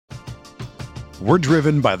We're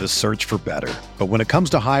driven by the search for better. But when it comes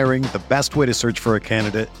to hiring, the best way to search for a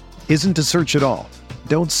candidate isn't to search at all.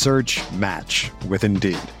 Don't search, match with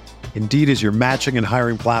Indeed. Indeed is your matching and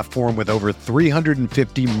hiring platform with over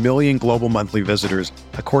 350 million global monthly visitors,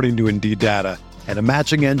 according to Indeed data, and a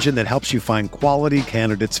matching engine that helps you find quality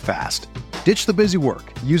candidates fast. Ditch the busy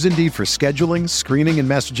work. Use Indeed for scheduling, screening, and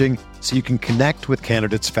messaging so you can connect with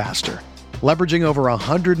candidates faster. Leveraging over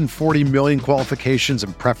 140 million qualifications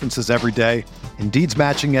and preferences every day, Indeed's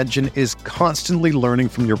matching engine is constantly learning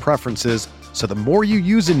from your preferences, so the more you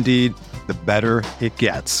use Indeed, the better it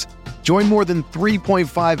gets. Join more than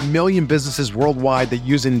 3.5 million businesses worldwide that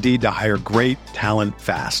use Indeed to hire great talent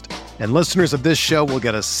fast. And listeners of this show will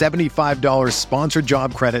get a $75 sponsored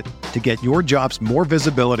job credit to get your jobs more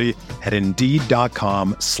visibility at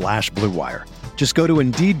Indeed.com/Blue Wire. Just go to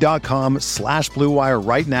Indeed.com/Blue Wire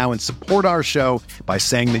right now and support our show by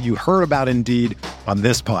saying that you heard about Indeed on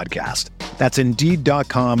this podcast. That's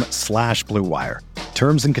Indeed.com/Blue Wire.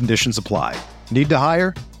 Terms and conditions apply. Need to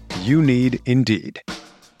hire? You need Indeed.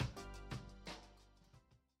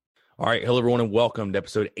 All right, hello everyone, and welcome to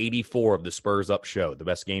episode 84 of the Spurs Up Show, the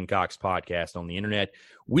best Gamecocks podcast on the internet.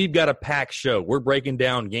 We've got a packed show. We're breaking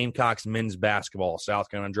down Gamecocks men's basketball. South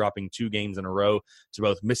Carolina dropping 2 games in a row to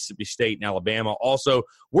both Mississippi State and Alabama. Also,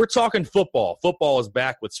 we're talking football. Football is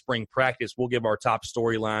back with spring practice. We'll give our top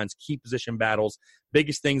storylines, key position battles,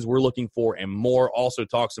 biggest things we're looking for, and more. Also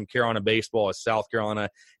talk some Carolina baseball as South Carolina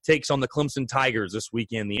takes on the Clemson Tigers this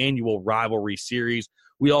weekend, the annual rivalry series.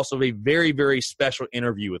 We also have a very, very special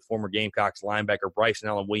interview with former Gamecocks linebacker Bryson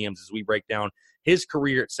Williams as we break down his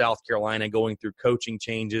career at South Carolina, going through coaching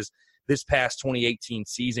changes this past 2018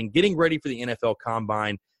 season, getting ready for the NFL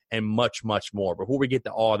Combine, and much, much more. Before we get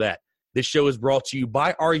to all of that, this show is brought to you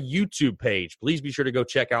by our YouTube page. Please be sure to go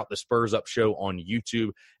check out the Spurs Up Show on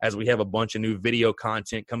YouTube, as we have a bunch of new video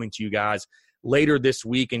content coming to you guys later this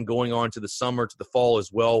week and going on to the summer, to the fall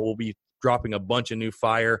as well. We'll be dropping a bunch of new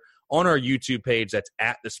fire on our YouTube page. That's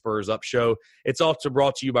at the Spurs Up Show. It's also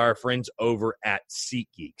brought to you by our friends over at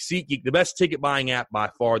SeatGeek. SeatGeek, the best ticket buying app by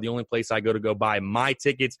far, the only place I go to buy my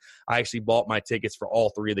tickets. I actually bought my tickets for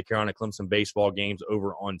all 3 of the Carolina Clemson baseball games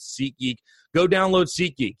over on SeatGeek. Go download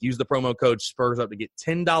SeatGeek. Use the promo code SPURSUP to get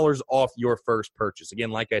 $10 off your first purchase.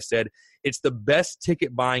 Again, like I said, it's the best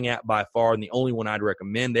ticket buying app by far and the only one I'd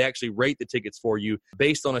recommend. They actually rate the tickets for you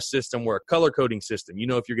based on a system where a color coding system. You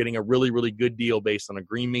know if you're getting a really, really good deal based on a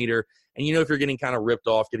green meter, and you know if you're getting kind of ripped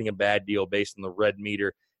off, getting a bad deal based on the red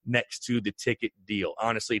meter next to the ticket deal.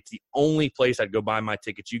 Honestly, it's the only place I'd go buy my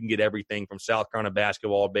tickets. You can get everything from South Carolina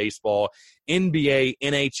basketball, baseball, NBA,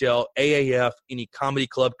 NHL, AAF, any comedy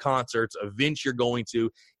club concerts, events you're going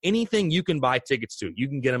to, anything you can buy tickets to, you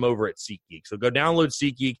can get them over at SeatGeek. So go download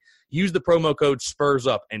SeatGeek, use the promo code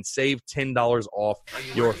SPURSUP, and save $10 off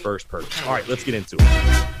your first purchase. All right, let's get into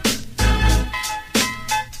it.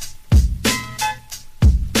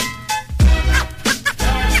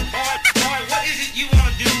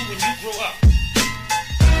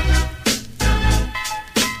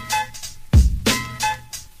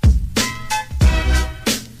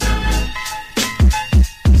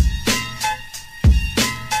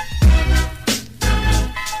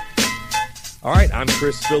 All right, I'm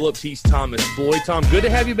Chris Phillips. He's Thomas Floyd. Tom, good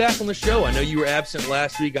to have you back on the show. I know you were absent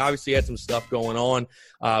last week. Obviously, had some stuff going on,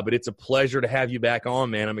 but it's a pleasure to have you back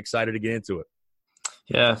on, man. I'm excited to get into it.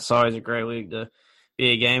 Yeah, it's always a great week to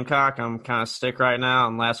be a Gamecock. I'm kind of sick right now,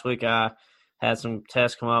 and last week I had some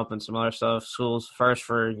tests come up and some other stuff. Schools, first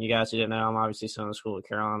for you guys who didn't know, I'm obviously still in school at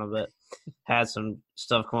Carolina, but had some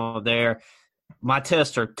stuff come up there. My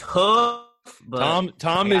tests are tough. But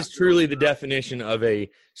Tom is truly the definition of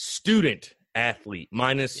a student athlete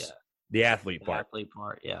minus the athlete part.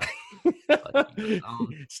 Yeah. But,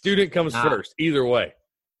 student comes first, either way.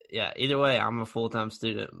 Yeah, either way, I'm a full-time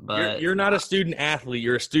student. But you're not a student athlete.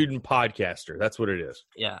 You're a student podcaster. That's what it is.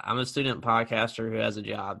 Yeah, I'm a student podcaster who has a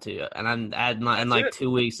job too. And in like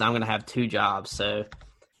 2 weeks, I'm going to have 2 jobs. So,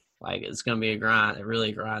 like, it's going to be a grind. It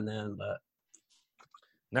really grind then, but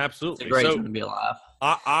absolutely. It's a great time to be alive.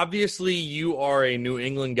 Obviously, you are a New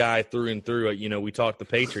England guy through and through. You know, we talk the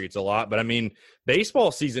Patriots a lot, but I mean,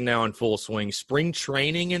 baseball season now in full swing. Spring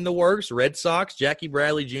training in the works. Red Sox, Jackie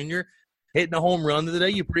Bradley Jr. hitting a home run today.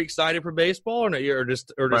 You pretty excited for baseball, or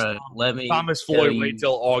just Thomas Floyd wait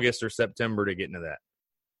till August or September to get into that?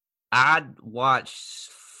 I'd watched,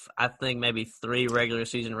 I think, maybe 3 regular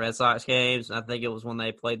season Red Sox games. I think it was when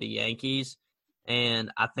they played the Yankees, and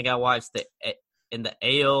I think I watched in the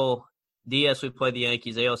ALDS we played the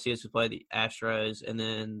Yankees, ALCS we played the Astros, and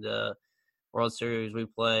then the World Series we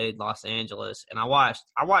played Los Angeles. And I watched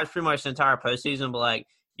pretty much the entire postseason, but like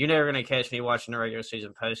you're never going to catch me watching a regular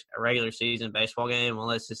season baseball game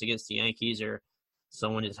unless it's against the Yankees or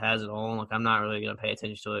someone just has it on. Like, I'm not really going to pay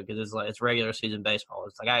attention to it because it's regular season baseball.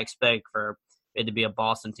 It's like I expect for it to be a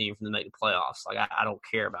Boston team for them to make the playoffs. Like, I don't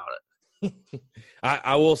care about it.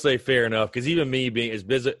 I will say fair enough, because even me being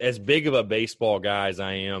as big of a baseball guy as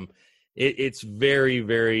I am, it's very,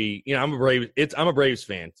 very, I'm a Braves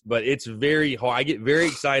fan, but it's very hard. I get very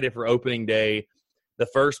excited for opening day. The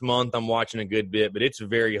first month I'm watching a good bit, but it's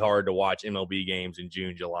very hard to watch MLB games in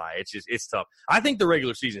June, July. It's tough. I think the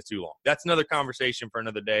regular season is too long. That's another conversation for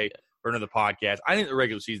another day, for another podcast. I think the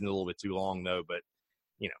regular season is a little bit too long, though, but,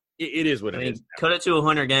 it is what it is. Cut it to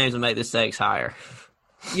 100 games and make the stakes higher.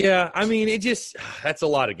 Yeah, I mean, that's a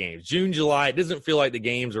lot of games. June, July, it doesn't feel like the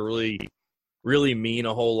games are really, really mean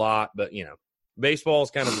a whole lot, but, baseball is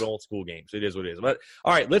kind of an old school game, so it is what it is. But,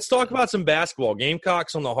 all right, let's talk about some basketball.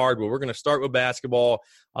 Gamecocks on the hardwood. We're going to start with basketball.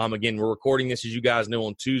 Again, we're recording this, as you guys know,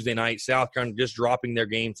 on Tuesday night. South Carolina just dropping their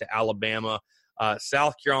game to Alabama.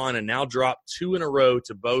 South Carolina now dropped 2 in a row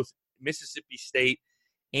to both Mississippi State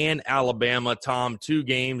and Alabama. Tom, 2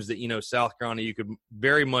 games that, South Carolina, you could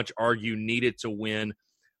very much argue needed to win,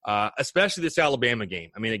 especially this Alabama game.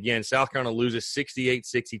 I mean, again, South Carolina loses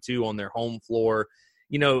 68-62 on their home floor.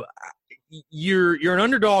 You're an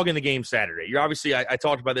underdog in the game Saturday. You're obviously, I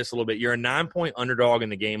talked about this a little bit, you're a 9-point underdog in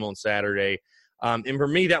the game on Saturday. And for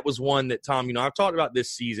me, that was one that, Tom, I've talked about this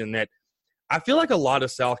season that I feel like a lot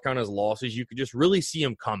of South Carolina's losses, you could just really see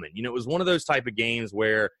them coming. It was one of those type of games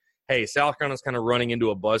where, hey, South Carolina's kind of running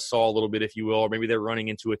into a buzzsaw a little bit, if you will, or maybe they're running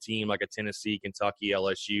into a team like a Tennessee, Kentucky,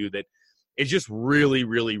 LSU that is just really,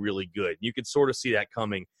 really, really good. You could sort of see that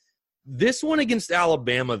coming. This one against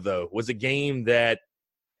Alabama, though, was a game that,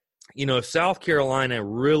 if South Carolina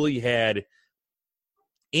really had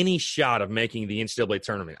any shot of making the NCAA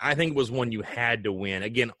tournament, I think it was one you had to win.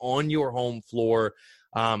 Again, on your home floor.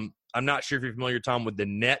 I'm not sure if you're familiar, Tom, with the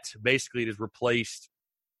net. Basically, it's replaced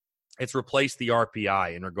the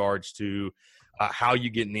RPI in regards to how you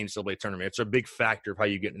get in the NCAA tournament. It's a big factor of how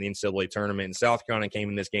you get in the NCAA tournament. And South Carolina came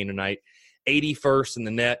in this game tonight 81st in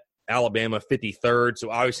the net, Alabama 53rd.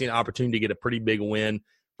 So obviously an opportunity to get a pretty big win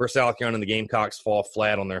for South Carolina, and the Gamecocks fall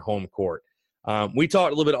flat on their home court. We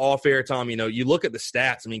talked a little bit off air, Tom. You look at the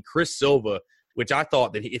stats. I mean, Chris Silva, which I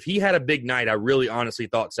thought that if he had a big night, I really honestly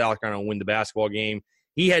thought South Carolina would win the basketball game.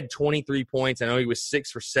 He had 23 points. I know he was 6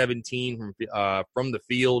 for 17 from the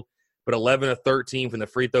field, but 11 of 13 from the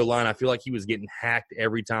free throw line. I feel like he was getting hacked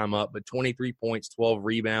every time up, but 23 points, 12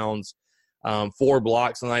 rebounds, 4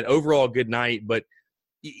 blocks tonight. Overall, good night. But,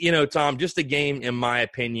 Tom, just a game, in my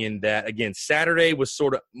opinion, that, again, Saturday was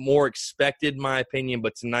sort of more expected, in my opinion,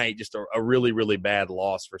 but tonight just a really, really bad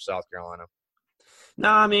loss for South Carolina. No,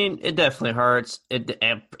 I mean, it definitely hurts. It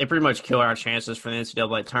pretty much killed our chances for the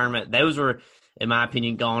NCAA tournament. Those were, in my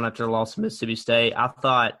opinion, gone after the loss to Mississippi State. I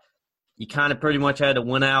thought you kind of pretty much had to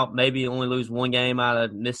win out, maybe only lose one game out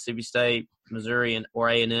of Mississippi State, Missouri, or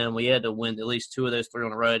A&M. We had to win at least 2 of those 3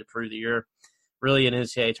 on the road to prove that you're really an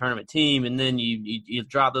NCAA tournament team. And then you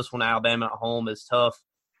drop this one to Alabama at home. It's tough.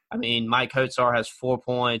 I mean, Mike Kotsar has 4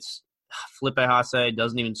 points. Felipe Haase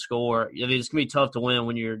doesn't even score. I mean, it's going to be tough to win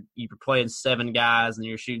when you're playing 7 guys and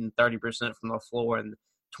you're shooting 30% from the floor and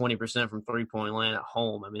 20% from three-point land at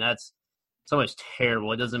home. I mean, that's so much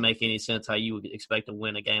terrible. It doesn't make any sense how you would expect to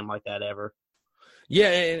win a game like that ever.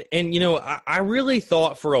 Yeah, and I really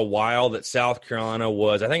thought for a while that South Carolina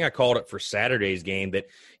was – I think I called it for Saturday's game that,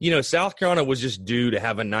 South Carolina was just due to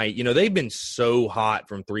have a night. They've been so hot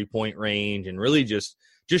from three-point range and really just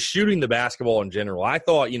shooting the basketball in general. I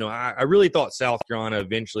thought, I really thought South Carolina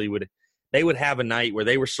eventually would have a night where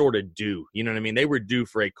they were sort of due. You know what I mean? They were due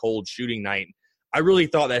for a cold shooting night. I really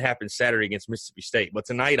thought that happened Saturday against Mississippi State. But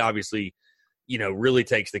tonight, obviously – really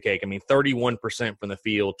takes the cake. I mean, 31% from the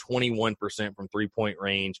field, 21% from three-point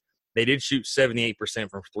range. They did shoot 78%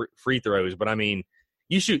 from free throws, but, I mean,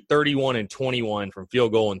 you shoot 31 and 21 from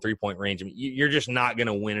field goal and three-point range. I mean, you're just not going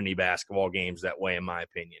to win any basketball games that way, in my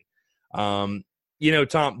opinion. Tom,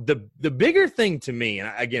 the bigger thing to me, and,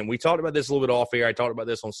 again, we talked about this a little bit off air. I talked about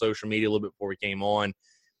this on social media a little bit before we came on.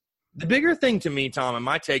 The bigger thing to me, Tom, and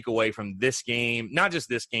my takeaway from this game, not just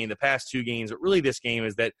this game, the past 2 games, but really this game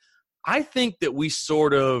is that I think that we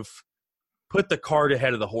sort of put the cart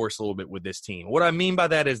ahead of the horse a little bit with this team. What I mean by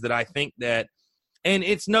that is that I think that, and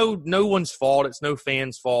it's no one's fault, it's no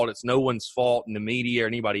fan's fault, it's no one's fault in the media or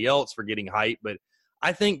anybody else for getting hype, but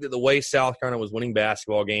I think that the way South Carolina was winning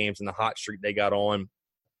basketball games and the hot streak they got on,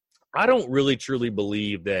 I don't really truly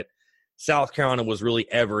believe that South Carolina was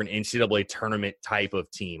really ever an NCAA tournament type of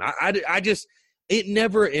team. I just – it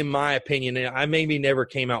never, in my opinion, and I maybe never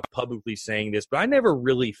came out publicly saying this, but I never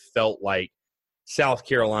really felt like South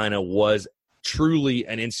Carolina was truly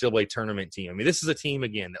an NCAA tournament team. I mean, this is a team,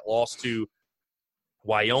 again, that lost to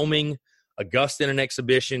Wyoming, Augusta in an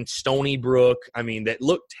exhibition, Stony Brook. I mean, that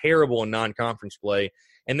looked terrible in non-conference play,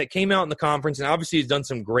 and that came out in the conference and obviously has done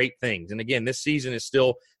some great things. And, again, this season is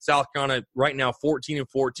still South Carolina right now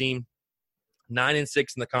 14-14, 9-6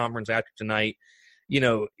 in the conference after tonight.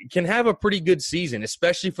 Can have a pretty good season,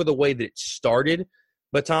 especially for the way that it started.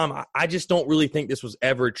 But, Tom, I just don't really think this was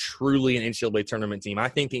ever truly an NCAA tournament team. I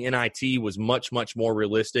think the NIT was much, much more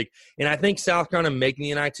realistic. And I think South Carolina making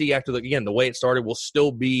the NIT after, the way it started will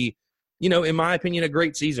still be, in my opinion, a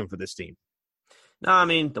great season for this team. No, I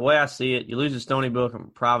mean, the way I see it, you lose to Stony Brook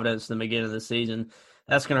and Providence in the beginning of the season,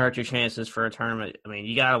 that's going to hurt your chances for a tournament. I mean,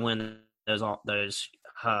 you got to win those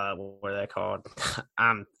what are they called?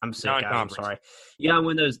 I'm sick. I'm sorry. You got to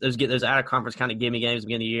win get those out of conference kind of gimme games at the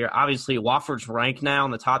beginning of the year. Obviously, Wofford's ranked now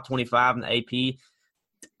in the top 25 in the AP.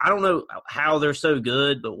 I don't know how they're so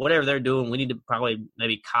good, but whatever they're doing, we need to probably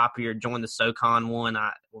maybe copy or join the SoCon one.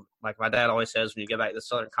 Like my dad always says when you go back to the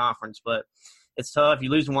Southern Conference, but it's tough.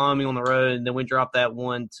 You lose Wyoming on the road, and then we drop that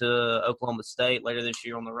one to Oklahoma State later this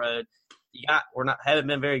year on the road. Haven't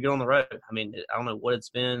been very good on the road. I mean, I don't know what it's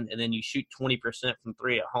been. And then you shoot 20% from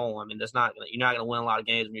three at home. I mean, you're not going to win a lot of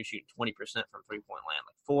games when you're shooting 20% from 3-point land.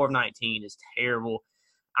 Like 4 of 19 is terrible.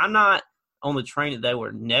 I'm not on the train that they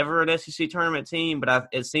were never an SEC tournament team, but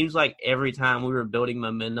it seems like every time we were building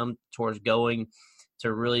momentum towards going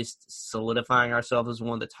to really solidifying ourselves as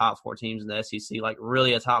one of the top 4 teams in the SEC, like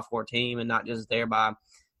really a top 4 team and not just thereby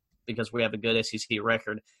because we have a good SEC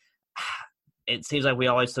record. It seems like we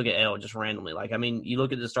always took an L just randomly. Like, I mean, you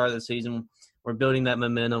look at the start of the season, we're building that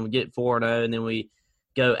momentum, we get 4-0, and then we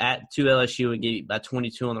go to LSU and get by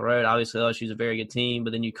 22 on the road. Obviously, LSU is a very good team,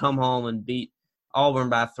 but then you come home and beat Auburn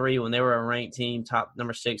by 3 when they were a ranked team, top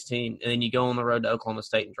number 16, and then you go on the road to Oklahoma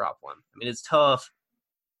State and drop one. I mean, it's tough,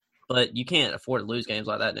 but you can't afford to lose games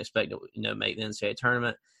like that and expect to make the NCAA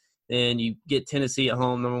tournament. Then you get Tennessee at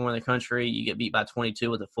home, number 1 in the country. You get beat by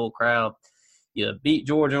 22 with a full crowd. You beat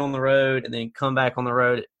Georgia on the road and then come back on the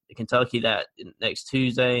road at Kentucky that next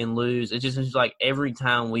Tuesday and lose. It just seems like every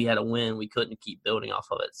time we had a win, we couldn't keep building off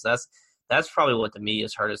of it. So that's probably what to me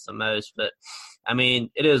has hurt us the most. But, I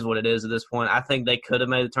mean, it is what it is at this point. I think they could have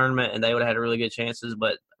made the tournament and they would have had really good chances.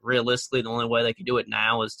 But realistically, the only way they could do it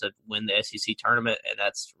now is to win the SEC tournament, and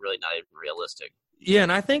that's really not even realistic. Yeah,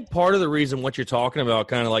 and I think part of the reason what you're talking about,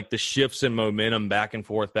 kind of like the shifts in momentum back and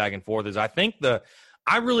forth, is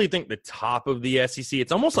I really think the top of the SEC,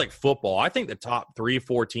 it's almost like football. I think the top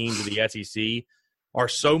 3-4 teams of the SEC are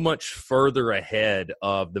so much further ahead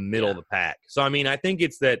of the middle of the pack. So, I mean, I think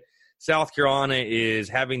it's that South Carolina is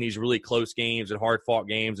having these really close games and hard-fought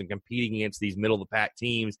games and competing against these middle-of-the-pack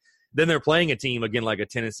teams. Then they're playing a team, again, like a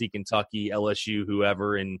Tennessee, Kentucky, LSU,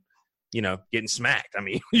 whoever, and, getting smacked. I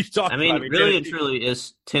mean, really and truly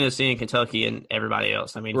is Tennessee and Kentucky and everybody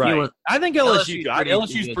else. I mean, right. I think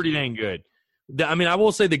LSU's pretty dang good. I mean, I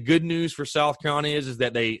will say the good news for South Carolina is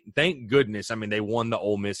that they, thank goodness, I mean, they won the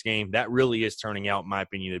Ole Miss game. That really is turning out, in my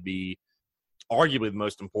opinion, to be arguably the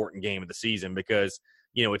most important game of the season because,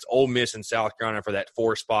 it's Ole Miss and South Carolina for that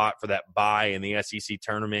 4 spot, for that bye in the SEC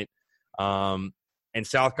tournament. And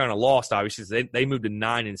South Carolina lost, obviously. So they moved to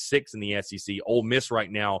 9-6 in the SEC. Ole Miss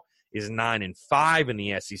right now is 9-5 in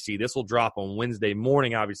the SEC. This will drop on Wednesday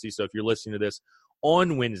morning, obviously. So if you're listening to this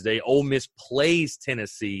on Wednesday, Ole Miss plays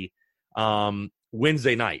Tennessee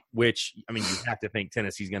Wednesday night, which, I mean, you have to think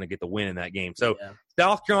Tennessee's going to get the win in that game. So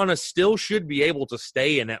South Carolina still should be able to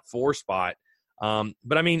stay in that 4 spot.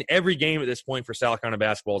 But, I mean, every game at this point for South Carolina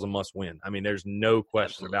basketball is a must-win. I mean, there's no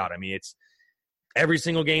question about it. I mean, it's every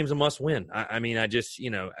single game's a must-win. I mean, I just,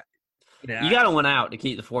 you got to win out to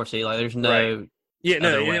keep the 4 seed. Like, there's no right. Yeah,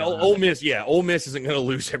 no, Ole Miss isn't going to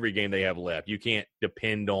lose every game they have left. You can't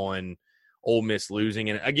depend on Ole Miss losing.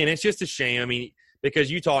 And, again, it's just a shame. I mean,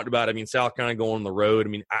 because you talked about, I mean, South Carolina going on the road. I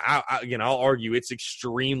mean, I'll argue it's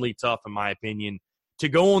extremely tough, in my opinion, to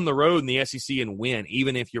go on the road in the SEC and win,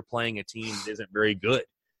 even if you're playing a team that isn't very good.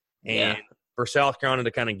 And for South Carolina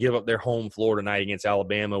to kind of give up their home floor tonight against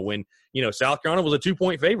Alabama when, South Carolina was a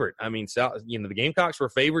 2-point favorite. I mean, the Gamecocks were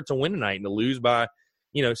favored to win tonight, and to lose by,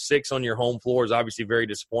 6 on your home floor is obviously very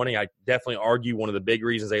disappointing. I definitely argue one of the big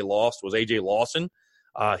reasons they lost was A.J. Lawson.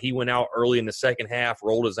 He went out early in the second half,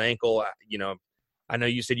 rolled his ankle. I know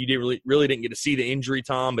you said you really didn't get to see the injury,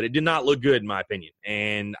 Tom, but it did not look good in my opinion.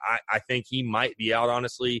 And I think he might be out,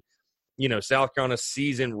 honestly. South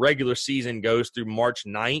Carolina's regular season goes through March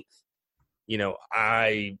 9th.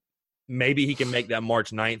 Maybe he can make that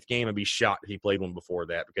March 9th game. I'd be shocked if he played one before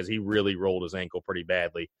that because he really rolled his ankle pretty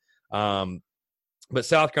badly. But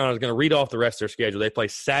South Carolina is going to read off the rest of their schedule. They play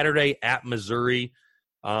Saturday at Missouri,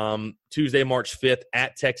 Tuesday, March 5th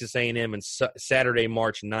at Texas A&M, and Saturday,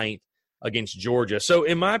 March 9th against Georgia. So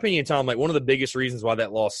in my opinion, Tom, like one of the biggest reasons why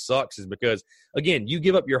that loss sucks is because, again, you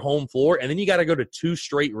give up your home floor, and then you got to go to 2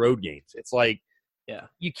 straight road games. It's like,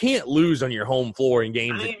 you can't lose on your home floor in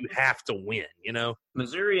games that you have to win, you know?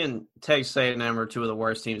 Missouri and Texas A&M are 2 of the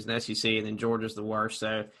worst teams in the SEC, and then Georgia's the worst.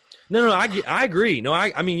 So No, I agree. No,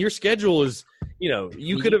 I mean, your schedule is, you know,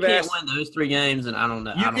 you could have can't win those 3 games, and I don't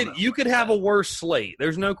know. You could have a worse slate.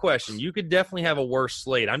 There's no question. You could definitely have a worse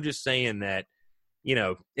slate. I'm just saying that, you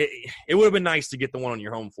know, it would have been nice to get the one on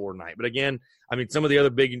your home floor tonight. But again, I mean, some of the other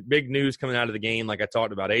big news coming out of the game, like I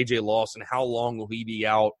talked about, A.J. Lawson, how long will he be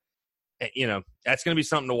out? You know, that's going to be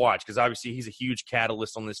something to watch because obviously he's a huge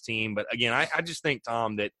catalyst on this team. But again, I just think,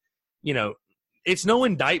 Tom, that, you know, it's no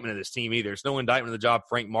indictment of this team either. It's no indictment of the job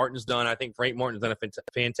Frank Martin's done. I think Frank Martin's done a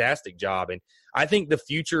fantastic job. And I think the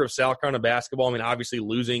future of South Carolina basketball, I mean, obviously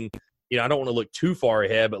losing, you know, I don't want to look too far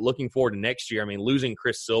ahead, but looking forward to next year, I mean, losing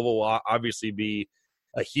Chris Silva will obviously be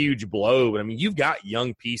a huge blow. But, I mean, you've got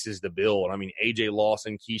young pieces to build. I mean, A.J.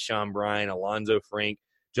 Lawson, Keyshawn Bryant, Alonzo Frank,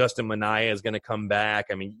 Justin Minaya is going to come back.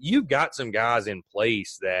 I mean, you've got some guys in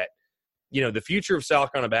place that, you know, the future of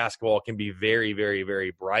South Carolina basketball can be very, very,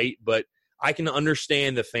 very bright. But I can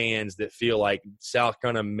understand the fans that feel like South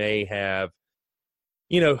Carolina may have,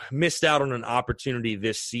 you know, missed out on an opportunity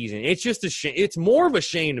this season. It's just a shame. It's more of a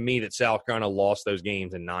shame to me that South Carolina lost those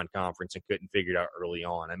games in non-conference and couldn't figure it out early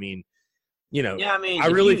on. I mean, you know, I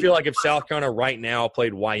really feel like if South Carolina right now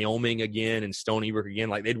played Wyoming again and Stony Brook again,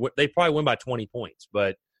 like they'd probably win by 20 points.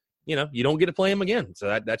 But, you know, you don't get to play them again.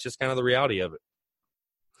 So that's just kind of the reality of it.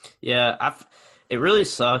 Yeah, it really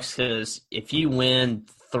sucks because if you win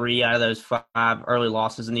 3 out of those 5 early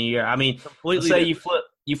losses in the year, I mean, let's say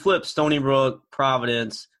you flip Stony Brook,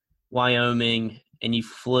 Providence, Wyoming, and you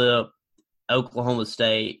flip Oklahoma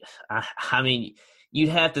State. I mean, you'd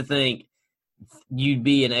have to think you'd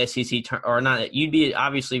be an SEC or not. You'd be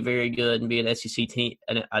obviously very good and be an SEC team,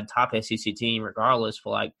 a top SEC team, regardless.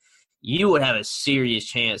 But like, you would have a serious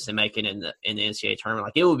chance to make it in the NCAA tournament.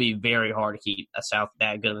 Like, it would be very hard to keep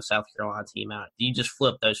that good of a South Carolina team out. You just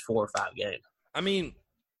flip those 4 or 5 games. I mean,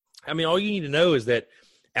 all you need to know is that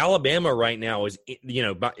Alabama right now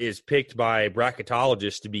is picked by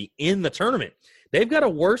bracketologists to be in the tournament. They've got a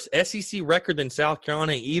worse SEC record than South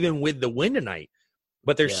Carolina, even with the win tonight.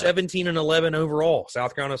 But they're 17-11 overall.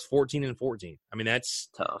 South Carolina's 14-14. I mean, that's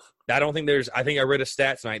tough. I think I read a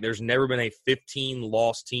stat tonight. There's never been a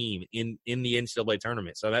 15-loss team in the NCAA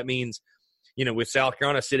tournament. So that means, you know, with South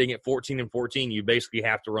Carolina sitting at 14-14, you basically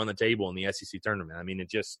have to run the table in the SEC tournament. I mean,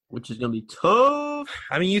 which is going to be tough.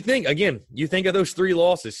 I mean, you think of those 3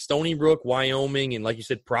 losses: Stony Brook, Wyoming, and like you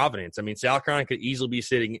said, Providence. I mean, South Carolina could easily be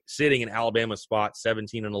sitting in Alabama's spot,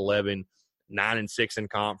 17-11, 9-6 in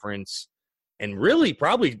conference. And really,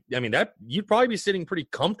 probably, I mean, that you'd probably be sitting pretty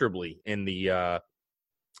comfortably in the,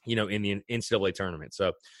 in the NCAA tournament.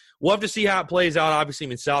 So we'll have to see how it plays out. Obviously, I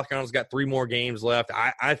mean, South Carolina's got 3 more games left.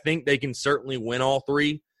 I think they can certainly win all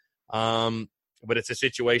 3. But it's a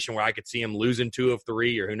situation where I could see them losing 2 of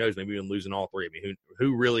 3, or who knows, maybe even losing all 3. I mean,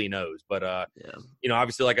 who really knows? But, you know,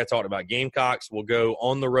 obviously, like I talked about, Gamecocks will go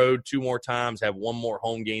on the road 2 more times, have 1 more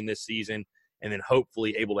home game this season, and then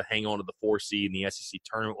hopefully able to hang on to the 4 seed in the SEC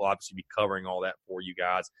tournament. We'll obviously be covering all that for you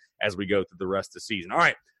guys as we go through the rest of the season. All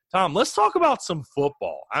right, Tom, let's talk about some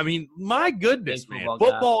football. I mean, my goodness, man.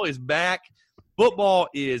 Football is back. Football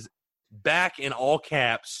is back in all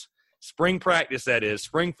caps. Spring practice, that is.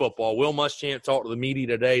 Spring football. Will Muschamp talked to the media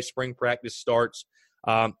today. Spring practice starts.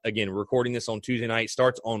 Again, recording this on Tuesday night.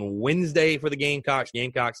 Starts on Wednesday for the Gamecocks.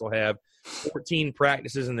 Gamecocks will have 14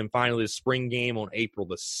 practices, and then finally the spring game on April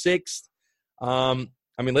the 6th.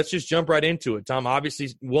 I mean, let's just jump right into it, Tom. Obviously,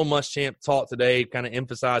 Will Muschamp talked today, kind of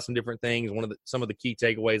emphasized some different things. Some of the key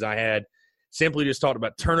takeaways I had simply just talked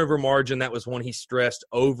about turnover margin. That was one he stressed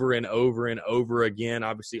over and over and over again,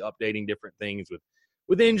 obviously updating different things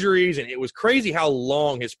with injuries. And it was crazy how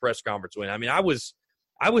long his press conference went. I mean, I was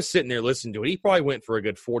sitting there listening to it. He probably went for a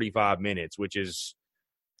good 45 minutes, which is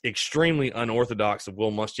extremely unorthodox of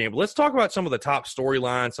Will Muschamp. But let's talk about some of the top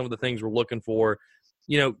storylines, some of the things we're looking for.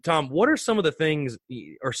 You know, Tom, what are some of the things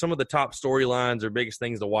or some of the top storylines or biggest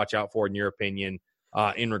things to watch out for, in your opinion,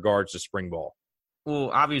 in regards to spring ball? Well,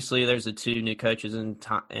 obviously, there's the 2 new coaches and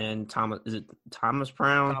Thomas. Is it Thomas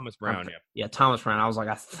Brown? Thomas Brown, yeah. Yeah, Thomas Brown. I was like,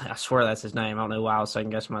 I swear that's his name. I don't know why I was second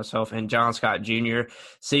guessing myself. And John Scott Jr.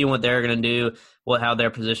 Seeing what they're going to do, how their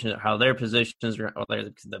positions,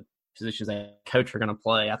 the positions that coach are going to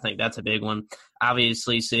play. I think that's a big one.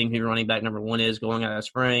 Obviously, seeing who running back number 1 is going out of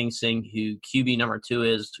spring, seeing who QB number 2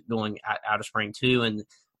 is going out of spring too. And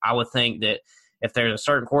I would think that if there's a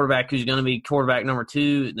certain quarterback who's going to be quarterback number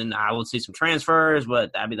 2, then I would see some transfers,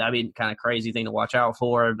 but that'd be kind of crazy thing to watch out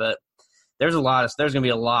for. But there's going to be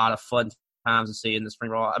a lot of fun times to see in the spring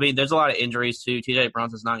ball. I mean, there's a lot of injuries too. TJ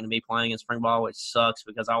Brunson's not going to be playing in spring ball, which sucks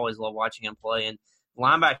because I always love watching him play. And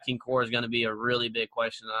linebacking core is going to be a really big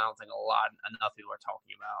question that I don't think enough people are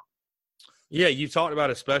talking about. Yeah, you talked about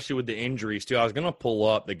especially with the injuries too. I was going to pull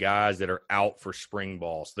up the guys that are out for spring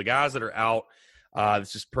ball. So the guys that are out,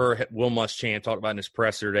 this is per Will Muschamp talked about in his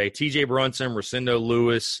presser today. TJ Brunson, Rosendo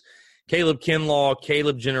Lewis, Caleb Kinlaw,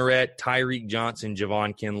 Caleb Jenneret, Tyreek Johnson,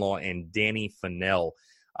 Javon Kinlaw, and Danny Fennell.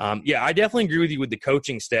 Yeah, I definitely agree with you with the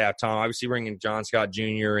coaching staff, Tom. Obviously bringing John Scott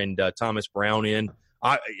Jr. and Thomas Brown in,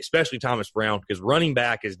 especially Thomas Brown, because running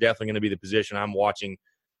back is definitely going to be the position I'm watching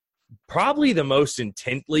probably the most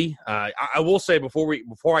intently. I will say before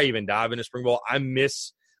I even dive into spring ball, I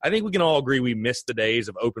think we can all agree we miss the days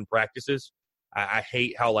of open practices. I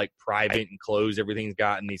hate how private and closed everything's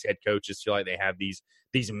gotten. These head coaches feel like they have these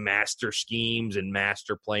master schemes and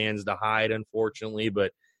master plans to hide, unfortunately,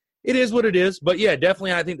 but it is what it is. But yeah,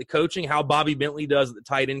 definitely I think the coaching, how Bobby Bentley does at the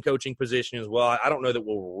tight end coaching position as well. I don't know that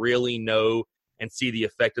we'll really know and see the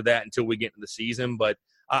effect of that until we get into the season, but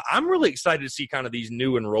I'm really excited to see kind of these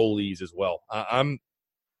new enrollees as well.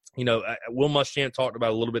 Will Muschamp talked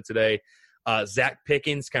about a little bit today. Zach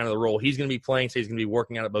Pickens, kind of the role he's going to be playing, so he's going to be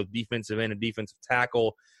working out at both defensive end and defensive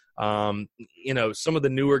tackle. Some of the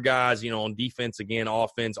newer guys, on defense, again,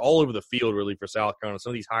 offense, all over the field really for South Carolina.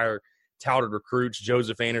 Some of these higher touted recruits,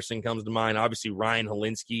 Joseph Anderson comes to mind, obviously Ryan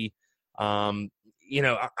Helinski. I'm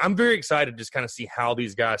very excited to just kind of see how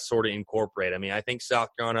these guys sort of incorporate. I mean, I think South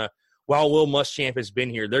Carolina, while Will Muschamp has been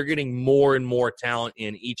here, they're getting more and more talent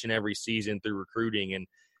in each and every season through recruiting. And,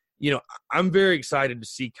 I'm very excited to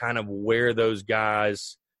see kind of where those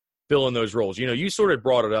guys fill in those roles. You sort of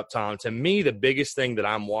brought it up, Tom. To me, the biggest thing that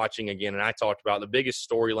I'm watching, again, and I talked about the biggest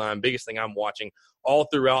storyline, biggest thing I'm watching all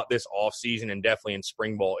throughout this offseason and definitely in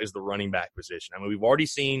spring ball is the running back position. I mean, we've already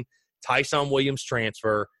seen Tyson Williams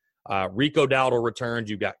transfer. Rico Dowdle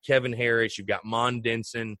returns. You've got Kevin Harris. You've got Mon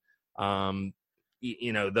Denson.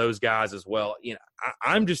 Those guys as well.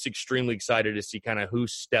 I'm just extremely excited to see kind of who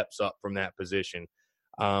steps up from that position.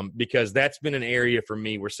 Because that's been an area for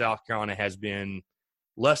me where South Carolina has been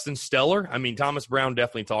less than stellar. I mean, Thomas Brown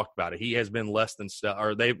definitely talked about it. He has been less than stellar,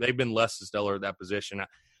 or they've been less than stellar at that position.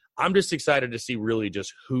 I'm just excited to see really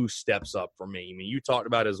just who steps up for me. I mean, you talked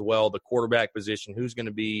about as well the quarterback position. Who's going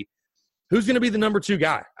to be the number 2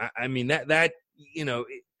 guy? I mean, I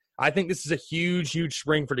think this is a huge, huge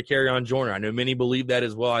spring for DeCarrion Joyner. I know many believe that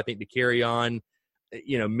as well. I think DeCarrion,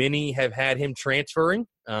 many have had him transferring.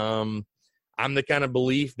 I'm the kind of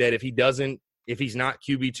belief that if he's not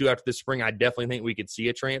QB2 after this spring, I definitely think we could see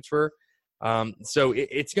a transfer. So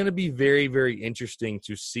it's going to be very, very interesting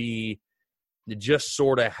to see just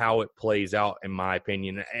sort of how it plays out, in my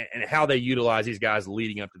opinion, and how they utilize these guys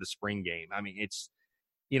leading up to the spring game. I mean, it's,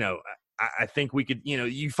 I think we could,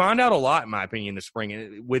 you find out a lot, in my opinion, in the spring.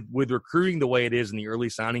 And with recruiting the way it is in the early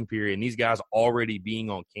signing period and these guys already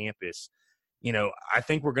being on campus, I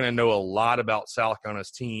think we're going to know a lot about South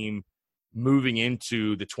Carolina's team moving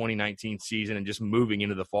into the 2019 season and just moving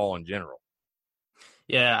into the fall in general.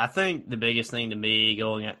 Yeah, I think the biggest thing to me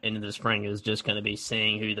going into the spring is just going to be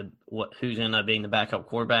seeing who's going to end up being the backup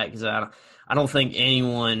quarterback, because I don't think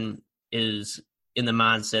anyone is in the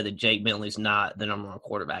mindset that Jake Bentley's not the number 1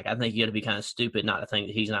 quarterback. I think you got to be kind of stupid not to think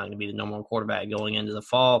that he's not going to be the number 1 quarterback going into the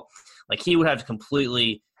fall. He would have to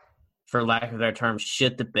completely, for lack of a better term,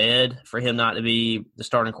 shit the bed for him not to be the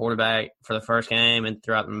starting quarterback for the first game and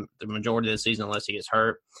throughout the majority of the season unless he gets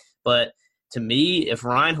hurt. But to me, if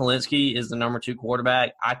Ryan Helinski is the number 2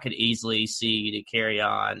 quarterback, I could easily see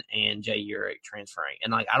DeCarrion and Jay Urich transferring.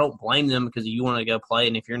 And I don't blame them because you want to go play,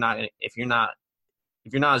 and if you're not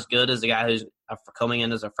as good as the guy who's coming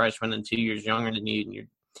in as a freshman and 2 years younger than you,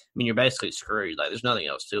 you're basically screwed. There's nothing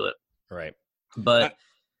else to it. Right. But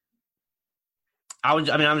I'm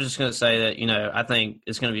just going to say that, I think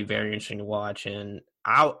it's going to be very interesting to watch, and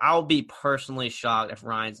I'll be personally shocked if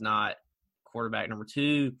Ryan's not quarterback number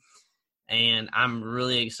 2, and I'm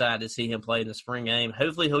really excited to see him play in the spring game.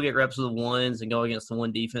 Hopefully he'll get reps with the ones and go against the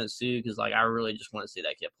 1 defense too, because I really just want to see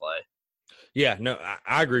that kid play. Yeah, no,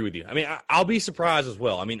 I agree with you. I mean, I'll be surprised as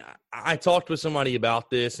well. I mean, I talked with somebody about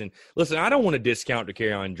this, and listen, I don't want to discount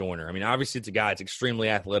DeCarrion Joyner. I mean, obviously it's a guy that's extremely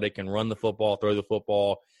athletic and run the football, throw the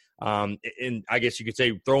football. And I guess you could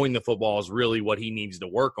say throwing the football is really what he needs to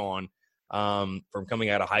work on. from coming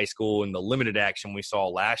out of high school and the limited action we saw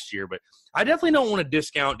last year. But I definitely don't want to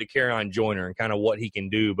discount DeCarron Joyner and kind of what he can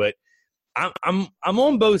do. But I'm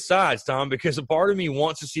on both sides, Tom, because a part of me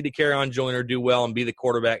wants to see DeCarron Joyner do well and be the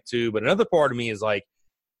quarterback too. But another part of me is like,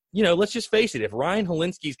 let's just face it. If Ryan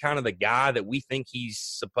Helinski's kind of the guy that we think he's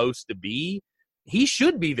supposed to be, he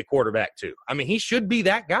should be the quarterback too. I mean, he should be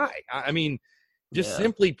that guy. I mean, just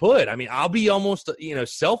simply put, I mean, I'll be almost,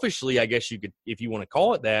 selfishly, I guess you could, if you want to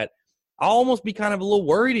call it that, I'll almost be kind of a little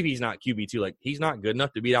worried if he's not QB2. Like, he's not good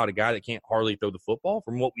enough to beat out a guy that can't hardly throw the football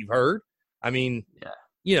from what we've heard. I mean,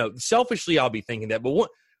 selfishly, I'll be thinking that. But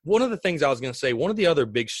one of the things I was going to say, one of the other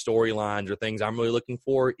big storylines or things I'm really looking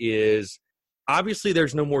for is obviously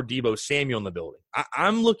there's no more Deebo Samuel in the building.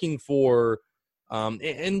 I'm looking for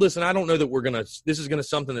and listen, I don't know that this is going to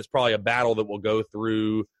something that's probably a battle that we'll go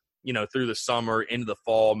through, through the summer, into the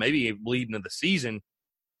fall, maybe bleeding into the season.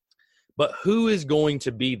 But who is going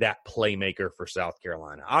to be that playmaker for South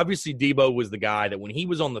Carolina? Obviously, Deebo was the guy that when he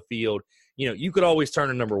was on the field, you could always turn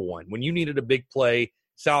to number one. When you needed a big play,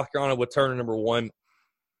 South Carolina would turn to number one,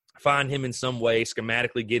 find him in some way,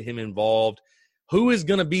 schematically get him involved. Who is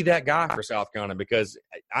going to be that guy for South Carolina? Because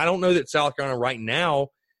I don't know that South Carolina right now,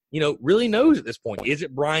 really knows at this point. Is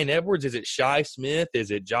it Brian Edwards? Is it Shi Smith?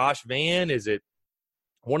 Is it Josh Vann? Is it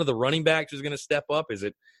one of the running backs who's going to step up? Is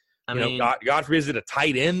it, God forbid, is it a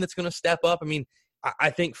tight end that's going to step up? I mean, I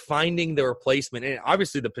think finding the replacement, and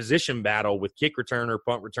obviously the position battle with kick returner,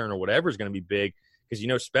 punt returner, whatever is going to be big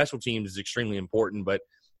because, special teams is extremely important. But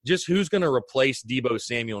just who's going to replace Deebo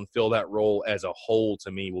Samuel and fill that role as a whole,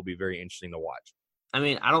 to me, will be very interesting to watch. I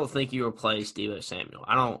mean, I don't think you replace Deebo Samuel.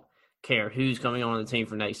 I don't care who's coming on the team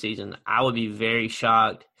for next season. I would be very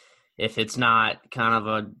shocked if it's not kind of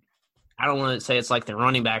I don't want to say it's like the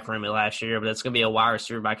running back room last year, but it's going to be a wide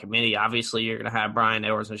receiver by committee. Obviously, you're going to have Brian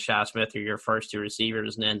Edwards and Shi Smith are your first two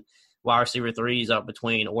receivers, and then wide receiver 3 is up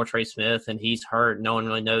between Trey Smith, and he's hurt. No one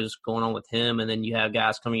really knows what's going on with him. And then you have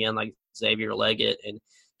guys coming in like Xavier Leggett and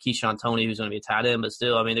Keyshawn Toney, who's going to be a tight end. But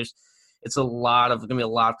still, I mean, it's going to be a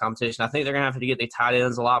lot of competition. I think they're going to have to get the tight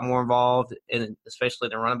ends a lot more involved, and especially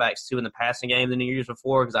the running backs too in the passing game than the years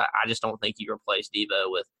before, because I just don't think you replace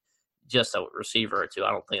Deebo with just a receiver or two.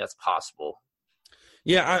 I don't think that's possible.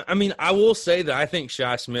 Yeah, I mean, I will say that I think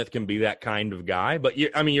Shi Smith can be that kind of guy, but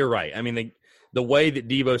you're right. I mean, the way that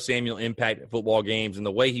Deebo Samuel impacted football games and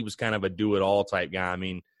the way he was kind of a do-it-all type guy, I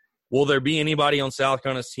mean, will there be anybody on South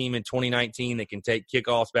Carolina's team in 2019 that can take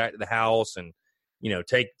kickoffs back to the house and,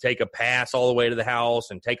 take a pass all the way to the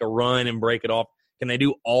house and take a run and break it off? Can they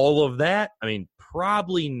do all of that? I mean,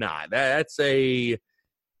 probably not. That's a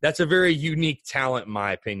very unique talent, in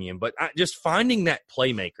my opinion. But just finding that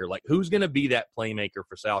playmaker, like who's going to be that playmaker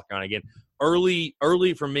for South Carolina? Again,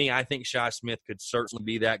 early for me, I think Shi Smith could certainly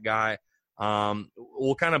be that guy.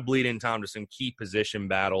 We'll kind of bleed in time to some key position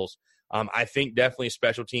battles. I think definitely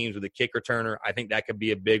special teams with a kick returner. I think that could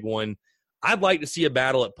be a big one. I'd like to see a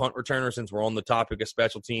battle at punt returner since we're on the topic of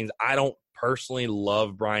special teams. I don't personally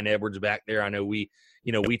love Brian Edwards back there. I know we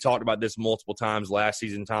talked about this multiple times last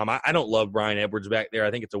season, Tom. I don't love Brian Edwards back there. I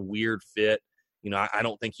think it's a weird fit. I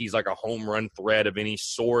don't think he's like a home run threat of any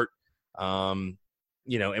sort. And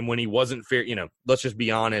when he wasn't fair, let's just be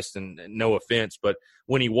honest and no offense, but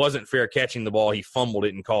when he wasn't fair catching the ball, he fumbled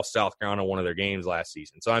it and cost South Carolina one of their games last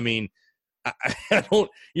season. So, I mean, I don't,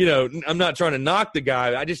 I'm not trying to knock the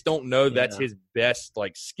guy. I just don't know that's his best,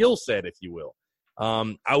 like, skill set, if you will.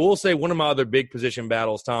 I will say one of my other big position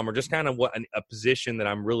battles, Tom, are just kind of a position that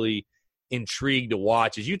I'm really intrigued to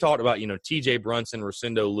watch. As you talked about, T.J. Brunson,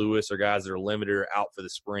 Rosendo Lewis are guys that are limited or out for the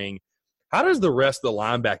spring. How does the rest of the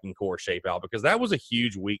linebacking core shape out? Because that was a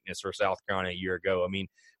huge weakness for South Carolina a year ago. I mean,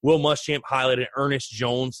 Will Muschamp highlighted Ernest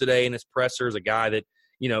Jones today in his presser as a guy that,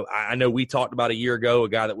 I know we talked about a year ago, a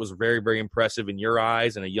guy that was very, very impressive in your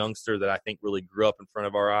eyes and a youngster that I think really grew up in front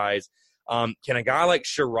of our eyes. Can a guy like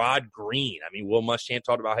Sherrod Green, I mean, Will Muschamp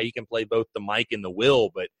talked about how he can play both the Mike and the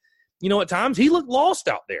Will, but, at times he looked lost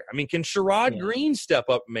out there. I mean, can Sherrod Green step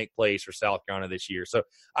up and make plays for South Carolina this year? So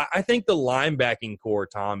I think the linebacking core,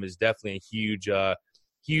 Tom, is definitely a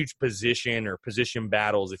huge position or position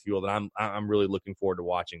battles, if you will, that I'm really looking forward to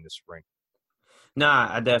watching this spring. No,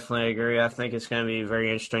 I definitely agree. I think it's going to be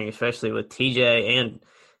very interesting, especially with TJ and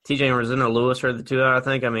Rosendo Lewis are the two that I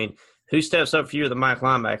think. I mean, who steps up for you, the Mike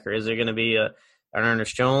linebacker? Is it going to be an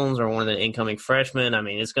Ernest Jones or one of the incoming freshmen? I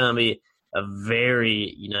mean, it's going to be a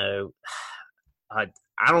very, I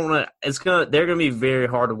don't know. They're going to be very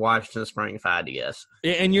hard to watch in the spring, if I had to guess.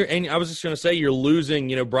 And I was just going to say, you're losing,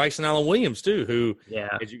 Bryson Allen Williams too, who,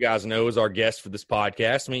 as you guys know, is our guest for this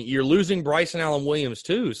podcast. I mean, you're losing Bryson Allen Williams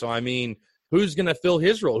too. So I mean, who's going to fill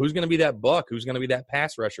his role? Who's going to be that buck? Who's going to be that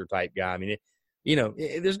pass rusher type guy? I mean,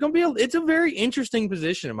 there's going to be it's a very interesting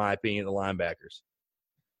position, in my opinion, the linebackers.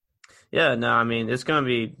 Yeah, no, I mean, it's going to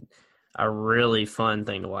be a really fun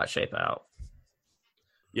thing to watch shape out.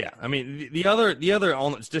 Yeah, I mean, the other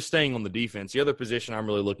just staying on the defense, the other position I'm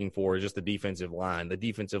really looking for is just the defensive line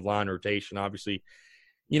rotation. Obviously,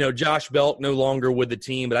 Josh Belk no longer with the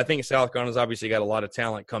team, but I think South Carolina's obviously got a lot of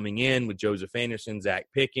talent coming in with Joseph Anderson, Zach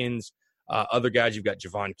Pickens, other guys. You've got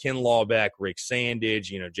Javon Kinlaw back, Rick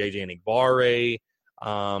Sandage, JJ Nigbare,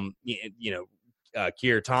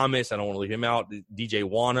 Keir Thomas. I don't want to leave him out. DJ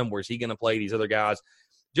Wanham, where's he going to play? These other guys.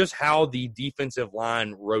 Just how the defensive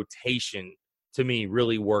line rotation, to me,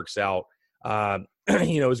 really works out,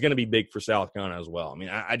 is going to be big for South Carolina as well. I mean,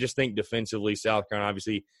 I just think defensively, South Carolina,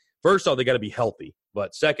 obviously, first off, they got to be healthy.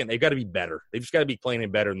 But second, they've got to be better. They've just got to be playing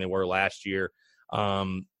better than they were last year.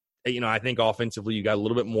 I think offensively, you got a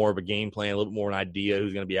little bit more of a game plan, a little bit more an idea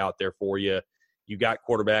who's going to be out there for you. You got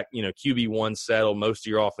quarterback, QB1 settled, most of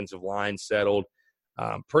your offensive line settled.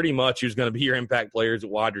 Pretty much who's going to be your impact players at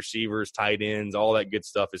wide receivers, tight ends, all that good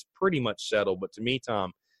stuff is pretty much settled. But to me,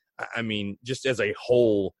 Tom, I mean, just as a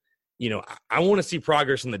whole, I want to see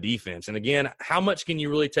progress in the defense. And again, how much can you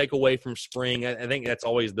really take away from spring? I think that's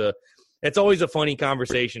always a funny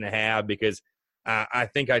conversation to have, because I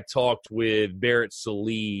think I talked with Barrett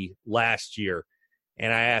Salee last year,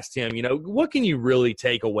 and I asked him, what can you really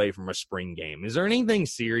take away from a spring game? Is there anything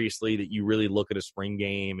seriously that you really look at a spring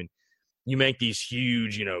game and you make these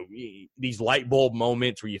huge, these light bulb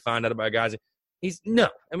moments where you find out about guys? No.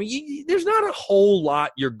 I mean, there's not a whole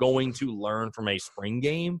lot you're going to learn from a spring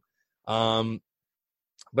game.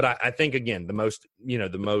 But I think, again, the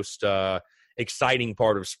most exciting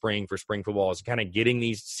part of spring for spring football is kind of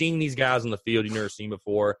seeing these guys on the field you've never seen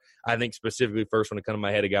before. I think specifically first one to come to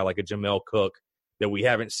my head, a guy like a Jamel Cook that we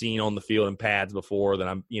haven't seen on the field in pads before,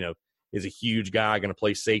 that is a huge guy, going to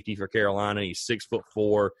play safety for Carolina. He's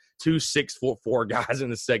 6'4". 2 6'4" guys in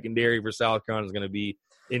the secondary for South Carolina is going to be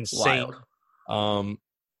insane. Wild.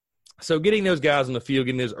 So getting those guys on the field,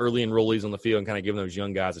 getting those early enrollees on the field, and kind of giving those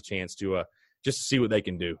young guys a chance to just to see what they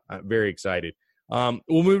can do. I'm very excited.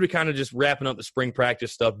 We'll move to kind of just wrapping up the spring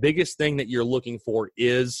practice stuff. Biggest thing that you're looking for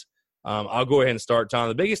is, I'll go ahead and start, Tom.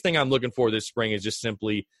 The biggest thing I'm looking for this spring is just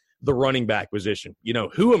simply the running back position.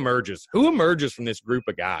 Who emerges from this group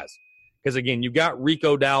of guys? Because, again, you've got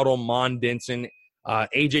Rico Dowdle, Mon Denson.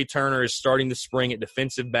 A.J. Turner is starting the spring at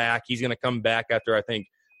defensive back. He's going to come back after, I think,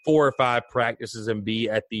 4 or 5 practices and be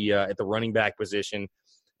at the running back position.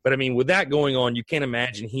 But, I mean, with that going on, you can't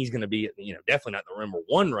imagine he's going to be, definitely not the number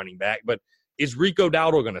 1 running back. But is Rico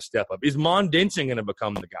Dowdle going to step up? Is Mon Denson going to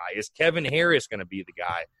become the guy? Is Kevin Harris going to be the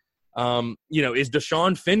guy? Is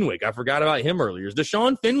Deshaun Fenwick? I forgot about him earlier. Is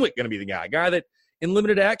Deshaun Fenwick going to be the guy? A guy that in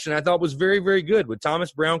limited action I thought was very, very good, with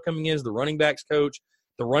Thomas Brown coming in as the running backs coach,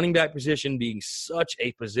 the running back position being such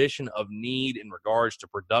a position of need in regards to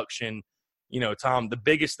production. Tom, the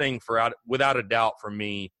biggest thing without a doubt for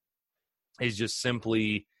me is just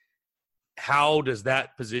simply, how does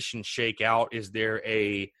that position shake out? Is there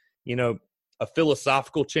a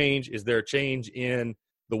philosophical change? Is there a change in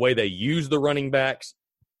the way they use the running backs?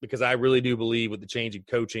 Because I really do believe with the change in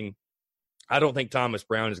coaching, I don't think Thomas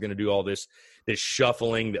Brown is going to do all this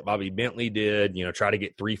shuffling that Bobby Bentley did, try to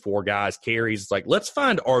get 3-4 guys carries. It's like, let's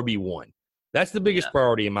find RB1. That's the biggest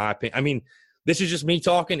priority in my opinion. I mean, this is just me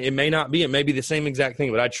talking. It may not be. It may be the same exact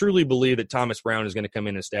thing, but I truly believe that Thomas Brown is going to come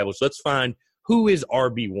in and establish. Let's find who is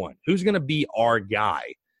RB1. Who's going to be our guy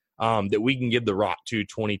that we can give the rock to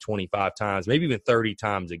 20, 25 times, maybe even 30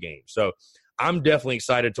 times a game. So I'm definitely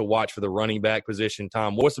excited to watch for the running back position.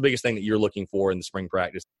 Tom, what's the biggest thing that you're looking for in the spring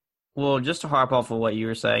practice? Well, just to harp off of what you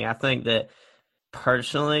were saying, I think that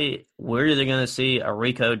personally, we're either going to see a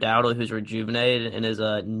Rico Dowdle who's rejuvenated and is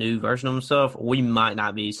a new version of himself, or we might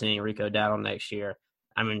not be seeing Rico Dowdle next year.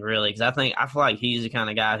 I mean, really, because I feel like he's the kind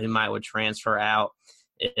of guy who would transfer out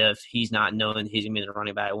if he's not knowing he's going to be the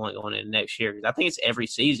running back one going into next year. Because I think it's every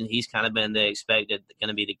season he's kind of been the expected going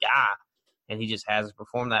to be the guy, and he just hasn't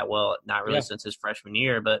performed that well, not really since his freshman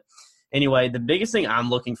year. But anyway, the biggest thing I'm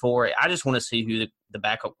looking for, I just want to see who the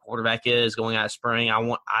backup quarterback is going out of spring.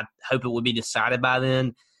 I hope it would be decided by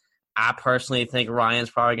then. I personally think Ryan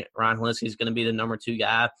Holinsky is going to be the number 2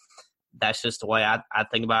 guy. That's just the way I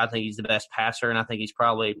think about it. I think he's the best passer, and I think he's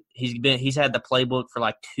had the playbook for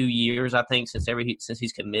like 2 years, I think, since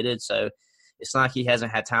he's committed. So it's not like he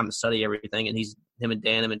hasn't had time to study everything. And him and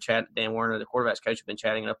Dan Warner, the quarterback's coach, have been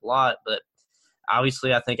chatting it up a lot. But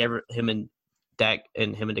obviously, I think him and Dak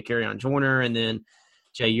and him and DeCarrion Joyner, and then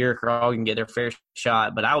Jay Urich are all going to get their fair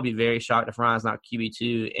shot. But I would be very shocked if Ryan's not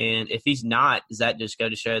QB2. And if he's not, does that just go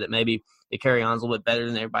to show that maybe the carry-on's a little bit better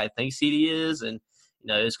than everybody thinks he is? And,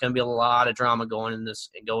 it's going to be a lot of drama going into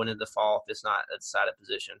the fall if it's not a decided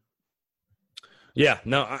position. Yeah,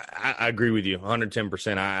 no, I agree with you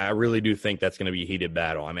 110%. I really do think that's going to be a heated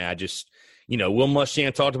battle. I mean, Will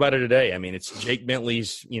Muschamp talked about it today. I mean, it's Jake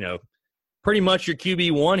Bentley's, pretty much your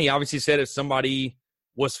QB1. He obviously said if somebody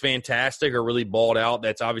was fantastic or really balled out,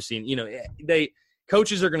 that's obviously,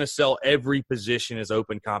 coaches are going to sell every position as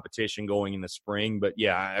open competition going in the spring. But,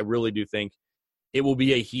 yeah, I really do think it will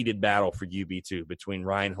be a heated battle for UB2 between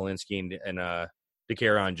Ryan Helinski and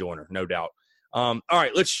DeCarron Joyner, no doubt. All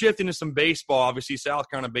right, let's shift into some baseball. Obviously, South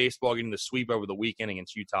Carolina baseball getting the sweep over the weekend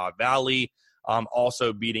against Utah Valley.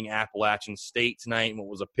 Also beating Appalachian State tonight in what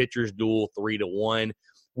was a pitcher's duel 3-1,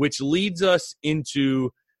 which leads us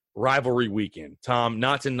into rivalry weekend. Tom,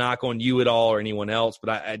 not to knock on you at all or anyone else,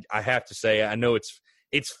 but I have to say, I know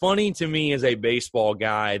it's funny to me as a baseball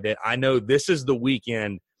guy that I know this is the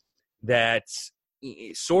weekend that's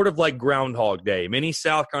sort of like Groundhog Day. Many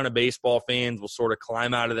South Carolina baseball fans will sort of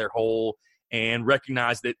climb out of their hole and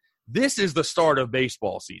recognize that this is the start of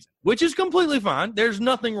baseball season, which is completely fine. There's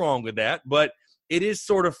nothing wrong with that, but it is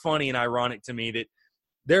sort of funny and ironic to me that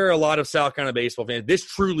there are a lot of South Carolina baseball fans. This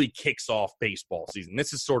truly kicks off baseball season.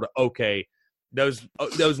 This is sort of okay. Those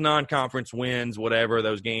non-conference wins, whatever,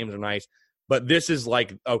 those games are nice. But this is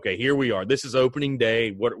like, okay, here we are. This is opening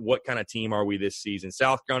day. What kind of team are we this season?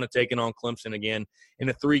 South Carolina taking on Clemson again in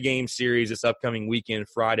a 3-game series this upcoming weekend,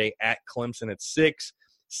 Friday at Clemson at 6,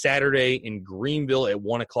 Saturday in Greenville at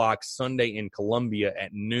 1 o'clock, Sunday in Columbia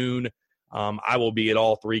at noon. I will be at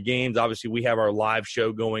all 3 games. Obviously, we have our live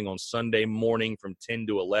show going on Sunday morning from 10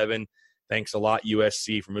 to 11. Thanks a lot,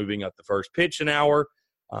 USC, for moving up the first pitch an hour.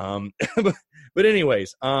 But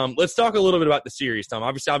anyways, let's talk a little bit about the series, Tom.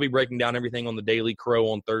 Obviously, I'll be breaking down everything on the Daily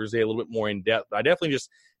Crow on Thursday a little bit more in depth. But I definitely just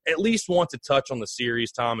at least want to touch on the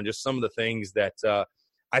series, Tom, and just some of the things that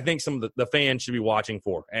I think some of the fans should be watching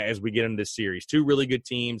for as we get into this series. 2 really good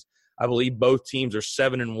teams. I believe both teams are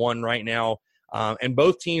 7-1 right now. And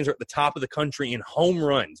both teams are at the top of the country in home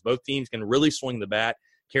runs. Both teams can really swing the bat.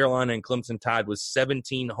 Carolina and Clemson tied with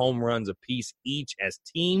 17 home runs apiece each as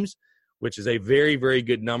teams, which is a very, very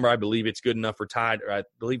good number. I believe it's good enough for tied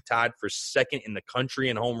for second in the country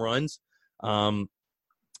in home runs.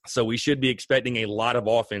 So we should be expecting a lot of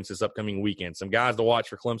offense this upcoming weekend. Some guys to watch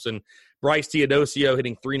for Clemson: Bryce Teodosio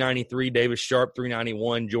hitting .393, Davis Sharp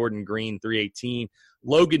 .391, Jordan Green .318.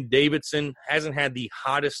 Logan Davidson hasn't had the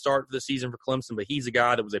hottest start for the season for Clemson, but he's a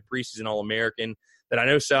guy that was a preseason All-American that I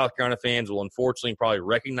know South Carolina fans will unfortunately probably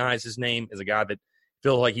recognize his name as a guy that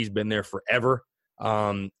feels like he's been there forever.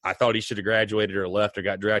 I thought he should have graduated or left or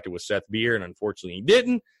got drafted with Seth Beer, and unfortunately he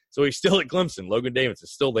didn't, so he's still at Clemson. Logan Davidson's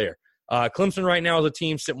still there. Clemson right now is a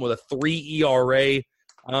team sitting with a 3 ERA.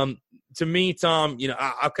 To me, Tom,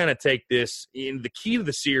 I'll kind of take this in the key to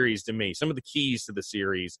the series to me, some of the keys to the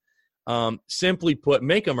series. Simply put,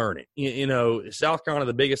 make them earn it. South Carolina,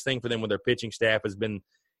 the biggest thing for them with their pitching staff has been,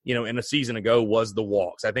 in a season ago was the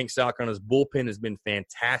walks. I think South Carolina's bullpen has been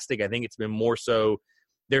fantastic. I think it's been more so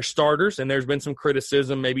their starters, and there's been some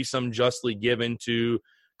criticism, maybe some justly given to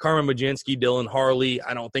Carmen Majinski, Dylan Harley.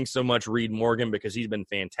 I don't think so much Reed Morgan because he's been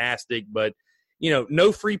fantastic, but,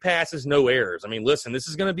 no free passes, no errors. I mean, listen, this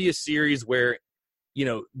is going to be a series where,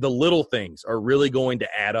 the little things are really going to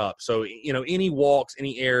add up. So, any walks,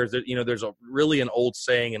 any errors, there's really an old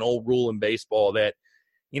saying, an old rule in baseball that,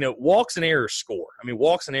 walks and errors score. I mean,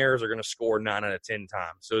 walks and errors are going to score 9 out of 10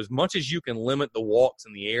 times. So as much as you can limit the walks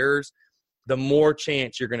and the errors, the more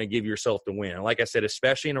chance you're going to give yourself to win. And like I said,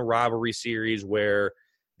 especially in a rivalry series where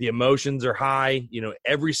the emotions are high,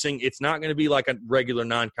 it's not going to be like a regular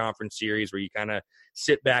non-conference series where you kind of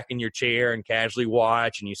sit back in your chair and casually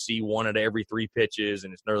watch and you see 1 out of every 3 pitches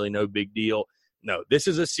and it's really no big deal. No, this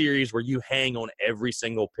is a series where you hang on every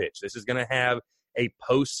single pitch. This is going to have a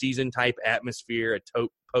postseason type atmosphere, a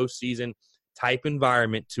postseason type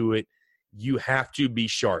environment to it. You have to be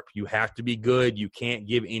sharp. You have to be good. You can't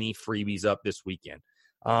give any freebies up this weekend.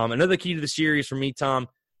 Another key to the series for me, Tom,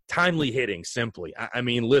 timely hitting, simply. I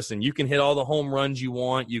mean, listen, you can hit all the home runs you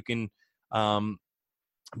want. You can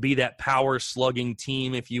be that power slugging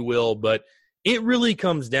team, if you will, but it really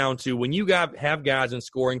comes down to when you have guys in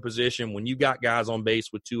scoring position, when you got guys on base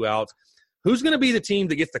with 2 outs, who's going to be the team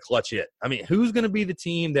that gets the clutch hit? I mean, who's going to be the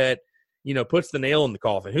team that, puts the nail in the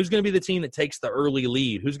coffin? Who's going to be the team that takes the early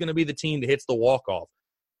lead? Who's going to be the team that hits the walk-off?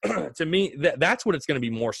 To me, that's what it's going to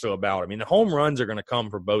be more so about. I mean, the home runs are going to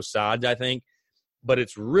come for both sides, I think, but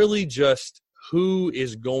it's really just who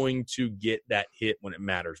is going to get that hit when it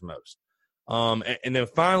matters most. And then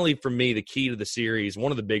finally, for me, the key to the series,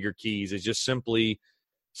 one of the bigger keys is just simply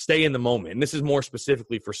stay in the moment. And this is more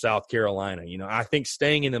specifically for South Carolina. You know, I think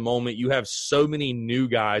staying in the moment, you have so many new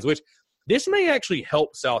guys, which this may actually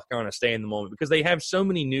help South Carolina stay in the moment because they have so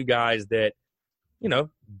many new guys that, you know,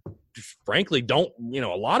 frankly don't, you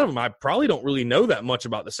know, a lot of them I probably don't really know that much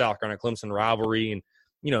about the South Carolina-Clemson rivalry and,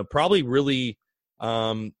 you know, probably really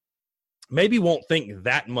maybe won't think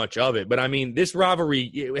that much of it. But, I mean, this rivalry,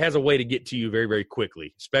 it has a way to get to you very, very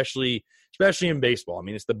quickly, especially in baseball. I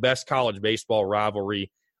mean, it's the best college baseball rivalry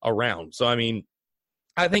around. So, I mean,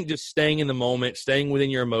 I think just staying in the moment, staying within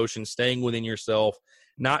your emotions, staying within yourself,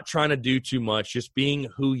 not trying to do too much, just being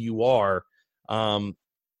who you are.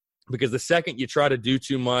 Because the second you try to do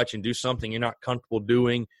too much and do something you're not comfortable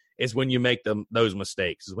doing is when you make those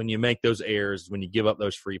mistakes, is when you make those errors, when you give up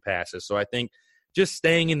those free passes. So I think just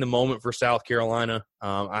staying in the moment for South Carolina,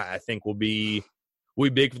 I think will be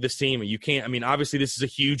big for this team. You can't – I mean, obviously this is a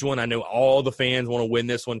huge one. I know all the fans want to win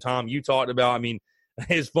this one. Tom, you talked about – I mean,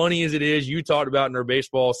 as funny as it is, you talked about in our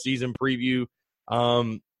baseball season preview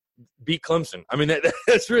beat Clemson. I mean,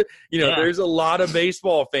 that's really, you know, there's a lot of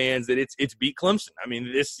baseball fans that it's beat Clemson. I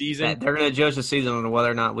mean, this season. They're going to judge the season on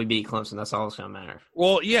whether or not we beat Clemson. That's all that's going to matter.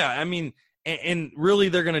 Well, yeah, I mean, and really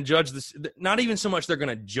they're going to judge this. Not even so much they're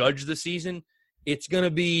going to judge the season. It's going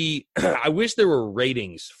to be – I wish there were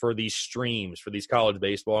ratings for these streams for these college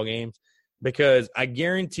baseball games because I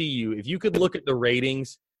guarantee you if you could look at the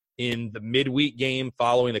ratings in the midweek game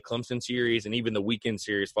following the Clemson series and even the weekend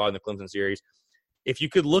series following the Clemson series, if you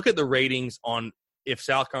could look at the ratings on if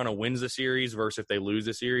South Carolina wins the series versus if they lose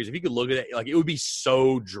the series, if you could look at it, like it would be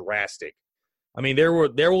so drastic. I mean, there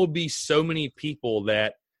will be so many people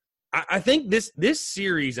that I think this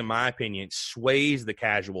series, in my opinion, sways the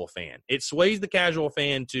casual fan. It sways the casual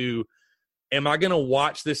fan to, am I going to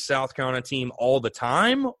watch this South Carolina team all the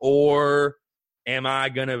time, or am I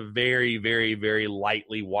going to very, very, very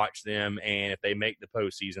lightly watch them, and if they make the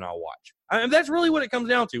postseason, I'll watch? That's really what it comes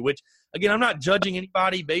down to, which, again, I'm not judging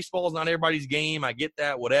anybody. Baseball is not everybody's game. I get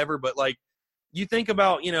that, whatever. But, like, you think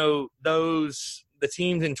about, you know, the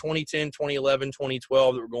teams in 2010, 2011,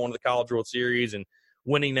 2012 that were going to the College World Series and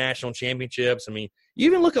winning national championships. I mean, you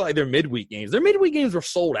even look at, like, their midweek games. Their midweek games were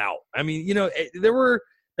sold out. I mean, you know, there were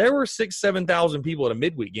 6,000-7,000 people at a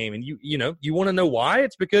midweek game. And, you know, you want to know why?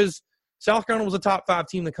 It's because South Carolina was a top 5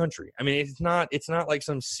 team in the country. I mean, it's not like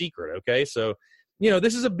some secret, okay? So, you know,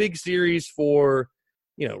 this is a big series for,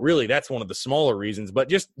 you know, really that's one of the smaller reasons, but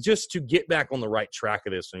just to get back on the right track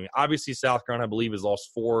of this. I mean, obviously South Carolina, I believe, has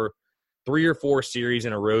lost 3 or 4 series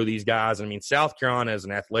in a row, these guys. I mean, South Carolina as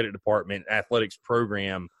an athletic department, athletics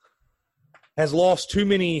program has lost too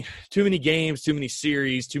many games, too many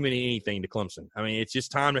series, too many anything to Clemson. I mean, it's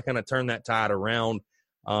just time to kind of turn that tide around.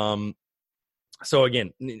 So,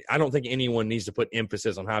 again, I don't think anyone needs to put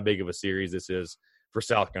emphasis on how big of a series this is for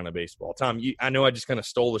South Carolina baseball. Tom, I know I just kind of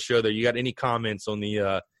stole the show there. You got any comments on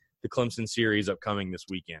the Clemson series upcoming this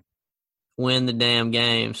weekend? Win the damn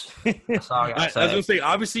games. That's all I got to say. I was going to say,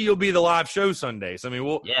 obviously you'll be the live show Sunday. So, I mean,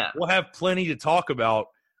 we'll have plenty to talk about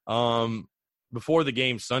before the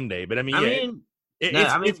game Sunday. But, I mean,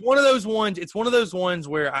 it's one of those ones. It's one of those ones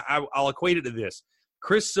where I'll equate it to this.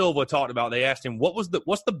 Chris Silva talked about, they asked him, what's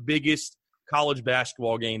the biggest college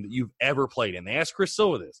basketball game that you've ever played in? They asked Chris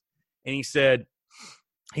Silva this, and he said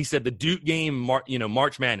the Duke game,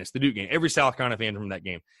 March Madness, the Duke game. Every South Carolina fan from that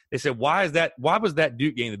game. They said, why was that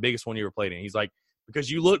Duke game the biggest one you ever played in? He's like,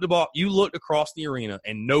 because you looked across the arena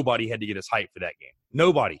and nobody had to get us hyped for that game.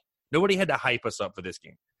 Nobody had to hype us up for this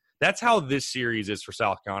game. That's how this series is for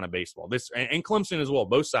South Carolina baseball. This and Clemson as well,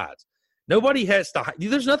 both sides. Nobody has to.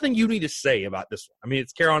 There's nothing you need to say about this one. I mean,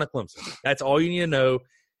 it's Carolina Clemson. That's all you need to know.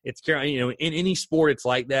 It's Carolina. You know, in any sport, it's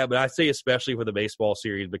like that. But I say especially for the baseball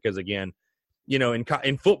series because, again, you know,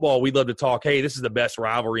 in football, we love to talk, hey, this is the best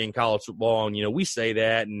rivalry in college football. And, you know, we say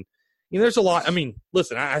that. And, you know, there's a lot. I mean,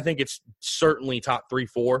 listen, I think it's certainly top 3,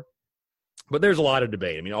 4. But there's a lot of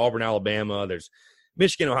debate. I mean, Auburn, Alabama, there's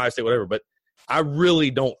Michigan, Ohio State, whatever. But I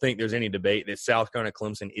really don't think there's any debate that South Carolina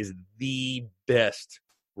Clemson is the best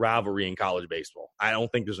rivalry in college baseball. I don't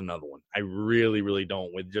think there's another one. I really, really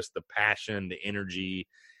don't, with just the passion, the energy,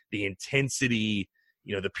 the intensity,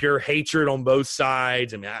 you know, the pure hatred on both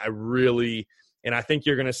sides. I mean, and I think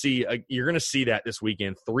you're going to see that this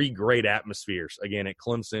weekend. 3 great atmospheres, again, at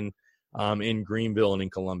Clemson, in Greenville, and in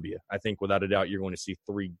Columbia. I think without a doubt you're going to see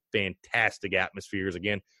 3 fantastic atmospheres.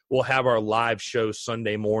 Again, we'll have our live show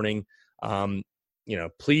Sunday morning. You know,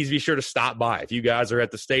 please be sure to stop by. If you guys are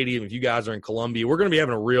at the stadium, if you guys are in Columbia, we're going to be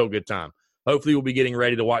having a real good time. Hopefully we'll be getting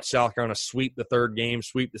ready to watch South Carolina sweep the 3rd game,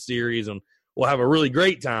 sweep the series, and we'll have a really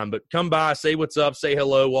great time. But come by, say what's up, say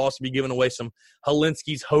hello. We'll also be giving away some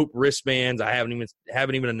Helinski's Hope wristbands. I haven't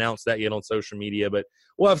even announced that yet on social media, but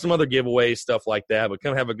we'll have some other giveaways, stuff like that. But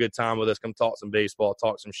come have a good time with us. Come talk some baseball,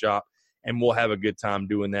 talk some shop, and we'll have a good time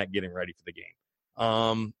doing that, getting ready for the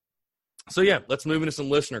game. So, yeah, let's move into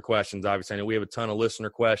some listener questions. Obviously, I know we have a ton of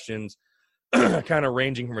listener questions, kind of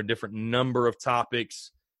ranging from a different number of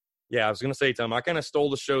topics. Yeah, I was going to say, Tom, I kind of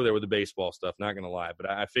stole the show there with the baseball stuff, not going to lie. But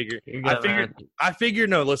I figured I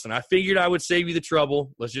would save you the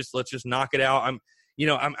trouble. Let's just knock it out.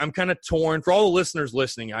 I'm kind of torn. For all the listeners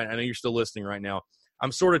listening, I know you're still listening right now.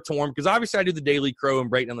 I'm sort of torn because obviously I do the Daily Crow and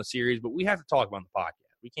break down the series, but we have to talk about the podcast.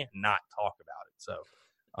 We can't not talk about it. So,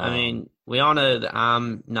 I mean, we all know that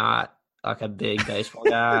I'm not like a big baseball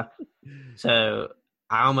guy, so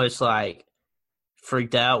I almost like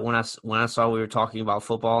freaked out when I saw we were talking about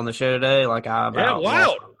football on the show today. Like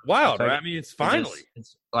wild, right? I mean, it's finally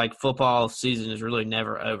it's like football season is really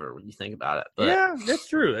never over when you think about it. But, yeah, that's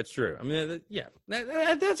true. I mean,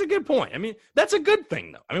 that's a good point. I mean, that's a good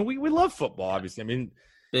thing though. I mean, we love football, obviously. I mean,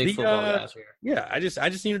 big football guys here. Yeah, I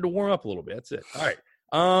just needed to warm up a little bit. That's it. All right.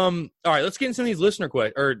 All right, let's get into some of these listener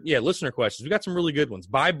questions. We got some really good ones.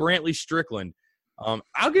 By Brantley Strickland.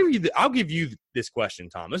 I'll give you this question,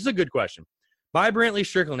 Tom. This is a good question. By Brantley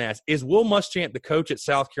Strickland asks, is Will Muschamp the coach at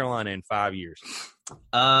South Carolina in 5 years?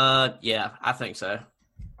 Yeah, I think so. Okay.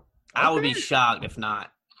 I would be shocked if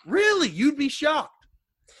not. Really? You'd be shocked?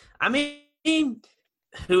 I mean,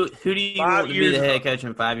 who do you want to be the head coach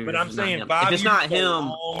in 5 years? But I'm saying 5 years if it's not him,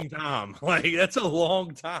 a long time. Like, that's a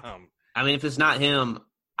long time. I mean, if it's not him,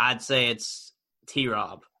 I'd say it's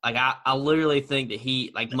T-Rob. Like, I literally think that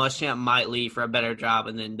Muschamp might leave for a better job,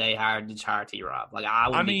 and then they hire T-Rob. Like,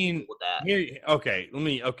 I mean, with that. Let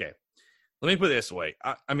me put it this way.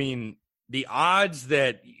 I mean, the odds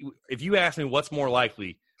that if you ask me what's more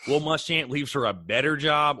likely, Will Muschamp leaves for a better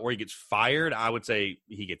job or he gets fired, I would say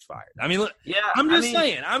he gets fired. I mean, yeah, I'm just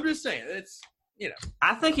saying. It's,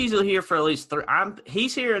 I think he's here for at least 3.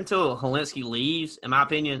 He's here until Helinski leaves, in my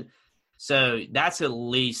opinion. So that's at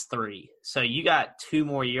least 3. So you got 2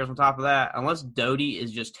 more years on top of that. Unless Doty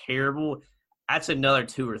is just terrible, that's another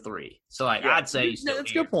 2 or 3. So, I'd say he's still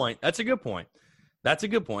that's a good point. That's a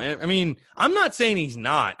good point. I mean, I'm not saying he's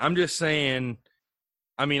not. I'm just saying,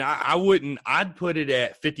 I mean, I wouldn't – I'd put it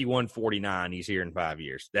at 51-49 he's here in 5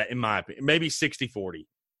 years. That, in my opinion, maybe 60-40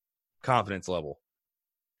 confidence level.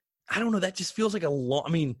 I don't know. That just feels like a long –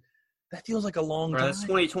 I mean, that feels like a long time. It's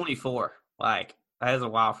 2024. Like, that is a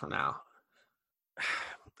while from now.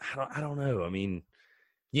 I don't know. I mean, can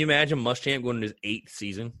you imagine Muschamp going into his 8th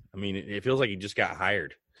season? I mean, it feels like he just got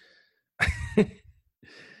hired.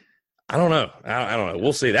 I don't know. I don't know.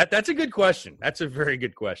 We'll see. That's a good question. That's a very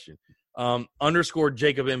good question. _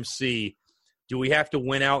 Jacob MC. Do we have to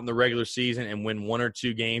win out in the regular season and win 1 or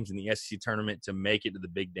 2 games in the SEC tournament to make it to the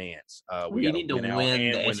big dance? We need to win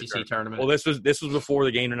the SEC tournament. Well, this was before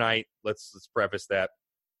the game tonight. Let's preface that.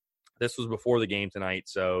 This was before the game tonight.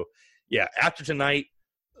 So, yeah, after tonight,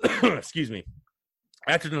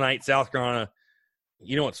 after tonight, South Carolina,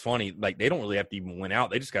 you know what's funny? Like, they don't really have to even win out.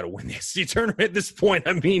 They just got to win the SEC tournament at this point.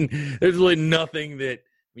 I mean, there's really nothing that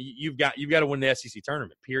you've got to win the SEC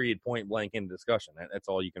tournament, period, point blank, in discussion. That's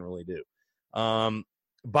all you can really do.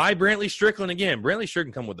 By Brantley Strickland again. Brantley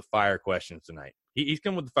Strickland come with the fire questions tonight. He's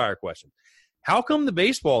come with the fire question. How come the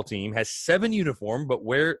baseball team has 7 uniforms, but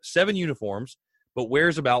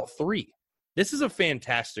wears about 3? This is a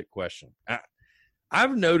fantastic question.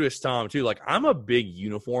 I've noticed, Tom, too, like, I'm a big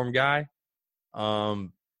uniform guy.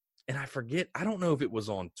 And I forget, I don't know if it was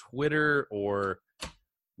on Twitter or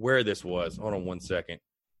where this was. Hold on one second.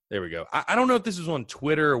 There we go. I don't know if this was on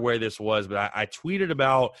Twitter or where this was, but I tweeted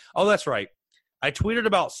about, that's right. I tweeted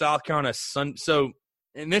about South Carolina's so,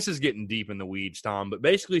 and this is getting deep in the weeds, Tom, but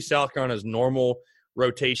basically South Carolina's normal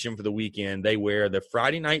rotation for the weekend, they wear the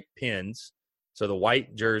Friday night pins, so the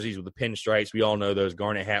white jerseys with the pinstripes. We all know those,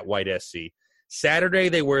 garnet hat, white SC. Saturday,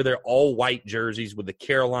 they wear their all-white jerseys with the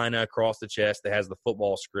Carolina across the chest that has the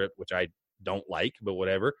football script, which I don't like, but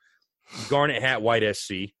whatever. Garnet hat, white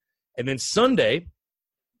SC. And then Sunday,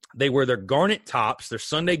 they wear their garnet tops, their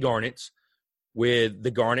Sunday garnets, with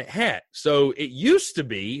the garnet hat. So it used to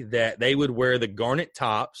be that they would wear the garnet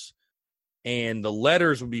tops and the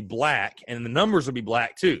letters would be black and the numbers would be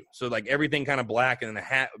black too. So like everything kind of black, and then the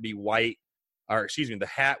hat would be white, the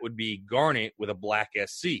hat would be garnet with a black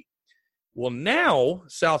SC. Well, now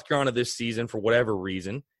South Carolina this season, for whatever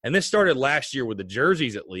reason, and this started last year with the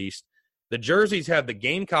jerseys at least, the jerseys have the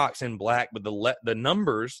Gamecocks in black, but the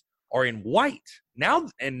numbers are in white. Now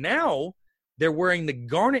they're wearing the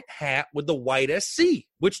garnet hat with the white SC,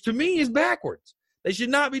 which to me is backwards. They should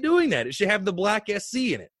not be doing that. It should have the black SC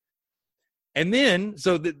in it. And then,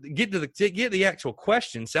 get the actual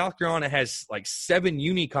question, South Carolina has like 7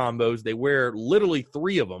 uni combos. They wear literally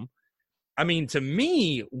 3 of them. I mean, to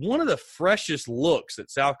me, one of the freshest looks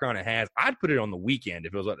that South Carolina has, I'd put it on the weekend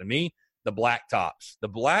if it was up to me, the black tops. The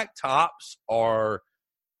black tops are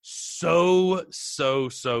so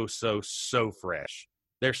fresh.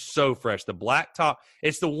 They're so fresh. The black top,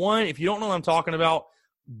 it's the one, if you don't know what I'm talking about,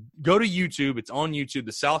 go to YouTube. It's on YouTube.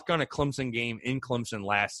 The South Carolina Clemson game in Clemson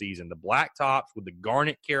last season. The black tops with the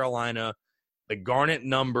garnet Carolina, the garnet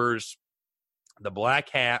numbers, the black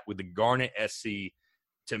hat with the garnet SC,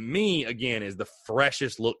 to me, again, is the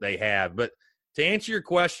freshest look they have. But to answer your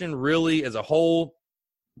question, really, as a whole,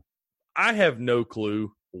 I have no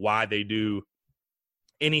clue why they do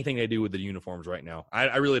anything they do with the uniforms right now.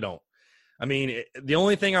 I really don't. I mean, the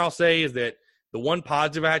only thing I'll say is that the one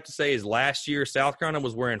positive I have to say is last year South Carolina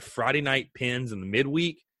was wearing Friday night pins in the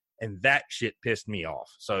midweek, and that shit pissed me off.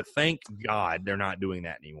 So thank God they're not doing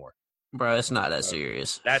that anymore. Bro, it's not that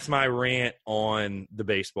serious. That's my rant on the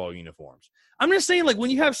baseball uniforms. I'm just saying, like,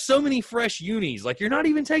 when you have so many fresh unis, like, you're not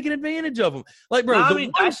even taking advantage of them. Like, bro,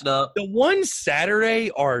 the ones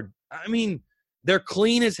Saturday are, I mean, they're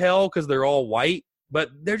clean as hell because they're all white,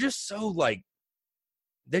 but they're just so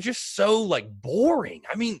boring.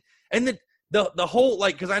 I mean, and the whole,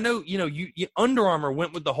 like, because I know, you Under Armour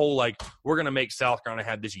went with the whole, like, we're going to make South Carolina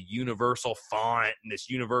have this universal font and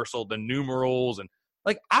this universal, the numerals. And,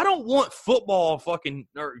 like, I don't want football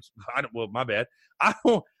my bad.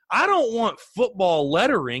 I don't want football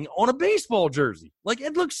lettering on a baseball jersey. Like,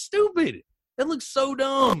 it looks stupid. It looks so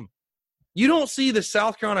dumb. You don't see the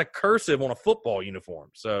South Carolina cursive on a football uniform.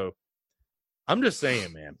 So I'm just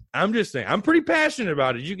saying, man. I'm pretty passionate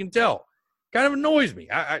about it, as you can tell. Kind of annoys me.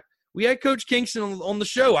 We had Coach Kingston on the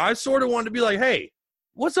show. I sort of wanted to be like, hey,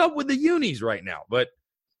 what's up with the unis right now? But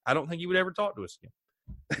I don't think he would ever talk to us again.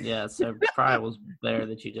 Yeah, so probably was better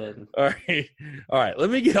that you didn't. All right. Let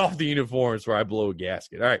me get off the uniforms before I blow a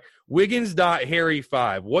gasket. All right.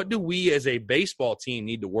 Wiggins.Harry5. What do we as a baseball team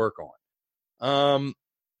need to work on?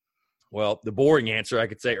 Well, the boring answer, I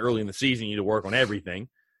could say early in the season, you need to work on everything.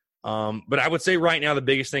 But I would say right now the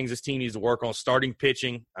biggest things this team needs to work on, starting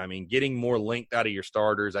pitching. I mean, getting more length out of your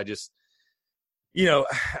starters. I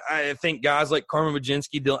think guys like Carmen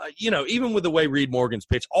Majinski, even with the way Reed Morgan's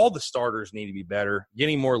pitched, all the starters need to be better,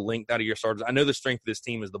 getting more length out of your starters. I know the strength of this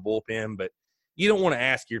team is the bullpen, but you don't want to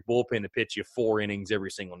ask your bullpen to pitch you 4 innings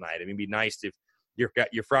every single night. I mean, it'd be nice if you've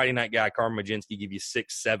got your Friday night guy, Carmen Majinski, give you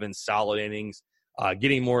 6-7 solid innings,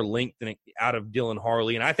 getting more length out of Dylan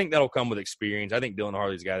Harley. And I think that'll come with experience. I think Dylan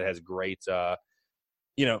Harley's a guy that has great,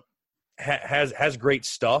 has great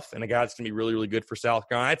stuff, and a guy that's going to be really, really good for South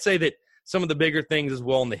Carolina. I'd say that some of the bigger things as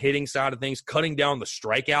well on the hitting side of things, cutting down the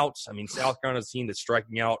strikeouts. I mean, South Carolina's a team that's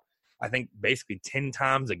striking out, I think, basically 10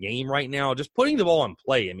 times a game right now. Just putting the ball in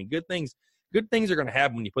play. I mean, good things are going to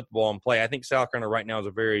happen when you put the ball in play. I think South Carolina right now is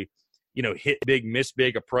a very, hit big, miss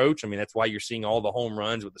big approach. I mean, that's why you're seeing all the home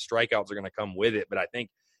runs, with the strikeouts are going to come with it. But I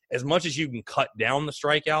think as much as you can cut down the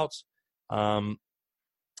strikeouts, that's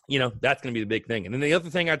going to be the big thing. And then the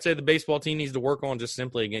other thing I'd say the baseball team needs to work on, just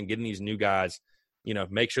simply, again, getting these new guys,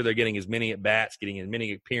 make sure they're getting as many at-bats, getting as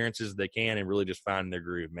many appearances as they can, and really just finding their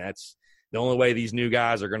groove, man. That's the only way these new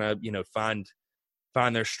guys are going to, find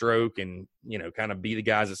their stroke and, kind of be the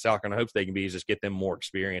guys that South Carolina hopes they can be, is just get them more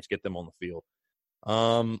experience, get them on the field.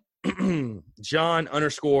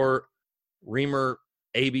 John_Reamer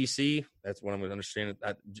ABC. That's what I'm going to understand.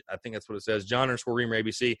 I think that's what it says. John_Reamer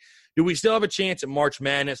ABC. Do we still have a chance at March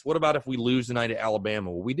Madness? What about if we lose tonight at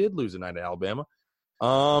Alabama? Well, we did lose tonight at Alabama.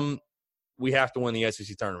 We have to win the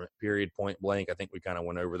SEC tournament, period, point blank. I think we kind of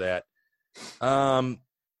went over that.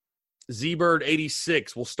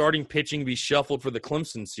 Zbird86, will starting pitching be shuffled for the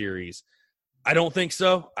Clemson series? I don't think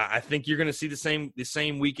so. I think you're going to see the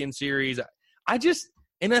same weekend series.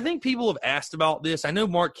 And I think people have asked about this. I know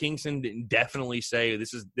Mark Kingston didn't definitely say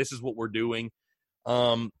this is what we're doing.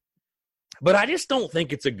 But I just don't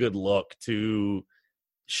think it's a good look to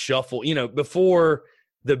shuffle, before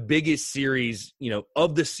the biggest series,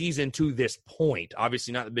 of the season to this point.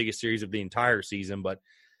 Obviously not the biggest series of the entire season, but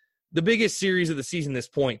the biggest series of the season this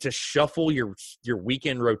point, to shuffle your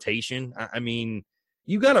weekend rotation. I mean,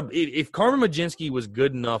 you got to – if Carmen Majinski was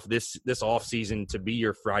good enough this offseason to be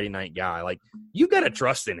your Friday night guy, like, you got to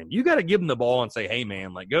trust in him. You got to give him the ball and say, hey,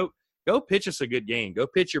 man, like, go pitch us a good game. Go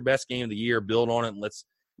pitch your best game of the year, build on it, and let's,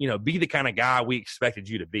 be the kind of guy we expected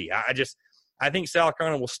you to be. I think South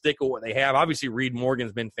Carolina will stick with what they have. Obviously, Reed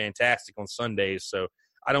Morgan's been fantastic on Sundays, so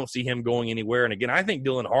I don't see him going anywhere. And, again, I think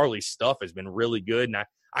Dylan Harley's stuff has been really good, and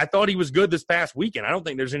I thought he was good this past weekend. I don't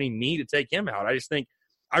think there's any need to take him out.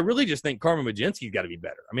 I really just think Carmen Majinski's got to be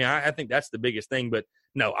better. I mean, I think that's the biggest thing. But,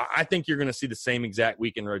 no, I think you're going to see the same exact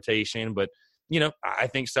weekend rotation. But, I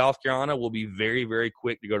think South Carolina will be very, very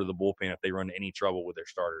quick to go to the bullpen if they run into any trouble with their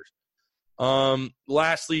starters.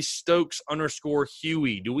 Lastly,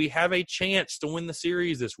 Stokes_Huey. Do we have a chance to win the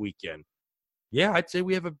series this weekend? Yeah, I'd say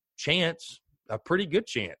we have a chance, a pretty good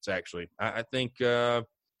chance, actually. I think, I'll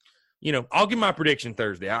give my prediction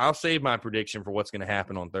Thursday. I'll save my prediction for what's going to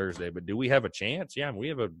happen on Thursday. But do we have a chance? Yeah, we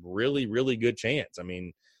have a really, really good chance. I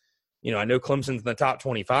mean, I know Clemson's in the top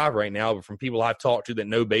 25 right now, but from people I've talked to that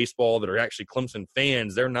know baseball that are actually Clemson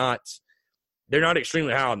fans, they're not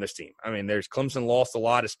extremely high on this team. I mean, Clemson lost a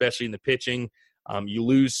lot, especially in the pitching. You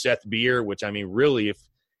lose Seth Beer, which, I mean, really,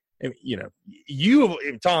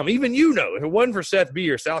 Tom, even if it wasn't for Seth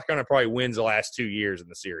Beer, South Carolina probably wins the last 2 years in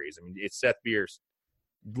the series. I mean, it's Seth Beer's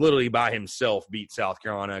literally by himself beat South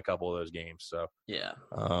Carolina a couple of those games. So, yeah.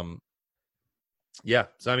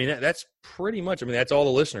 So, I mean, that's pretty much – I mean, that's all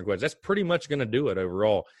the listener questions. That's pretty much going to do it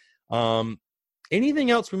overall.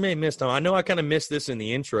 Anything else we may have missed, Tom? I know I kind of missed this in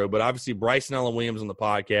the intro, but obviously Bryson Allen Williams on the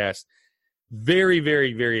podcast. Very,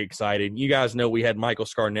 very, very excited. You guys know we had Michael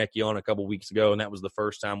Scarnecchia on a couple weeks ago, and that was the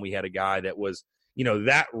first time we had a guy that was,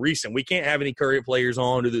 that recent. We can't have any current players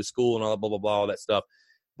on to the school and all that, blah, blah, blah, all that stuff.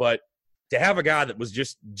 But to have a guy that was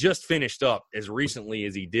just finished up as recently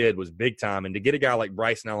as he did was big time. And to get a guy like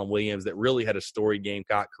Bryson Allen Williams that really had a storied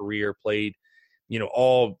Gamecock career, played,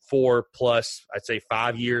 all 4+, I'd say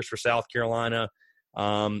 5 years for South Carolina.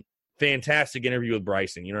 Fantastic interview with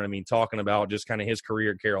Bryson. You know what I mean? Talking about just kind of his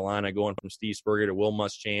career at Carolina, going from Steve Spurrier to Will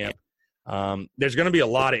Muschamp. There's going to be a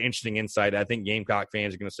lot of interesting insight. I think Gamecock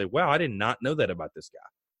fans are going to say, wow, I did not know that about this guy.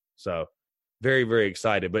 So very, very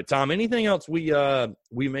excited. But, Tom, anything else we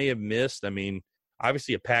may have missed? I mean,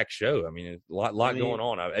 obviously a packed show. I mean, a lot going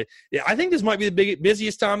on. I think this might be the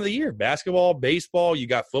busiest time of the year. Basketball, baseball, you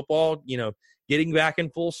got football, getting back in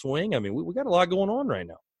full swing. I mean, we got a lot going on right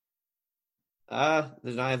now.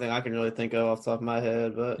 There's not anything I can really think of off the top of my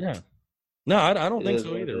head, but yeah. No, I don't think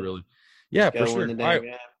so either, really. Yeah, for sure. All right.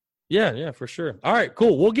 Yeah, for sure. All right,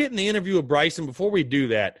 cool. We'll get in the interview with Bryson. Before we do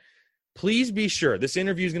that, please be sure this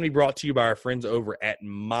interview is going to be brought to you by our friends over at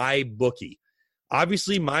MyBookie.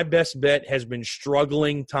 Obviously, my best bet has been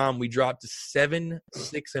struggling. Tom, we dropped to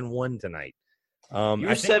 7-6-1 tonight. You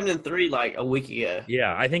were 7-3 like a week ago.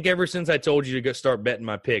 Yeah, I think ever since I told you to go start betting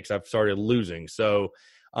my picks, I've started losing. So,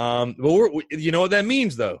 but you know what that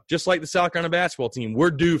means, though? Just like the South Carolina basketball team,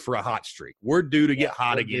 we're due for a hot streak. We're due to get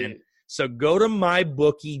hot again. So go to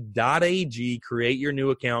mybookie.ag, create your new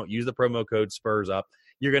account, use the promo code SPURSUP.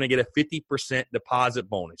 You're going to get a 50% deposit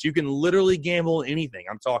bonus. You can literally gamble anything.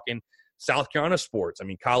 I'm talking South Carolina sports. I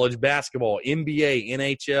mean, college basketball, NBA,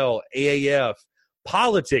 NHL, AAF,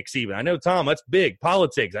 politics even. I know, Tom, that's big.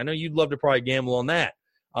 Politics. I know you'd love to probably gamble on that.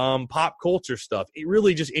 Pop culture stuff. It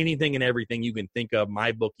really just anything and everything you can think of.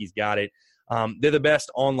 MyBookie's got it. They're the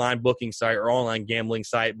best online booking site or online gambling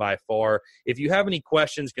site by far. If you have any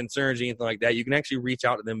questions, concerns, anything like that, you can actually reach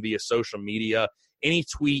out to them via social media. Any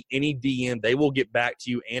tweet, any DM, they will get back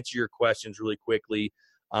to you, answer your questions really quickly.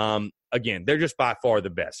 Again, they're just by far the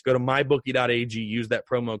best. Go to mybookie.ag, use that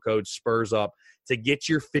promo code SPURSUP to get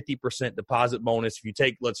your 50% deposit bonus. If you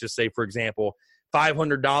take, let's just say, for example,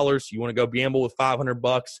 $500, you want to go gamble with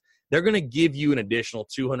 $500, they're going to give you an additional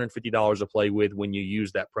 $250 to play with when you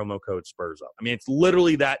use that promo code SPURSUP. I mean, it's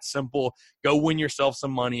literally that simple. Go win yourself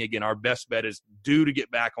some money. Again, our best bet is due to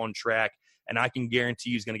get back on track, and I can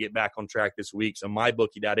guarantee he's going to get back on track this week. So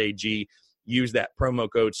mybookie.ag, use that promo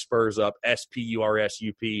code SPURSUP,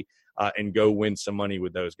 SPURSUP, and go win some money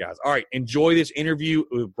with those guys. All right, enjoy this interview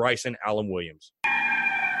with Bryson Allen Williams.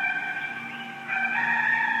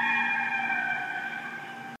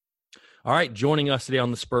 All right, joining us today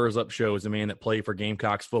on the Spurs Up Show is a man that played for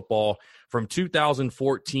Gamecocks football from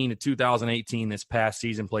 2014 to 2018. This past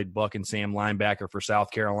season, played Buck and Sam linebacker for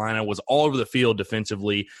South Carolina, was all over the field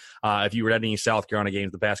defensively. If you were at any South Carolina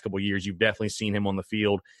games the past couple of years, you've definitely seen him on the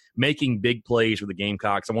field making big plays with the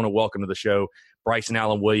Gamecocks. I want to welcome to the show Bryson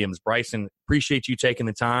Allen Williams. Bryson, appreciate you taking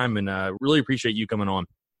the time and really appreciate you coming on.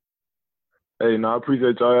 Hey, I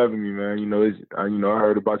appreciate y'all having me, man. I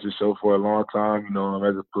heard about your show for a long time,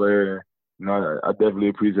 as a player. I definitely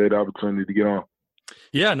appreciate the opportunity to get on.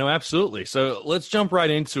 Yeah, no, absolutely. So let's jump right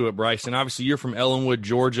into it, Bryson. Obviously, you're from Ellenwood,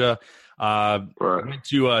 Georgia. Right. Went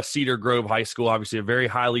to Cedar Grove High School, obviously a very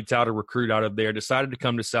highly touted recruit out of there. Decided to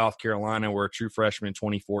come to South Carolina. We're a true freshman in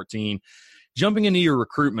 2014. jumping into your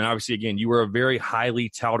recruitment, obviously, again, you were a very highly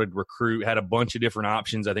touted recruit, had a bunch of different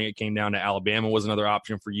options. I think it came down to Alabama was another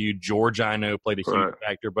option for you. Georgia, I know, played a huge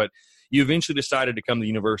factor, but you eventually decided to come to the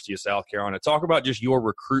University of South Carolina. Talk about just your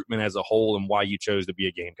recruitment as a whole and why you chose to be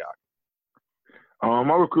a Gamecock.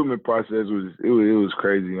 My recruitment process was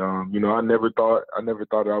crazy. I never thought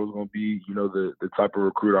that I was gonna be, the type of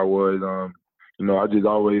recruit I was. I just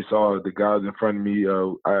always saw the guys in front of me.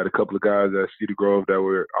 I had a couple of guys at Cedar Grove that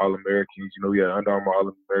were All-Americans. We had Under Armour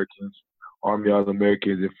All-Americans, Army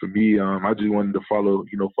All-Americans, and for me, I just wanted to follow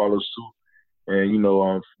suit. And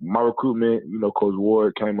my recruitment, Coach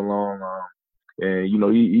Ward came along, and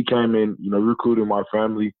he came in, recruited my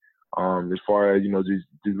family. As far as just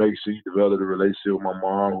making sure you develop a relationship with my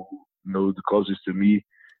mom, who was the closest to me,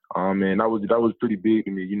 and that was pretty big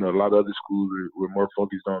to me. A lot of other schools were more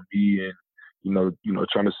focused on me and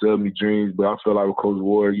trying to sell me dreams. But I feel like with Coach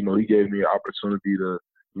Ward, he gave me an opportunity to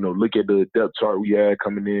look at the depth chart we had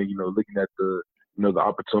coming in. Looking at the the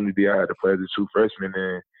opportunity I had to play as a true freshman,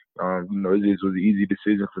 and it just was an easy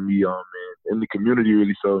decision for me. And the community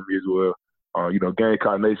really sold me as well.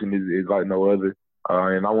 Gamecock Nation is like no other.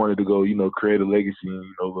 And I wanted to go, create a legacy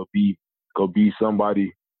and, go be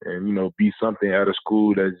somebody and, be something at a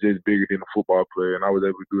school that's just bigger than a football player. And I was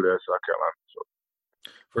able to do that at South Carolina. So.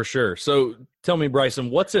 For sure. So tell me,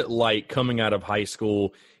 Bryson, what's it like coming out of high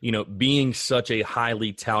school, being such a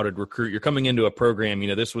highly touted recruit? You're coming into a program,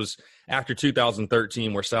 this was after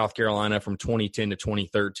 2013 where South Carolina from 2010 to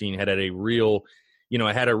 2013 had a real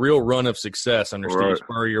run of success under Steve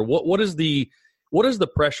Spurrier. What is the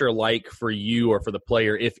pressure like for you or for the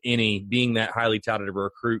player, if any, being that highly touted of a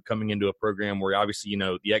recruit coming into a program where obviously,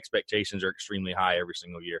 the expectations are extremely high every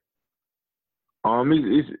single year?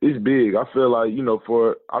 It's big. I feel like,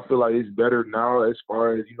 it's better now as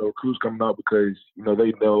far as, recruits coming out because,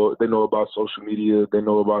 they know about social media. They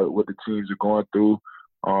know about what the teams are going through.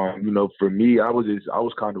 For me, I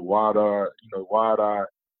was kind of wide-eyed,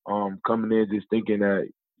 coming in just thinking that,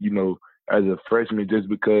 as a freshman, just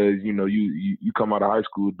because, you come out of high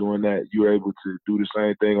school doing that, you're able to do the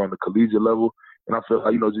same thing on the collegiate level. And I feel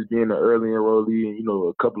like, just being an early enrollee and,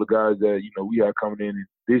 a couple of guys that, we have coming in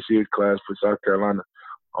this year's class for South Carolina,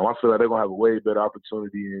 I feel like they're going to have a way better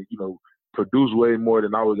opportunity and, produce way more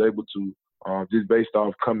than I was able to, just based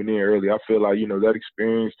off coming in early. I feel like, that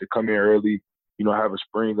experience to come in early, have a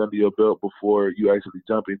spring under your belt before you actually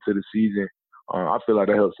jump into the season, I feel like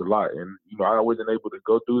that helps a lot. And, I wasn't able to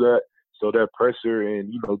go through that. So that pressure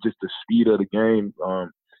and, just the speed of the game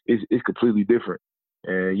is completely different.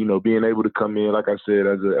 And, being able to come in, like I said,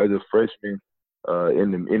 as a freshman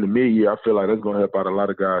in the mid-year, I feel like that's going to help out a lot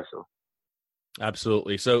of guys. So.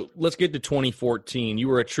 Absolutely. So let's get to 2014. You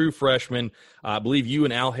were a true freshman. I believe you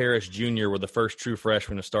and Al Harris Jr. were the first true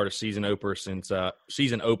freshmen to start a season opener since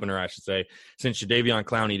Jadeveon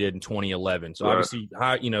Clowney did in 2011. So obviously,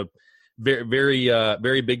 very, very,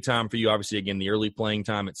 very big time for you. Obviously, again, the early playing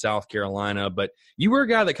time at South Carolina, but you were a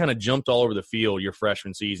guy that kind of jumped all over the field your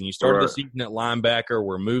freshman season. You started the season at linebacker,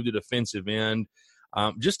 were moved to defensive end.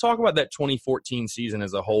 Just talk about that 2014 season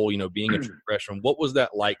as a whole, being a true freshman. What was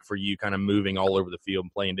that like for you, kind of moving all over the field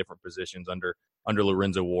and playing different positions under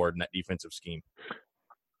Lorenzo Ward and that defensive scheme?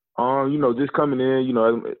 Just coming in,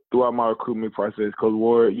 throughout my recruitment process, Coach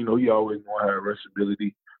Ward, he always wanted to have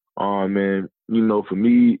versatility. And, for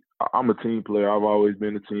me, I'm a team player. I've always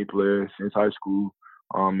been a team player since high school.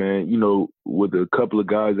 With a couple of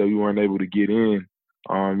guys that we weren't able to get in,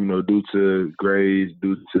 due to grades,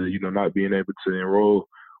 due to, not being able to enroll,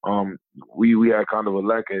 we had kind of a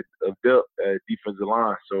lack of depth at defensive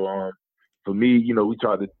line. So, for me, we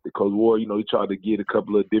tried to, Coach Ward, he tried to get a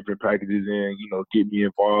couple of different packages in, get me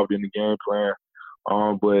involved in the game plan.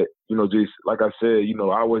 But, just like I said,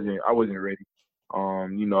 I wasn't ready. A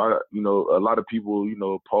lot of people,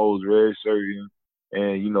 oppose redshirting.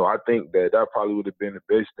 And, I think that probably would have been the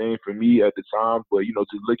best thing for me at the time. But,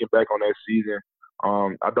 just looking back on that season,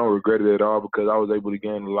 I don't regret it at all because I was able to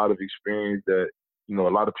gain a lot of experience that, a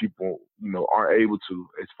lot of people, aren't able to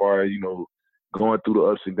as far as, going through the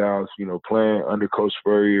ups and downs, playing under Coach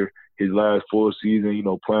Spurrier, his last full season,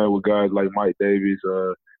 playing with guys like Mike Davis,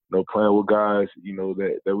 playing with guys,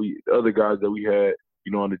 the other guys that we had,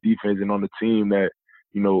 on the defense and on the team that,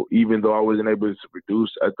 even though I wasn't able to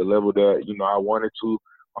produce at the level that, I wanted to,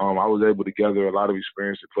 I was able to gather a lot of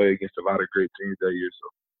experience to play against a lot of great teams that year. So.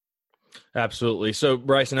 Absolutely. So,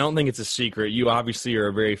 Bryson, I don't think it's a secret. You obviously are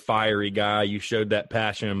a very fiery guy. You showed that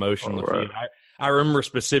passion and emotion on the field. I remember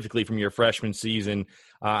specifically from your freshman season,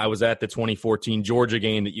 I was at the 2014 Georgia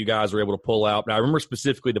game that you guys were able to pull out. Now, I remember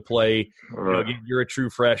specifically the play. Again, you're a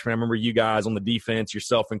true freshman. I remember you guys on the defense,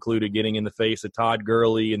 yourself included, getting in the face of Todd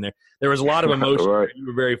Gurley, and there was a lot of emotion. Right. You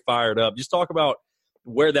were very fired up. Just talk about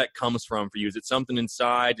where that comes from for you. Is it something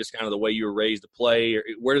inside, just kind of the way you were raised to play, or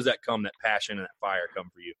where does that come, that passion and that fire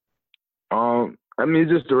come for you? I mean,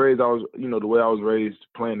 it's just the way I was raised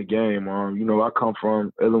playing the game. I come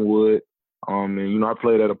from Ellenwood. And, I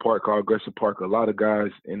played at a park called Gresham Park. A lot of guys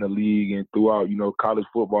in the league and throughout, college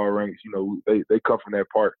football ranks, they come from that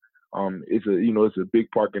park. It's a big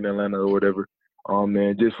park in Atlanta or whatever.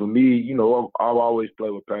 And just for me, I've always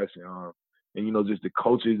played with passion. And, just the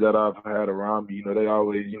coaches that I've had around me, they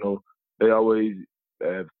always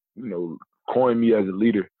have, coined me as a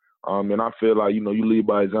leader. And I feel like, you lead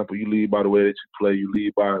by example. You lead by the way that you play. You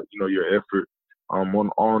lead by, your effort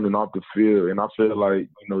on and off the field. And I feel like,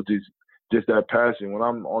 just that passion. When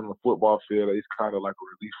I'm on the football field, it's kind of like a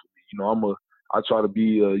relief for me. I try to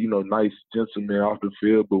be a, nice gentleman off the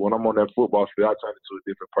field, but when I'm on that football field, I turn into a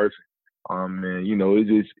different person. And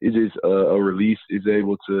it's just a release. It's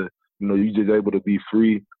able to, you're just able to be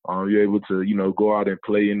free. You're able to, go out and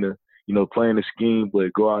play in the, play in the scheme,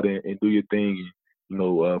 but go out and do your thing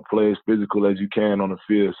and, play as physical as you can on the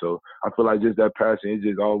field. So I feel like just that passion, it's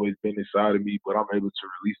just always been inside of me, but I'm able to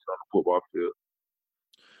release it on the football field.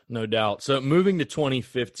 No doubt. So moving to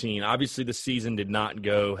 2015, obviously the season did not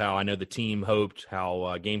go how I know the team hoped,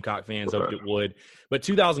 how Gamecock fans hoped it would. But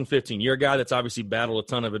 2015, you're a guy that's obviously battled a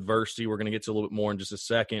ton of adversity. We're going to get to a little bit more in just a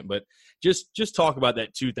second. But just talk about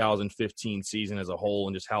that 2015 season as a whole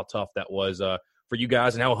and just how tough that was for you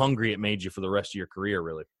guys and how hungry it made you for the rest of your career,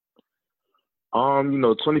 really.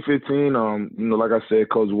 2015, like I said,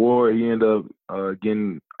 Coach Ward, he ended up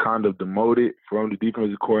getting kind of demoted from the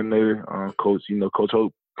defensive coordinator. Coach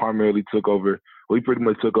Hope primarily took over. Well, he pretty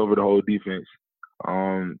much took over the whole defense.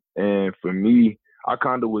 And for me, I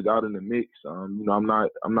kind of was out in the mix. I'm not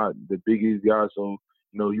the biggest guy, so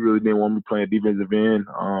he really didn't want me playing defensive end.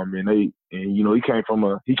 He came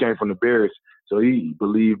from the Bears, so he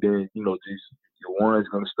believed in just the ones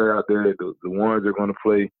going to stay out there. The ones are going to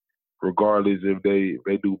play regardless if they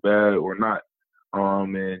do bad or not.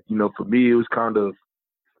 And for me, it was kind of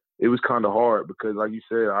hard because, like you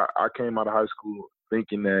said, I came out of high school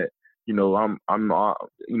thinking that I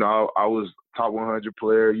was top 100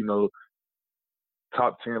 player,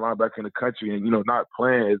 top 10 linebacker in the country, and not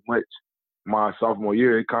playing as much my sophomore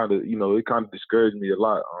year, it kind of discouraged me a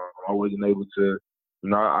lot. I wasn't able to,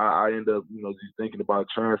 I ended up just thinking about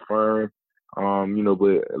transferring,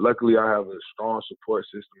 but luckily I have a strong support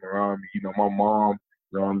system around me. My mom,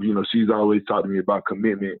 she's always talked to me about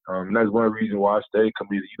commitment. And that's one reason why I stayed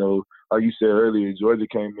committed. Like you said earlier, Georgia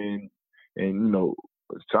came in and,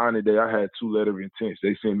 signing day, I had 2 letters of intent.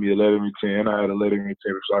 They sent me a letter of intent, and I had a letter of intent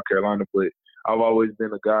from South Carolina. But I've always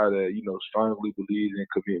been a guy that, strongly believes in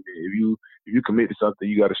commitment. If you commit to something,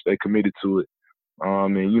 you got to stay committed to it.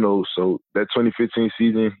 So that 2015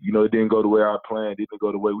 season, it didn't go the way I planned. It didn't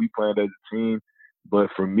go the way we planned as a team. But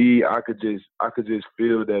for me, I could just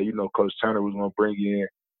feel that, Coach Turner was going to bring in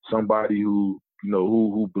somebody who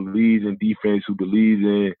believes in defense, who believes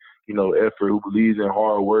in, effort, who believes in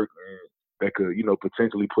hard work, and that could,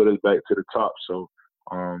 potentially put us back to the top. So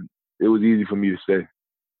it was easy for me to stay.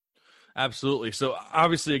 Absolutely. So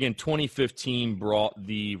obviously, again, 2015 brought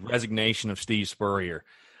the resignation of Steve Spurrier.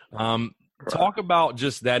 Talk about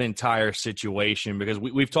just that entire situation, because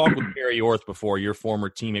we've talked with Barry Orth before, your former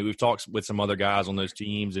teammate. We've talked with some other guys on those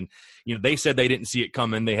teams, and they said they didn't see it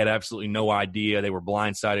coming. They had absolutely no idea. They were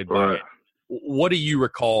blindsided by it. What do you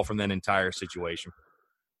recall from that entire situation?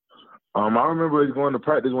 I remember going to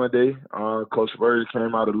practice one day. Coach Spurrier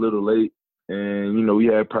came out a little late, and we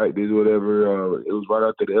had practice, whatever. It was right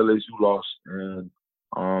after the LSU loss, and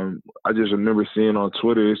I just remember seeing on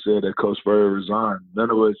Twitter it said that Coach Spurrier resigned.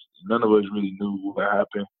 None of us really knew what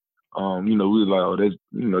happened. We were like, oh,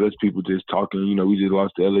 that's people just talking. We just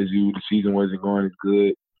lost to LSU. The season wasn't going as good,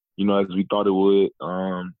 as we thought it would.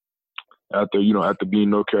 After being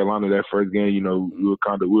North Carolina that first game, we were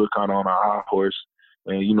kind of on our high horse,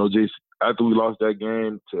 and just after we lost that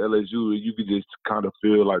game to LSU, you could just kind of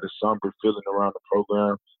feel like the somber feeling around the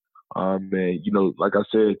program. And like I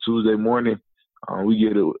said, Tuesday morning,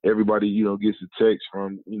 everybody gets a text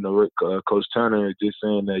from Coach Turner just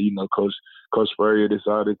saying that Coach Spurrier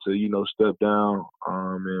decided to step down,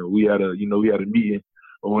 and we had a meeting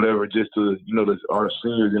or whatever just to our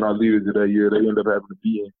seniors and our leaders of that year, they ended up having a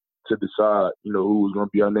meeting to decide who was going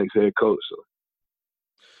to be our next head coach.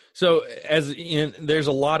 So there's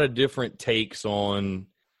a lot of different takes on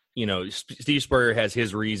Steve Spurrier has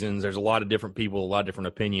his reasons. There's a lot of different people, a lot of different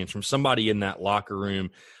opinions from somebody in that locker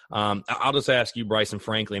room. I'll just ask you, Bryson,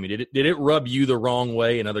 frankly, I mean, did it rub you the wrong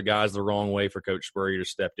way and other guys the wrong way for Coach Spurrier to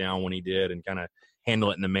step down when he did and kind of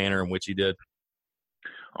handle it in the manner in which he did?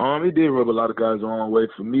 It did rub a lot of guys the wrong way.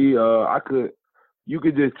 For me, you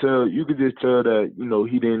could just tell that,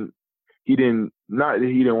 he didn't not that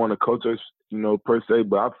he didn't want to coach us, per se,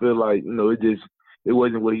 but I feel like, it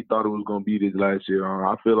wasn't what he thought it was going to be this last year.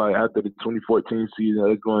 I feel like after the 2014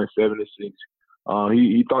 season, us going 7-6,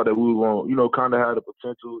 he thought that we were going, kind of had the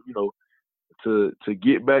potential, to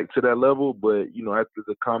get back to that level. But, after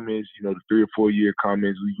the comments, the 3 or 4 year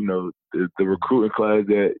comments, the recruiting class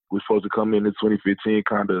that was supposed to come in 2015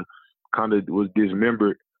 kind of was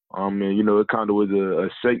dismembered. And, it kind of was a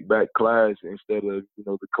shake back class instead of,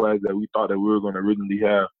 the class that we thought that we were going to originally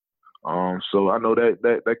have. So I know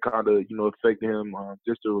that kind of, affected him,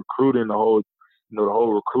 just the recruiting, the whole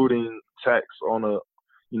recruiting tax on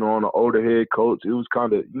on an older head coach. It was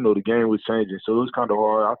kind of, the game was changing. So it was kind of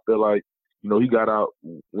hard. I feel like, he got out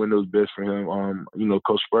when it was best for him.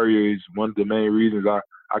 Coach Spurrier is one of the main reasons I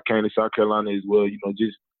came to South Carolina as well.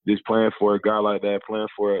 Just playing for a guy like that, playing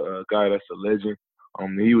for a guy that's a legend.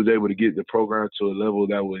 He was able to get the program to a level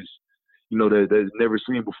that was, that's never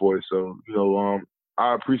seen before. So,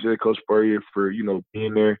 I appreciate Coach Spurrier for,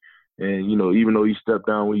 being there. And, even though he stepped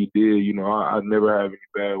down when he did, I never have any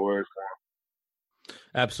bad words for him.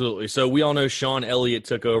 Absolutely. So we all know Sean Elliott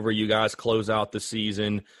took over. You guys close out the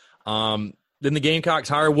season. Then the Gamecocks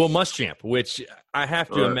hire Will Muschamp, which I have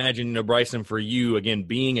to imagine, Bryson, for you, again,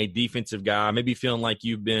 being a defensive guy, maybe feeling like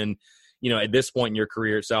you've been, at this point in your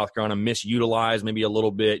career at South Carolina, misutilized maybe a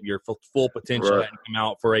little bit. Your full potential hadn't come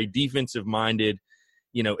out for a defensive-minded,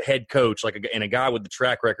 head coach, and a guy with the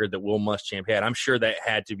track record that Will Muschamp had. I'm sure that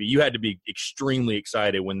you had to be extremely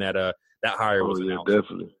excited when that hire was announced.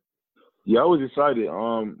 Definitely. Yeah, I was excited.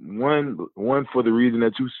 One for the reason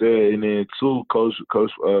that you said, and then two, Coach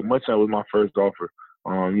Muschamp was my first offer.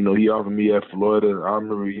 He offered me at Florida. I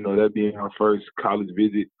remember, that being my first college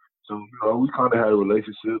visit. So, we kind of had a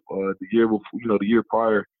relationship. The year before, the year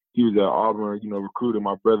prior, he was at Auburn, recruiting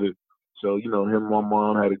my brother. So, him and my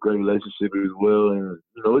mom had a great relationship as well, and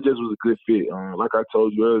it just was a good fit. Like I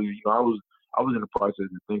told you earlier, I was in the process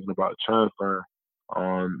of thinking about transferring.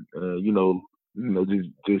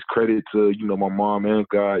 Just credit to my mom and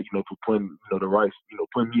God, for putting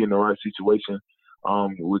putting me in the right situation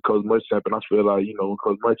with Coach Muschamp. And I feel like when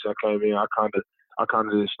Coach Muschamp came in, I kind of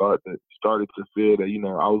just started to feel that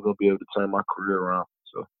I was gonna be able to turn my career around.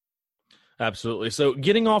 So. Absolutely. So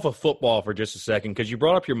getting off of football for just a second, because you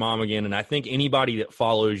brought up your mom again, and I think anybody that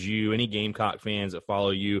follows you, any Gamecock fans that follow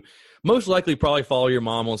you, most likely probably follow your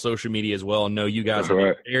mom on social media as well and know you guys have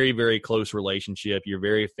a very, very close relationship. You're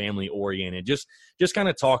very family-oriented. Just kind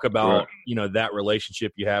of talk about, that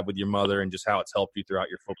relationship you have with your mother and just how it's helped you throughout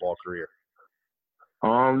your football career.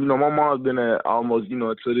 My mom's been at almost,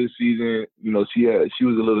 until this season, she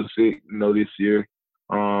was a little sick, this year.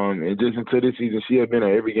 And just until this season, she had been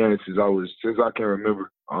at every game since I can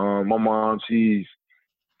remember. My mom, she's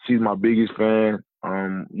my biggest fan.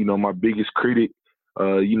 My biggest critic.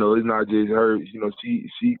 It's not just her.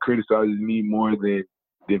 She criticizes me more than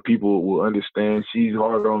people will understand. She's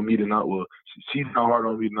hard on me she's not hard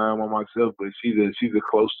on me than I am on myself, but she's a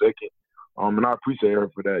close second. And I appreciate her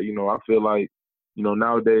for that. I feel like,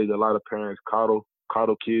 nowadays a lot of parents coddle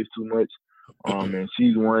kids too much. And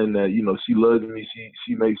she's one that, she loves me.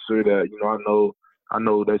 She makes sure that, I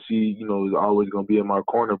know that she, is always going to be in my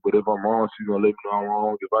corner. But if I'm wrong, she's going to let me know I'm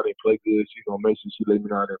wrong. If I didn't play good, she's going to make sure she let me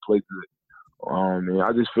know I didn't play good. And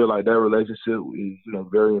I just feel like that relationship is,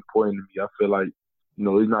 very important to me. I feel like,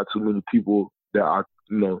 there's not too many people that I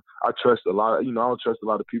trust a lot. I don't trust a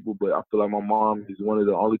lot of people, but I feel like my mom is one of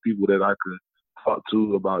the only people that I could talk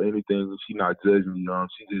to about anything, and she not judge me.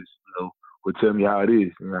 She just, would tell me how it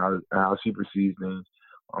is and how she perceives things.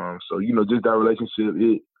 So, just that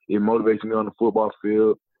relationship, it motivates me on the football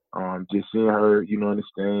field. Just seeing her, in the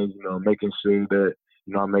stands, making sure that,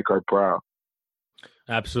 I make her proud.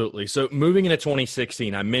 Absolutely. So moving into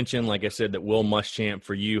 2016, I mentioned, like I said, that Will Muschamp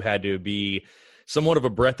for you had to be somewhat of a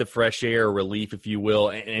breath of fresh air, relief, if you will,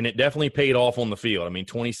 and it definitely paid off on the field. I mean,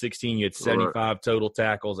 2016, you had 75 total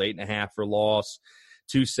tackles, 8.5 for loss,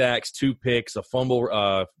 2 sacks, 2 picks, a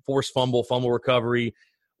fumble, forced fumble recovery.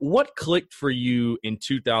 What clicked for you in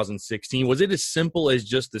 2016? Was it as simple as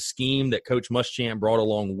just the scheme that Coach Muschamp brought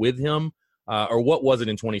along with him, or what was it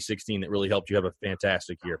in 2016 that really helped you have a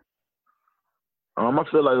fantastic year? I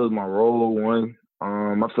feel like it was my role, one.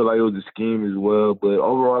 I feel like it was the scheme as well, but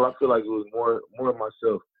overall, I feel like it was more of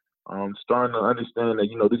myself. starting to understand that,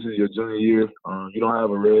 this is your junior year. You don't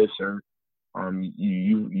have a red shirt.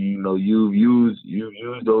 You've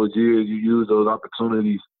used those years, you use those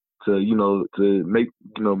opportunities to make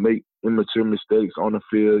immature mistakes on the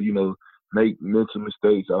field, make mental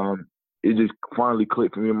mistakes. It just finally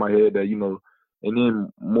clicked for me in my head that, and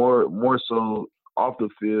then more so off the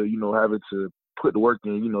field, having to put the work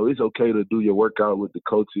in. It's okay to do your workout with the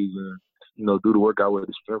coaches and, do the workout with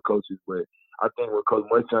the strength coaches. But I think when Coach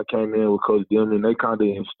Munson came in with Coach Dillman, they kind of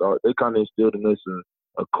instilled in us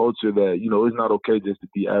a culture that, it's not okay just to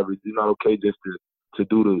be average. It's not okay just to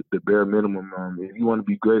do the bare minimum. If you want to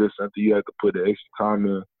be great at something, you have to put the extra time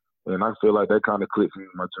in. And I feel like that kind of clicked for me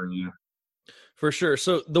in my junior year. For sure.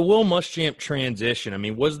 So the Will Muschamp transition, I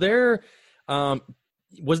mean, was there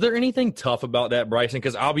anything tough about that, Bryson?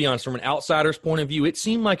 Because I'll be honest, from an outsider's point of view, it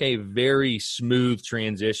seemed like a very smooth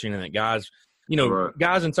transition, and that guys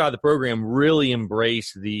inside the program really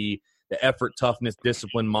embrace the effort, toughness,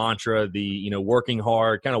 discipline mantra, the working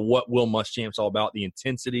hard, kind of what Will Muschamp's all about, the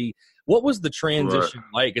intensity. What was the transition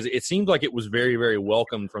like? Because it seemed like it was very, very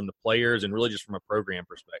welcomed from the players and really just from a program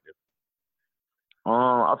perspective.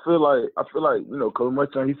 I feel like Coach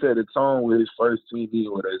Muschamp, he set the tone with his first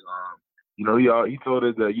TV with us. He told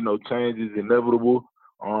us that change is inevitable.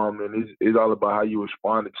 And it's all about how you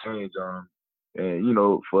respond to change.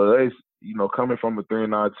 And for us, coming from a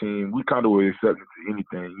 3-9 team, we kind of were accepting to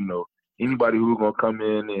anything. Anybody who's gonna come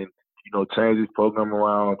in and change his program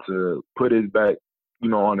around to put us back,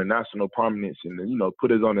 on the national prominence and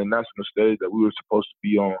put us on the national stage that we were supposed to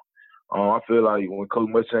be on. I feel like when Coach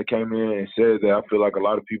Muschamp came in and said that, I feel like a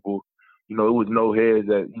lot of people, it was no heads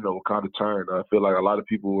that kind of turned. I feel like a lot of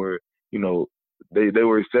people were, they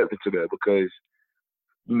were accepting to that because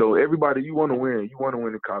everybody, you want to win. You want to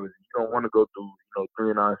win in college. You don't want to go through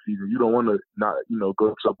 3-9 season. You don't want to not go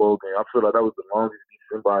to a bowl game. I feel like that was the longest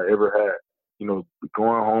December I ever had.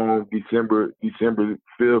 Going home December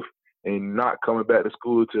 5th and not coming back to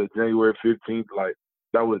school till January 15th. Like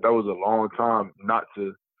that was a long time not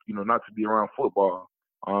to be around football.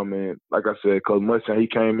 And like I said, Coach Muschamp, he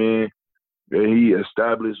came in and he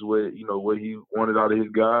established what he wanted out of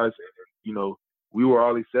his guys. And, we were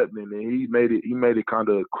all accepting, and he made it kind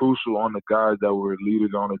of crucial on the guys that were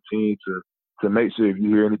leaders on the team to make sure if you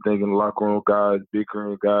hear anything in the locker room, guys,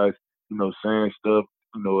 bickering, guys, saying stuff,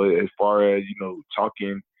 as far as,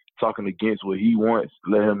 talking against what he wants,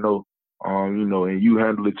 let him know, and you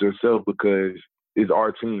handle it yourself because it's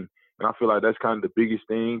our team. And I feel like that's kind of the biggest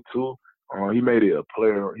thing too. He made it a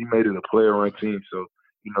player-run team. So,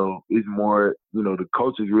 it's more, the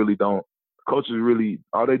coaches really don't. Coaches really,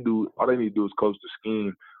 all they need to do is coach the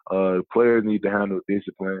scheme. Players need to handle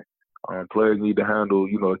discipline. Players need to handle,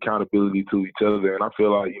 accountability to each other. And I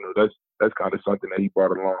feel like, that's kind of something that he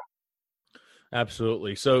brought along.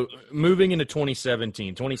 Absolutely. So moving into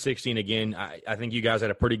 2016, again, I think you guys had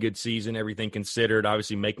a pretty good season, everything considered,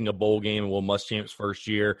 obviously making a bowl game in Will Muschamp's first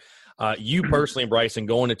year. You personally, Bryson,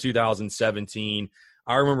 going to 2017,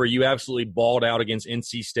 I remember you absolutely balled out against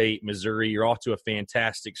NC State, Missouri. You're off to a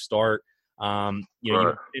fantastic start. You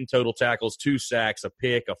had 10 total tackles, 2 sacks, a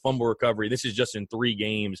pick, a fumble recovery. This is just in 3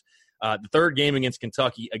 games. The third game against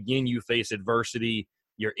Kentucky, again, you face adversity.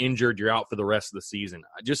 You're injured. You're out for the rest of the season.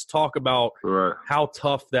 Just talk about how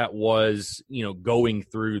tough that was, going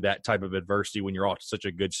through that type of adversity when you're off to such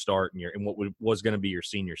a good start and what was going to be your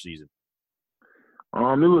senior season. It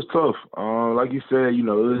was tough. Like you said, it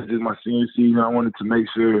was just my senior season. I wanted to make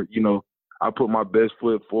sure, I put my best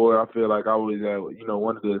foot forward. I feel like I was at,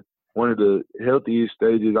 one of the healthiest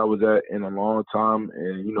stages I was at in a long time,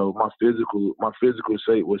 and my physical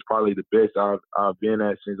shape was probably the best I've been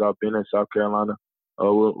at since I've been at South Carolina.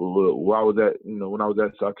 Where I was at, when I was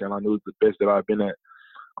at South Carolina, it was the best that I've been at.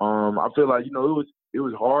 I feel like it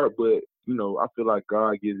was hard, but I feel like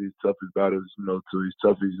God gives his toughest battles, to his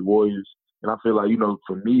toughest warriors, and I feel like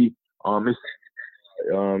for me, it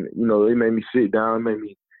made me sit down, it made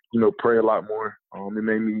me pray a lot more. It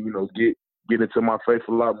made me get into my faith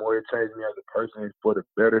a lot more. It changed me as a person for the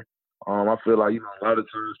better. I feel like, a lot of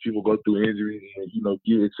times people go through injuries and,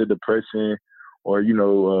 get into depression or,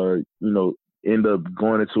 end up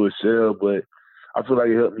going into a shell. But I feel like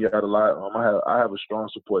it helped me out a lot. I have a strong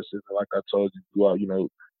support system, like I told you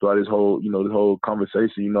throughout this whole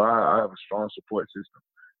conversation. I have a strong support system.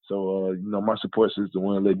 So, my support system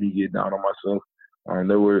wouldn't let me get down on myself.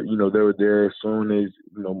 They were there as soon as,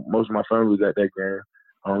 most of my family was at that game.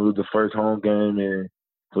 It was the first home game, and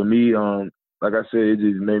for me, like I said, it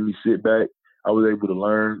just made me sit back. I was able to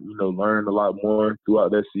learn a lot more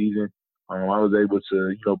throughout that season. I was able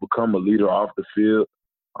to, become a leader off the field,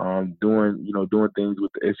 doing things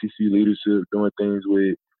with the SEC leadership, doing things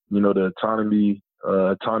with, the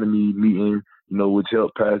autonomy meeting, which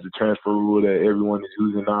helped pass the transfer rule that everyone is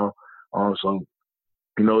using now. So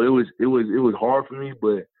it was hard for me,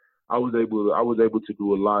 but I was able to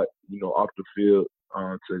do a lot, off the field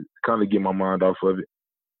to kind of get my mind off of it.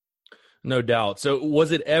 No doubt. So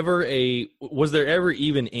was there ever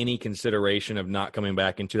even any consideration of not coming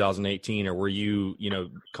back in 2018, or were you,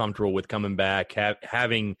 comfortable with coming back,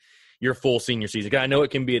 having your full senior season? I know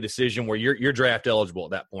it can be a decision where you're draft eligible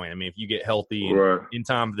at that point. I mean, if you get healthy right. in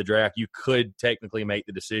time for the draft, you could technically make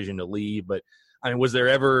the decision to leave. But I mean, was there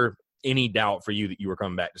ever any doubt for you that you were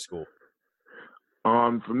coming back to school?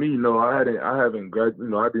 For me, no, I didn't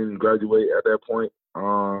graduate at that point.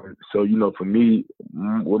 So, for me,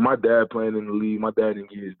 with my dad playing in the league, my dad didn't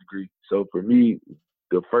get his degree. So for me,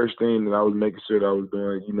 the first thing that I was making sure that I was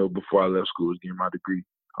doing, before I left school was getting my degree.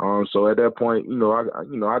 So at that point,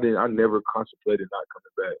 I never contemplated not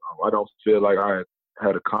coming back. I don't feel like I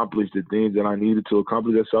had accomplished the things that I needed to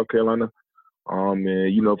accomplish at South Carolina.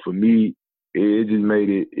 And, for me, it just made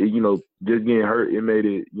it, just getting hurt, it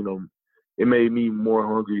made me more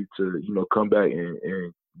hungry to, come back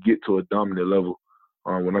and get to a dominant level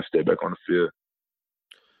when I step back on the field.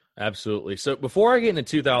 Absolutely. So before I get into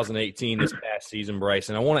 2018, this past season,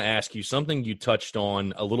 Bryson, I want to ask you something you touched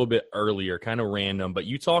on a little bit earlier, kind of random, but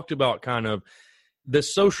you talked about kind of the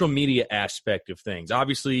social media aspect of things.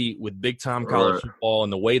 Obviously, with big-time college football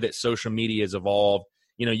and the way that social media has evolved,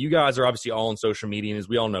 you guys are obviously all on social media, and as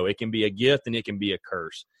we all know, it can be a gift and it can be a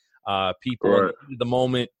curse. People at the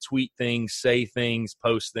moment tweet things, say things,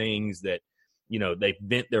 post things that, they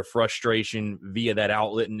vent their frustration via that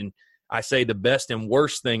outlet. And I say the best and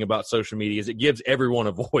worst thing about social media is it gives everyone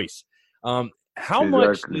a voice. How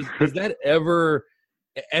much does that ever,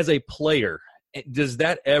 as a player, does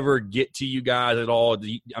that ever get to you guys at all? Do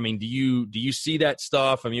you see that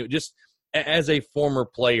stuff? I mean, just as a former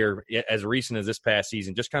player, as recent as this past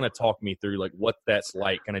season, just kind of talk me through like what that's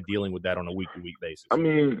like, kind of dealing with that on a week-to-week basis. I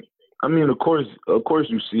mean, of course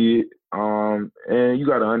you see it, and you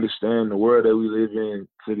got to understand the world that we live in.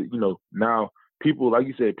 Now people, like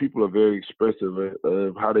you said, people are very expressive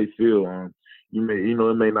of how they feel. It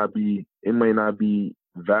may not be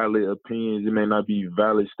valid opinions, it may not be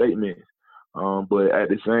valid statements, but at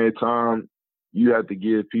the same time, you have to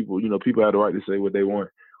give people, people have the right to say what they want.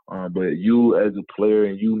 But you as a player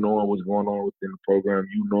and you knowing what's going on within the program,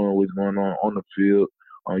 you knowing what's going on the field,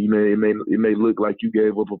 it may look like you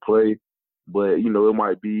gave up a play, but it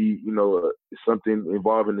might be something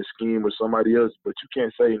involving the scheme or somebody else. But you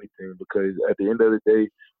can't say anything because at the end of the day,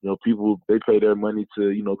 people, they pay their money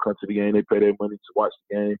to come to the game. They pay their money to watch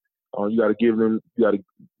the game. You got to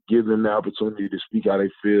give them the opportunity to speak how they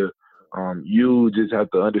feel. You just have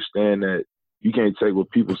to understand that you can't take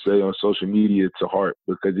what people say on social media to heart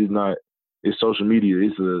because it's social media.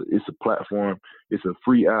 It's a platform. It's a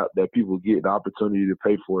free app that people get the opportunity to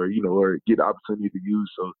pay for, or get the opportunity to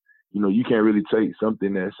use. So, you can't really take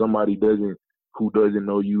something that somebody who doesn't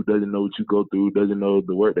know you, doesn't know what you go through, doesn't know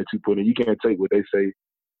the work that you put in. You can't take what they say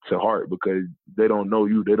to heart because they don't know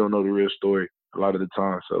you. They don't know the real story a lot of the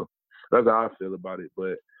time. So that's how I feel about it.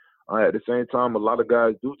 But at the same time, a lot of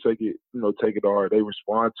guys do take it to heart. They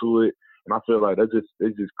respond to it. And I feel like it's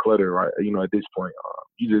just clutter, right? At this point,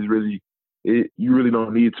 you really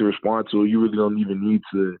don't need to respond to it. You really don't even need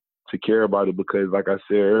to care about it because, like I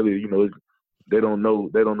said earlier, they don't know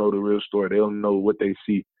the real story. They don't know what they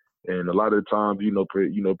see, and a lot of the times,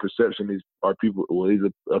 perception is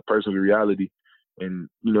a person's reality, and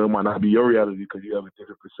it might not be your reality because you have a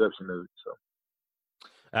different perception of it. So.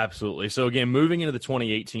 Absolutely. So, again, moving into the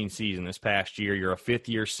 2018 season this past year, you're a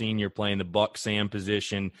fifth-year senior playing the Buck Sam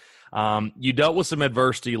position. You dealt with some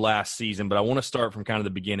adversity last season, but I want to start from kind of the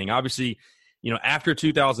beginning. Obviously, after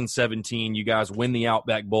 2017, you guys win the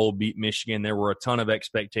Outback Bowl, beat Michigan. There were a ton of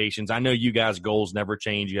expectations. I know you guys' goals never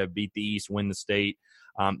change. You have beat the East, win the state.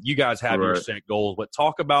 You guys have your set goals. But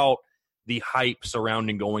talk about the hype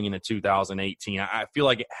surrounding going into 2018. I feel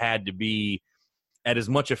like it had to be at as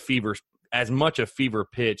much a fever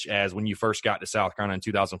pitch as when you first got to South Carolina in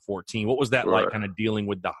 2014. What was that like, kind of dealing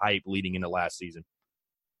with the hype leading into last season?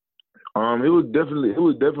 It was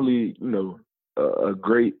definitely, a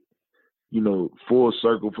great, full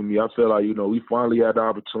circle for me. I felt like, we finally had the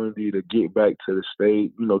opportunity to get back to the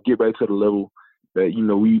stage, get back to the level that,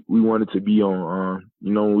 we wanted to be on,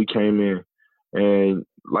 when we came in. And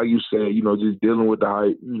like you said, just dealing with the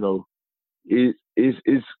hype,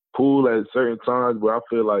 it's cool at certain times, but I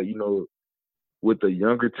feel like, with the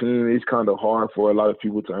younger team, it's kind of hard for a lot of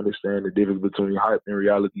people to understand the difference between hype and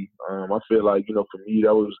reality. I feel like, for me,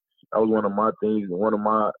 that was one of my things, and one of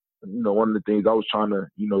my one of the things I was trying to,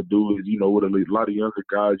 do is, with a lot of younger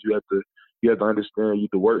guys, you have to understand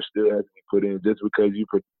the work still has to be put in. Just because you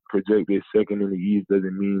projected second in the East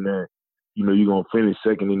doesn't mean that, you're going to finish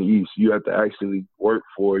second in the East. You have to actually work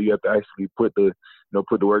for it. You have to actually put the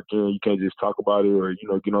work in. You can't just talk about it or,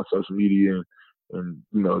 get on social media and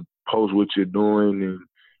post what you're doing and,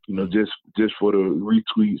 just for the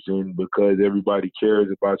retweets and because everybody cares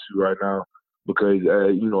about you right now. Because,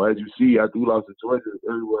 as you see, after we lost to Georgia,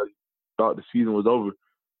 everybody thought the season was over.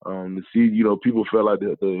 The season, people felt like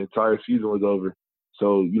the entire season was over.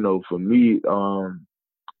 So, for me,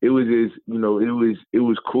 it was just, it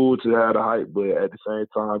was cool to have the hype, but at the same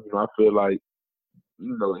time, I feel like,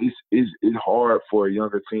 it's hard for a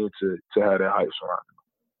younger team to have that hype surrounding them.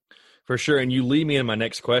 For sure. And you lead me in my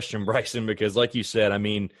next question, Bryson, because like you said, I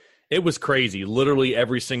mean, it was crazy. Literally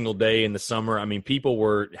every single day in the summer. I mean,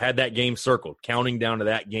 people had that game circled, counting down to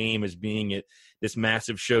that game as being this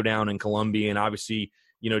massive showdown in Columbia. And obviously,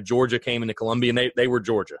 Georgia came into Columbia and they were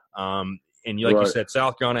Georgia. And like you said,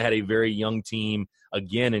 South Carolina had a very young team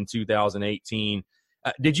again in 2018.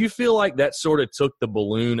 Did you feel like that sort of took the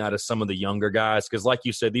balloon out of some of the younger guys? Because like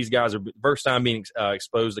you said, these guys are first time being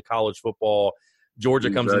exposed to college football.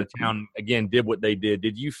 Georgia comes into town, again, did what they did.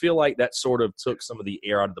 Did you feel like that sort of took some of the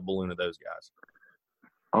air out of the balloon of those guys?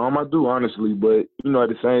 I do, honestly. But, at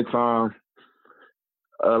the same time,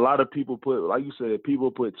 a lot of people put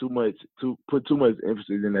too much emphasis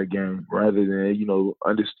in that game rather than,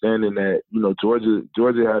 understanding that,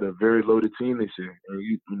 Georgia had a very loaded team this year. And,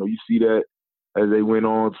 you see that as they went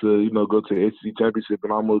on to, go to the SEC championship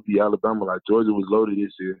and almost beat Alabama. Like, Georgia was loaded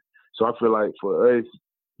this year. So I feel like for us,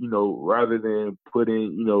 rather than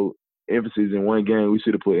putting, emphasis in one game, we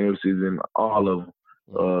should have put emphasis in all of them.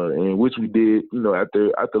 And which we did,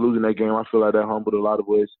 after losing that game, I feel like that humbled a lot of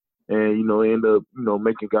us. And, end up,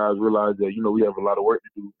 making guys realize that, we have a lot of work to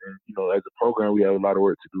do. And, as a program, we have a lot of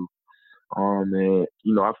work to do. And,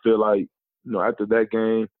 I feel like, after that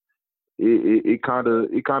game, it kind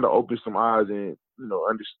of opened some eyes and, a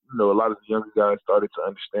lot of the younger guys started to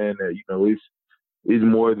understand that, it's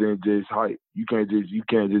more than just hype. You can't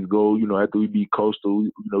just go, after we beat Coastal,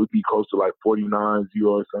 we beat Coastal like 49-0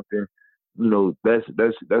 or something. That's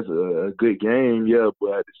a good game, yeah,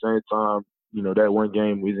 but at the same time, that one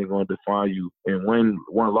game isn't going to define you. And one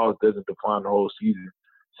loss doesn't define the whole season.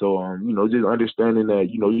 So, just understanding that,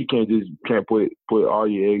 you can't put all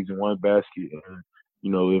your eggs in one basket. And,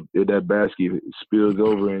 if that basket spills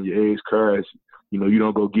over and your eggs crash, you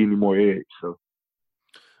don't go get any more eggs. So.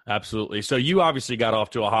 Absolutely. So you obviously got off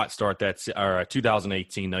to a hot start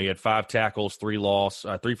 2018. Now you had 5 tackles, 3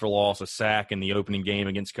 for loss, a sack in the opening game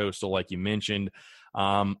against Coastal, like you mentioned.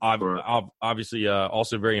 Obviously,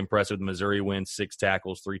 also very impressive with the Missouri win, 6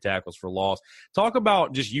 tackles, 3 tackles for loss. Talk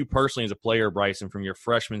about just you personally as a player, Bryson, from your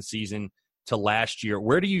freshman season to last year.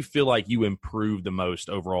 Where do you feel like you improved the most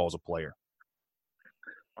overall as a player?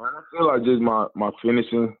 I feel like just my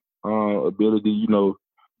finishing ability,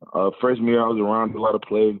 freshman year I was around a lot of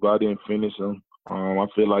plays, but I didn't finish them. I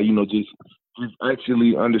feel like, just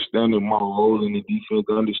actually understanding my role in the defense,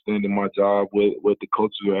 understanding my job, what the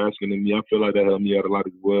coaches are asking of me. I feel like that helped me out a lot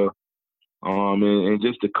as well. And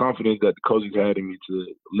just the confidence that the coaches had in me to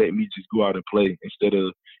let me just go out and play instead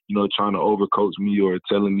of, trying to overcoach me or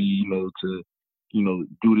telling me, to,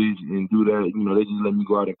 do this and do that. They just let me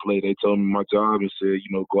go out and play. They told me my job and said,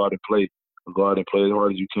 go out and play. Go out and play as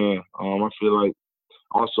hard as you can. I feel like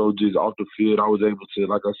also just off the field, I was able to,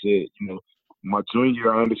 like I said, my junior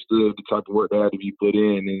year, I understood the type of work that had to be put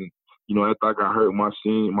in. And, after I got hurt my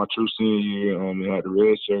true senior year and had the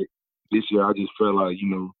red shirt, this year I just felt like,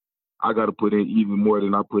 I got to put in even more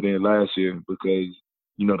than I put in last year because,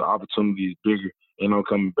 the opportunity is bigger and I'm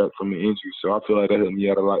coming back from an injury. So I feel like that helped me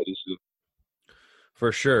out a lot this year.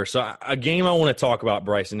 For sure. So a game I want to talk about,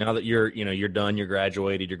 Bryson, now that you're done, you're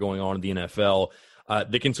graduated, you're going on to the NFL,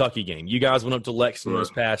 the Kentucky game. You guys went up to Lexington this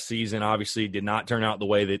past season, obviously did not turn out the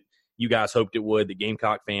way that you guys hoped it would, the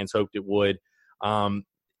Gamecock fans hoped it would.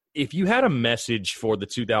 If you had a message for the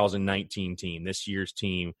 2019 team, this year's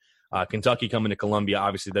team, Kentucky coming to Columbia,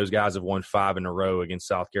 obviously those guys have won 5 in a row against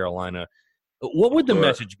South Carolina. What would the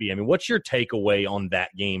message be? I mean, what's your takeaway on that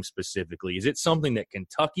game specifically? Is it something that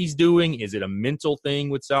Kentucky's doing? Is it a mental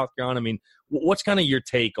thing with South Carolina? I mean, what's kind of your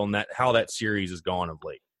take on that, how that series has gone of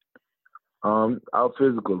late? Out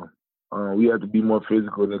physical. We have to be more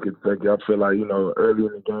physical than Kentucky. I feel like, early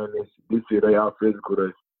in the game this year, they out physical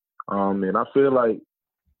us. And I feel like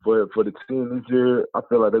for the team this year, I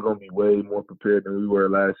feel like they're going to be way more prepared than we were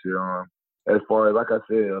last year. As far as, like I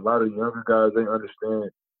said, a lot of the younger guys, they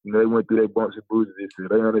understand. They went through their bumps and bruises this year.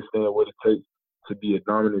 They understand what it takes to be a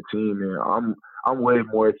dominant team. And I'm way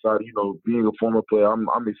more excited. Being a former player,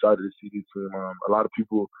 I'm excited to see this team. A lot of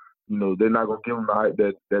people, they're not gonna give them the hype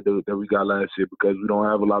that we got last year because we don't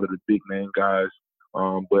have a lot of the big name guys.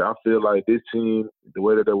 But I feel like this team, the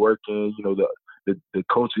way that they're working, the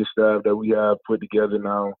coaching staff that we have put together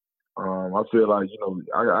now, I feel like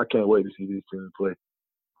I can't wait to see this team play.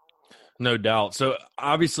 No doubt. So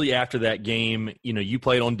obviously after that game, you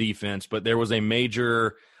played on defense, but there was a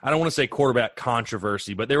major, I don't want to say quarterback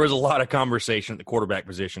controversy, but there was a lot of conversation at the quarterback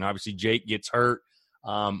position. Obviously Jake gets hurt.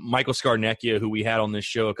 Michael Scarnecchia, who we had on this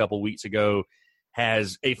show a couple of weeks ago,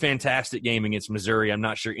 has a fantastic game against Missouri. I'm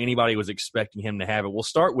not sure anybody was expecting him to have it. We'll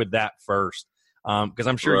start with that first, because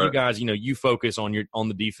I'm sure you guys, you focus on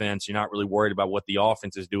the defense. You're not really worried about what the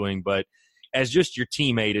offense is doing, but as just your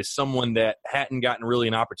teammate, as someone that hadn't gotten really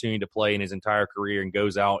an opportunity to play in his entire career and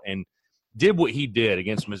goes out and did what he did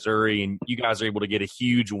against Missouri, and you guys are able to get a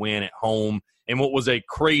huge win at home in what was a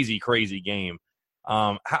crazy, crazy game.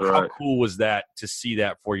 How cool was that to see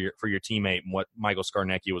that for your teammate and what Michael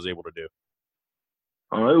Scarnecchia was able to do?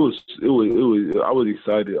 It was. I was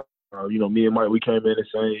excited. Me and Mike, we came in the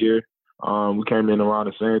same year. We came in around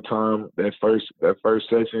the same time that first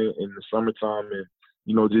session in the summertime, and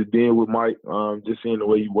just being with Mike, just seeing the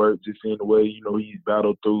way he worked, just seeing the way he's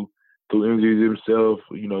battled through injuries himself.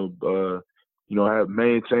 Have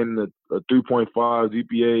maintaining a 3.5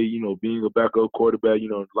 GPA. Being a backup quarterback.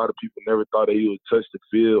 A lot of people never thought that he would touch the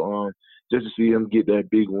field. Just to see him get that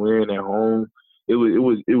big win at home. It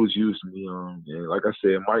was huge to me. And like I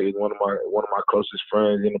said, Mike is one of my closest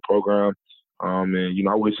friends in the program. And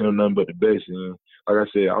I wish him nothing but the best. And like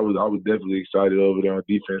I said, I was definitely excited over there on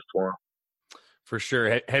defense for him. For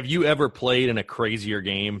sure. Have you ever played in a crazier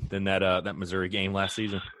game than that Missouri game last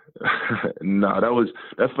season? No,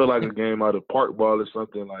 that felt like a game out of park ball or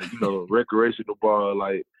something, like recreational ball.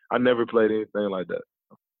 Like I never played anything like that.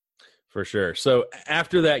 For sure. So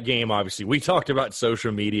after that game, obviously, we talked about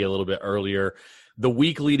social media a little bit earlier. The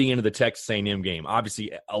week leading into the Texas A&M game,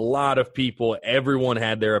 obviously, a lot of people, everyone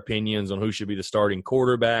had their opinions on who should be the starting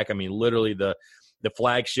quarterback. I mean, literally the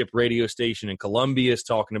flagship radio station in Columbia is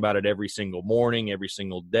talking about it every single morning, every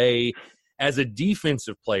single day. As a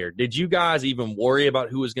defensive player, did you guys even worry about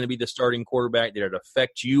who was going to be the starting quarterback? Did it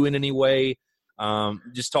affect you in any way?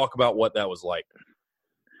 Just talk about what that was like.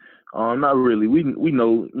 Not really. We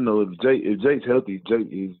know, if Jake's healthy, Jake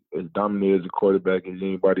is as dominant as a quarterback as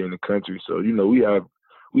anybody in the country. So, we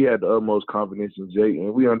had the utmost confidence in Jake,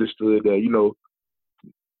 and we understood that,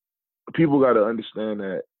 people got to understand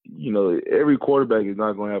that, every quarterback is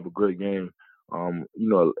not going to have a great game.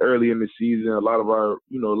 Early in the season, a lot of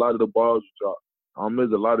the balls dropped.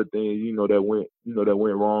 There's a lot of things, that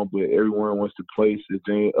went wrong, but everyone wants to place the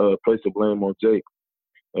blame on Jake.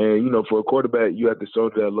 And, for a quarterback, you have to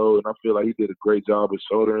shoulder that load, and I feel like he did a great job of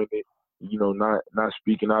shouldering it, not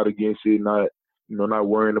speaking out against it, not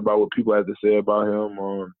worrying about what people have to say about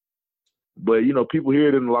him. But, people hear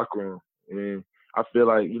it in the locker room, and I feel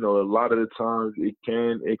like, a lot of the times it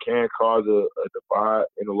can cause a divide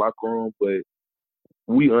in the locker room, but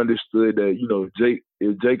we understood that,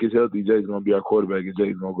 if Jake is healthy, Jake's going to be our quarterback, and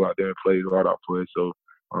Jake's going to go out there and play his heart out for it. So,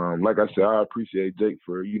 like I said, I appreciate Jake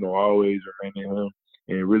for, always remaining him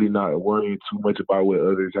and really not worrying too much about what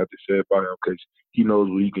others have to say about him, because he knows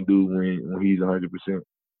what he can do when he's 100%.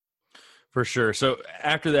 For sure. So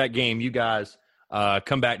after that game, you guys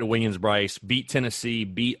come back to Williams-Brice, beat Tennessee,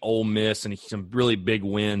 beat Ole Miss, and some really big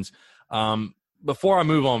wins. Before I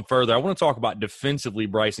move on further, I want to talk about defensively,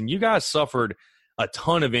 Bryson. You guys suffered a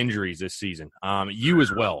ton of injuries this season. You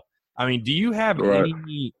as well. I mean, do you have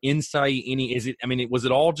any insight? Was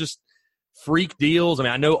it all just freak deals? I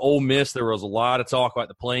mean, I know Ole Miss, there was a lot of talk about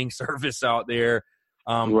the playing surface out there.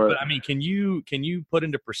 But I mean, can you put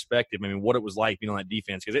into perspective, what it was like being on that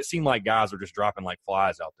defense? Because it seemed like guys were just dropping like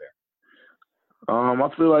flies out there. I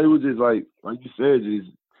feel like it was just like you said,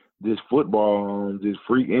 just football, just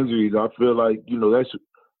freak injuries. I feel like, that's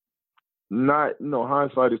not,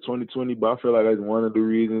 hindsight is 20/20, but I feel like that's one of the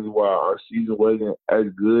reasons why our season wasn't as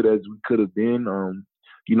good as we could have been.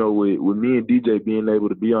 With me and DJ being able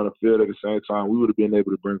to be on the field at the same time, we would have been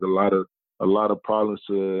able to bring a lot of problems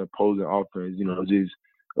to opposing offense. Just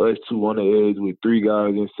us two on the edge with three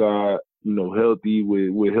guys inside, healthy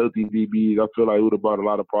with healthy DBs. I feel like it would have brought a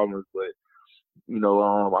lot of problems, but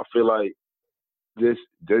I feel like just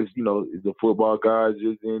the football guys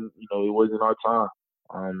just it wasn't our time.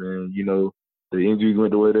 And the injuries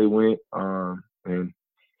went the way they went. And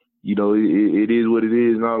it is what it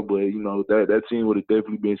is now, but that team would have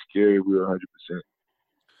definitely been scary if we were 100%.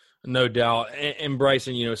 No doubt. And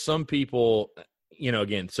Bryson, some people,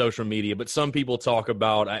 again, social media, but some people talk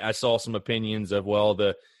about, I saw some opinions of, well,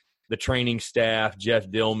 the the training staff, Jeff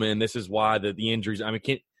Dillman, this is why the injuries. I mean,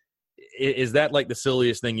 is that like the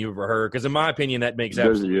silliest thing you've ever heard? Because in my opinion, that makes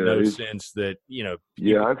absolutely no sense. That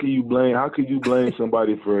how can you blame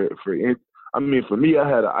somebody for I mean, for me, I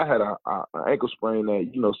had an ankle sprain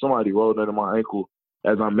that somebody rolled under my ankle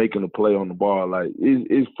as I'm making a play on the ball. Like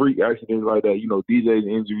it's freak accidents like that. DJ's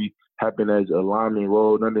injury happened as a lineman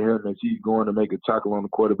rolled under him and he's going to make a tackle on the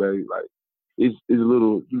quarterback. Like it's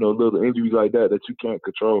little injuries like that you can't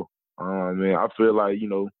control. Man, I feel like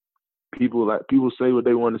people say what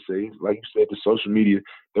they want to say. Like you said, the social media,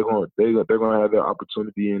 they're gonna have their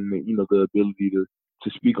opportunity and the ability to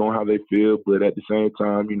speak on how they feel. But at the same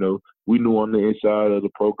time, we knew on the inside of the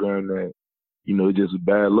program that it just was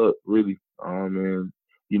bad luck, really. And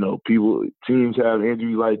teams have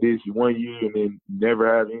injuries like this 1 year and then never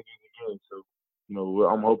have injuries again. So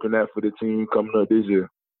I'm hoping that for the team coming up this year.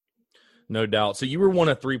 No doubt. So you were one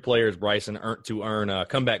of 3 players, Bryson, to earn a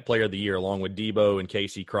comeback player of the year along with Debo and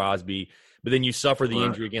Casey Crosby. But then you suffered the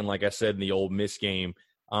injury again, like I said, in the Ole Miss game.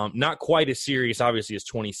 Not quite as serious, obviously, as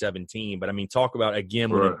 2017. But, I mean, talk about, again,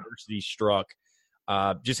 when adversity struck,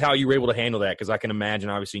 just how you were able to handle that. Because I can imagine,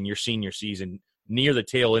 obviously, in your senior season, near the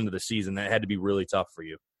tail end of the season, that had to be really tough for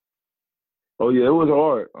you. Oh, yeah, it was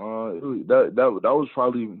hard. That was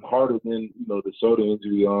probably harder than, the shoulder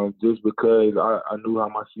injury, just because I knew how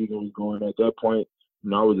my season was going at that point.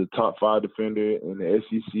 I was a top 5 defender in the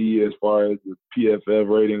SEC as far as the PFF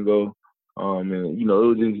rating go. And,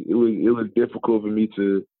 it was difficult for me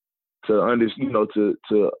to understand,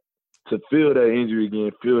 to feel that injury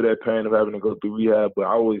again, feel that pain of having to go through rehab. But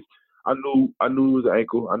I knew it was an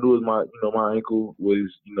ankle. I knew it was my ankle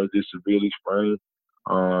was, just severely sprained.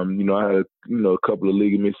 I had, a couple of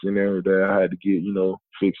ligaments in there that I had to get,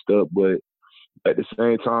 fixed up. But at the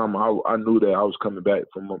same time, I knew that I was coming back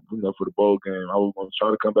from, for the bowl game. I was going to try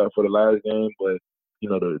to come back for the last game, but,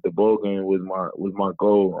 the bowl game was my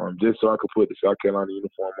goal, just so I could put the South Carolina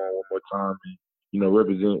uniform on one more time and,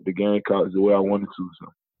 represent the Gamecocks the way I wanted to. So.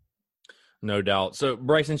 No doubt. So,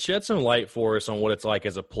 Bryson, shed some light for us on what it's like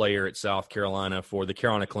as a player at South Carolina for the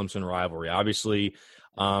Carolina-Clemson rivalry. Obviously,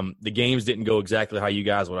 the games didn't go exactly how you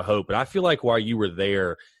guys would have hoped, but I feel like while you were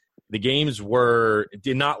there, the games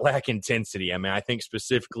did not lack intensity. I mean, I think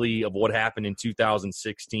specifically of what happened in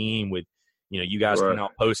 2016 with, you guys coming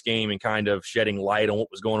out post-game and kind of shedding light on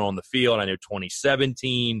what was going on in the field. I know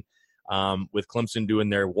 2017 with Clemson doing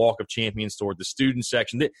their Walk of Champions toward the student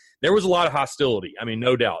section. There was a lot of hostility. I mean,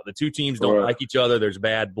 no doubt. The two teams don't like each other. There's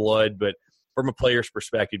bad blood. But from a player's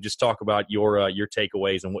perspective, just talk about your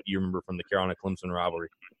takeaways and what you remember from the Carolina-Clemson rivalry.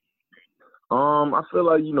 I feel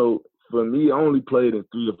like, for me, I only played in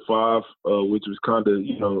 3 to 5, which was kind of,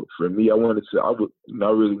 for me, I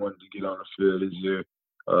really wanted to get on the field this year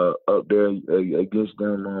up there against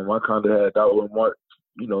them. I kind of had that one marked,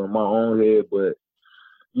 in my own head, but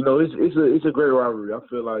it's a great rivalry. I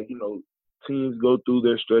feel like, teams go through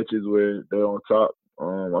their stretches where they're on top.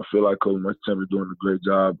 I feel like Coach Muschamp is doing a great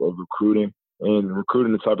job of recruiting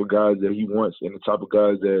the type of guys that he wants and the type of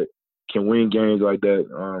guys that can win games like that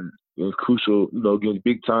in crucial, against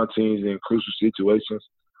big-time teams in crucial situations.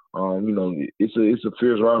 It's a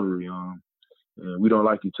fierce rivalry. And we don't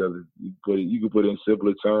like each other. You can put it in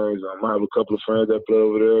simpler terms. I have a couple of friends that play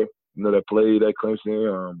over there, that played at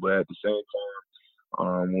Clemson, but at the same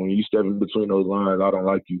time, when you step in between those lines, I don't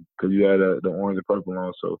like you because you had the orange and purple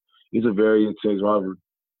on. So it's a very intense rivalry.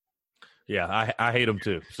 Yeah, I hate them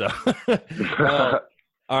too. So,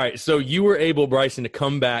 all right. So you were able, Bryson, to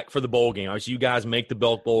come back for the bowl game. Obviously, you guys make the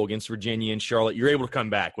Belk Bowl against Virginia and Charlotte. You're able to come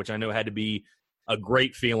back, which I know had to be a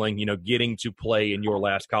great feeling, getting to play in your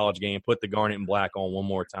last college game, put the garnet and black on one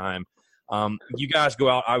more time. You guys go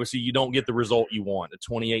out. Obviously, you don't get the result you want, a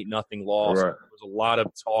 28-0 loss. Right. There was a lot of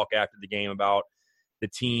talk after the game about the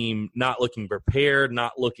team not looking prepared,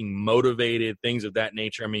 not looking motivated, things of that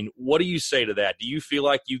nature. I mean, what do you say to that? Do you feel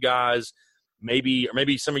like you guys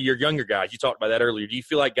maybe some of your younger guys, you talked about that earlier, do you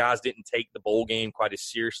feel like guys didn't take the bowl game quite as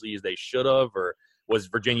seriously as they should have, or was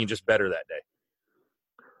Virginia just better that day?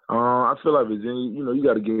 I feel like Virginia, you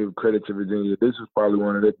got to give credit to Virginia. This was probably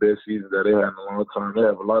one of their best seasons that they had in a long time. They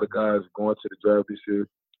have a lot of guys going to the draft this year.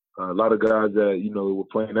 A lot of guys that, were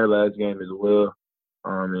playing their last game as well.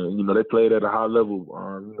 And, they played at a high level.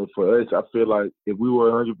 For us, I feel like if we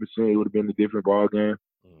were 100%, it would have been a different ball game.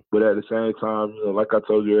 But at the same time, like I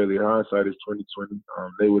told you earlier, hindsight is 20/20.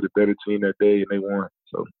 They were the better team that day, and they won.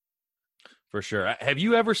 So. For sure. Have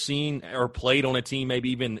you ever seen or played on a team,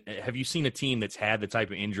 have you seen a team that's had the type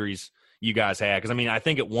of injuries you guys had? Because, I mean, I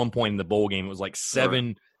think at one point in the bowl game, it was like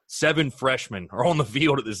seven freshmen are on the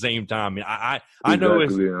field at the same time. I mean, I know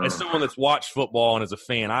as someone that's watched football and as a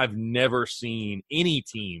fan, I've never seen any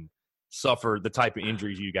team suffer the type of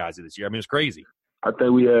injuries you guys did this year. I mean, it's crazy. I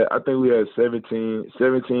think we had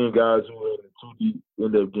 17 guys who were in the 2D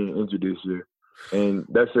ended up getting injured this year. And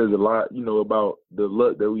that says a lot, about the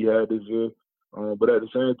luck that we had this year. But at the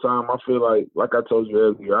same time, I feel like I told you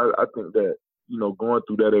earlier, I think that, going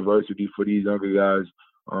through that adversity for these younger guys,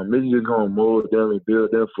 this is just going to mold them and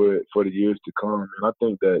build them for the years to come. And I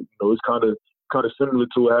think that, it's kind of similar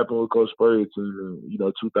to what happened with Coach Spurrier's team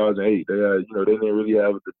in, 2008. They had, they didn't really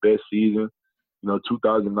have the best season.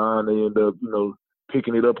 2009, they ended up,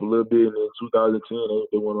 picking it up a little bit, and in 2010,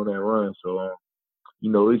 they went on that run. So,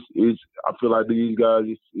 it's I feel like these guys,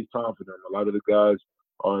 it's time for them. A lot of the guys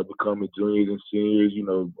are becoming juniors and seniors,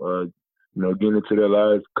 getting into their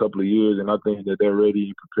last couple of years, and I think that they're ready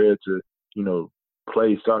and prepared to,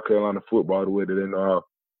 play South Carolina football the way that they know how.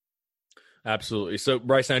 Absolutely. So,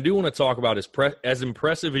 Bryson, I do want to talk about as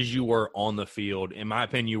impressive as you were on the field. In my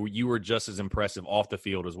opinion, you were just as impressive off the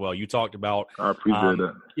field as well. You talked about – I appreciate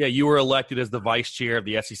that. Yeah, you were elected as the vice chair of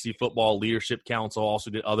the SEC Football Leadership Council, also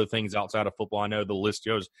did other things outside of football. I know the list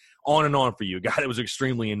goes on and on for you, a guy that was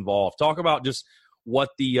extremely involved. Talk about just what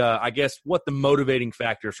the what the motivating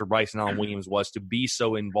factors for Bryson Allen Williams was to be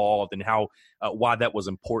so involved and how why that was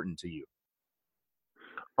important to you.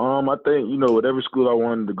 I think, whatever school I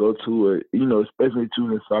wanted to go to, especially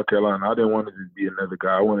choosing South Carolina, I didn't want to just be another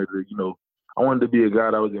guy. I wanted to be a guy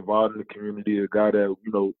that was involved in the community, a guy that,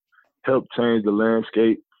 helped change the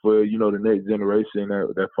landscape for, the next generation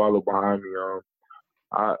that followed behind me.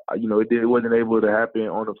 It wasn't able to happen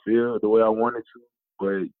on the field the way I wanted to,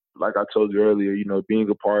 but like I told you earlier, being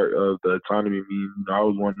a part of the autonomy means, I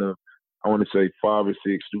was one of, I want to say 5 or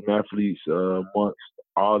 6 student athletes amongst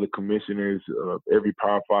all the commissioners of every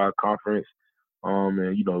Power 5 conference.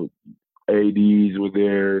 And, ADs were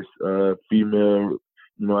there, female,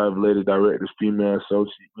 athletic directors, female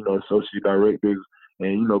associate directors,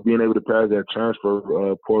 and, being able to pass that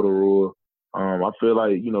transfer portal rule. I feel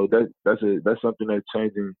like, that's something that's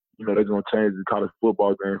changing, that's going to change the college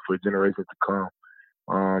football game for generations to come.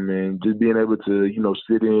 And just being able to,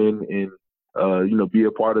 sit in and, be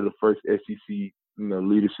a part of the first SEC,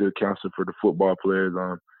 leadership council for the football players.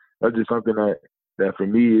 That's just something that for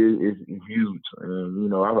me is huge.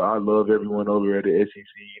 And, I love everyone over at the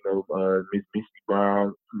SEC, Miss Missy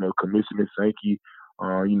Brown, Commissioner Sankey.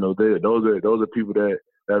 Those are people that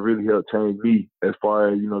really helped change me as far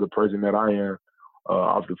as, the person that I am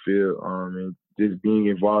off the field. And just being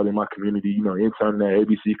involved in my community, interning at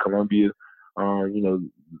ABC Columbia,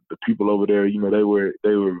 the people over there, they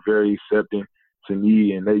were very accepting to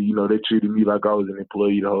me, and they treated me like I was an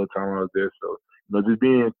employee the whole time I was there. So, just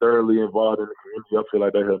being thoroughly involved in the community, I feel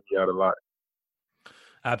like that helped me out a lot.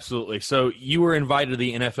 Absolutely. So you were invited to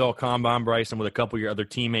the NFL Combine, Bryson, with a couple of your other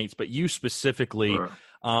teammates, but you specifically,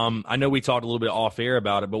 I know we talked a little bit off air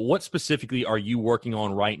about it, but what specifically are you working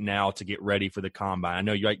on right now to get ready for the Combine? I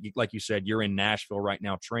know, like you said, you're in Nashville right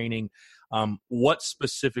now training. What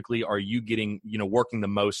specifically are you getting, working the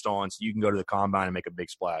most on so you can go to the Combine and make a big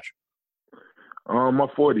splash? My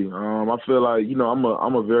 40. I feel like,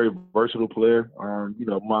 I'm a very versatile player.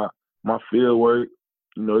 My field work,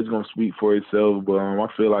 it's going to speak for itself, but I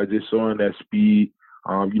feel like just showing that speed,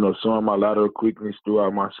 showing my lateral quickness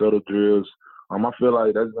throughout my shuttle drills, I feel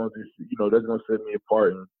like that's going to that's going to set me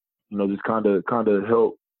apart and, just kind of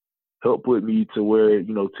help put me to where,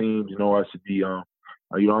 teams know I should be. I'm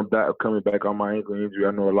coming back on my ankle injury.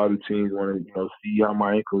 I know a lot of teams want to, see how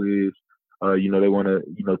my ankle is. They want to,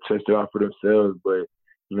 test it out for themselves. But,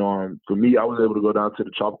 for me, I was able to go down to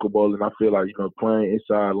the Tropical Bowl, and I feel like, playing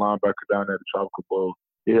inside linebacker down at the Tropical Bowl,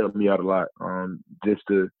 it helped me out a lot. Just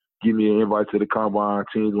to give me an invite to the Combine,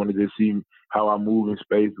 teams wanted to see how I move in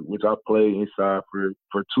space, which I played inside for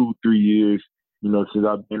 2-3 years, since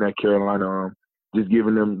I've been at Carolina. Just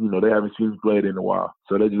giving them, they haven't seen me play it in a while.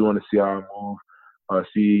 So they just want to see how I move,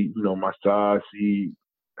 see, my size, see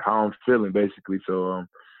how I'm feeling, basically. So,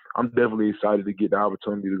 I'm definitely excited to get the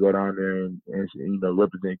opportunity to go down there and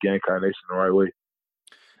represent Gamecock Nation the right way.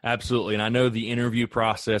 Absolutely, and I know the interview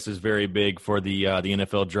process is very big for the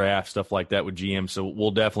NFL draft, stuff like that with GM. So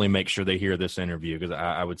we'll definitely make sure they hear this interview because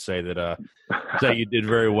I would say that you did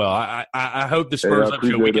very well. I hope the Spurs Up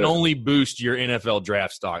Show we can only boost your NFL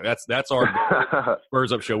draft stock. That's our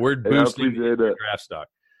Spurs Up Show. We're boosting the draft stock.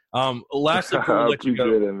 Lastly, before we let you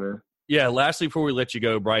go, man. Yeah, lastly, before we let you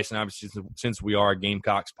go, Bryson, obviously, since we are a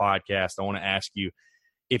Gamecocks podcast, I want to ask you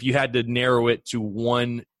if you had to narrow it to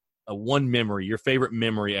one memory, your favorite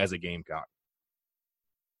memory as a Gamecock.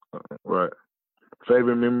 Right.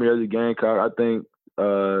 Favorite memory as a Gamecock, I think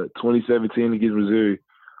 2017 against Missouri.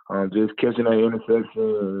 Just catching that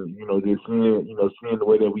interception, just seeing the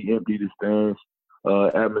way that we emptied the stands.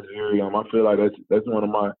 at Missouri. I feel like that's one of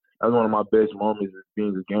my best moments is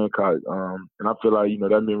being a Gamecock. And I feel like,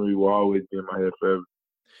 that memory will always be in my head forever.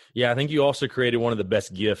 Yeah, I think you also created one of the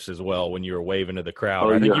best gifts as well when you were waving to the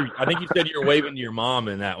crowd. Oh, I think you said you were waving to your mom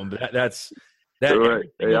in that one, but that's right.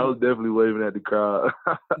 Hey, I was definitely waving at the crowd.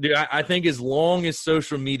 Dude, I think as long as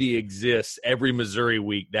social media exists, every Missouri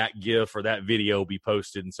week that GIF or that video will be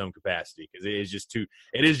posted in some capacity because it is just too.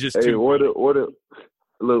 Hey,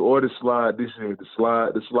 or the slide this year, the slide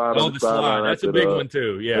on the slide. That's a big one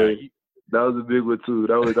too. Yeah, hey, that was a big one too.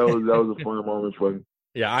 That was a fun moment for me.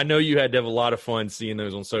 Yeah, I know you had to have a lot of fun seeing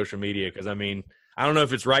those on social media because, I mean, I don't know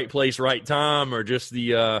if it's right place, right time, or just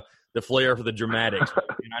the flair for the dramatics.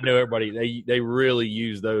 I know everybody they really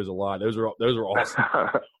use those a lot. Those are awesome.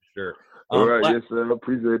 For sure. All right, yes, sir. I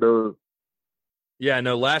appreciate those. Yeah,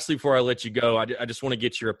 no. Lastly, before I let you go, I just want to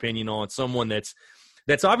get your opinion on someone that's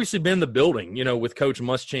obviously been in the building, with Coach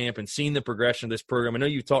Muschamp and seen the progression of this program. I know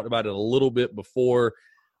you talked about it a little bit before.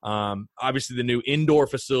 Obviously the new indoor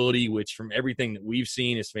facility, which from everything that we've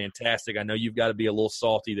seen is fantastic. I know you've got to be a little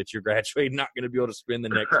salty that you're graduating, not going to be able to spend the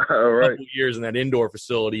next couple years in that indoor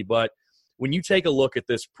facility. But when you take a look at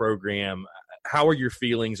this program, how are your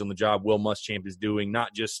feelings on the job Will Muschamp is doing,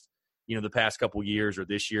 not just, the past couple years or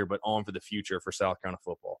this year, but on for the future for South Carolina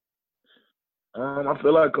football? I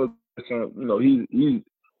feel like Coach Muschamp,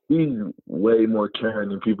 he's way more caring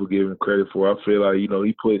than people give him credit for. I feel like,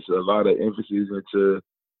 he puts a lot of emphasis into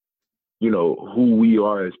who we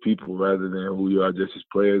are as people rather than who we are just as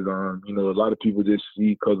players. A lot of people just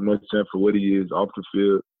see Coach Muschamp for what he is off the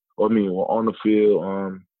field, on the field,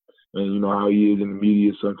 and how he is in the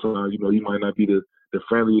media sometimes. He might not be the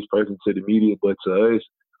friendliest person to the media, but to us,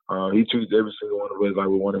 he treats every single one of us like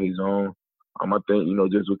we're one of his own. I think,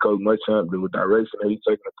 just with Coach Muschamp, the direction that he's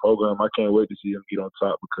taking the program, I can't wait to see him get on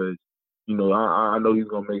top because, I know he's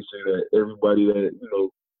going to make sure that everybody that,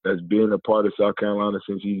 that's been a part of South Carolina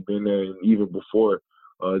since he's been there and even before,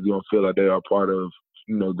 is going to feel like they are part of,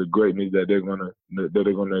 the greatness that they're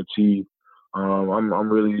gonna achieve.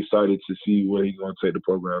 I'm really excited to see where he's going to take the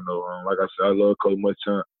program, though. Like I said, I love Coach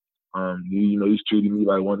Muschamp. He's treated me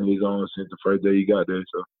like one of his own since the first day he got there.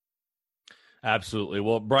 So. Absolutely.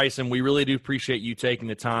 Well, Bryson, we really do appreciate you taking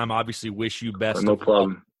the time. Obviously, wish you best no of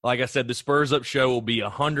problem. luck. Like I said, the Spurs Up Show will be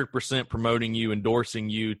 100% promoting you, endorsing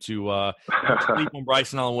you to sleep on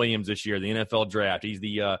Bryson Allen Williams this year, the NFL draft. He's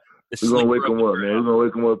the we're going to wake him up, man. We're going to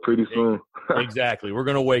wake him up pretty soon. Exactly. We're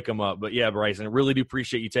going to wake him up. But, yeah, Bryson, I really do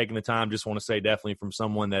appreciate you taking the time. Just want to say definitely from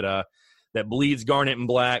someone that bleeds garnet and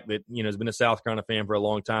black, that, has been a South Carolina fan for a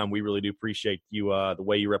long time. We really do appreciate you, the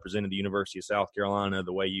way you represented the University of South Carolina,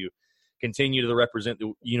 the way you continue to represent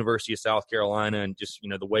the University of South Carolina, and just,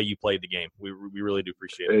 the way you played the game. We really do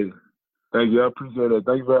appreciate it. Hey, thank you. I appreciate it.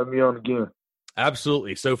 Thank you for having me on again.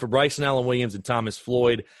 Absolutely. So for Bryson Allen Williams and Thomas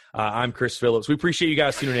Floyd, I'm Chris Phillips. We appreciate you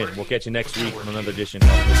guys tuning in. We'll catch you next week on another edition of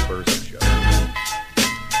the Spurs Up Show.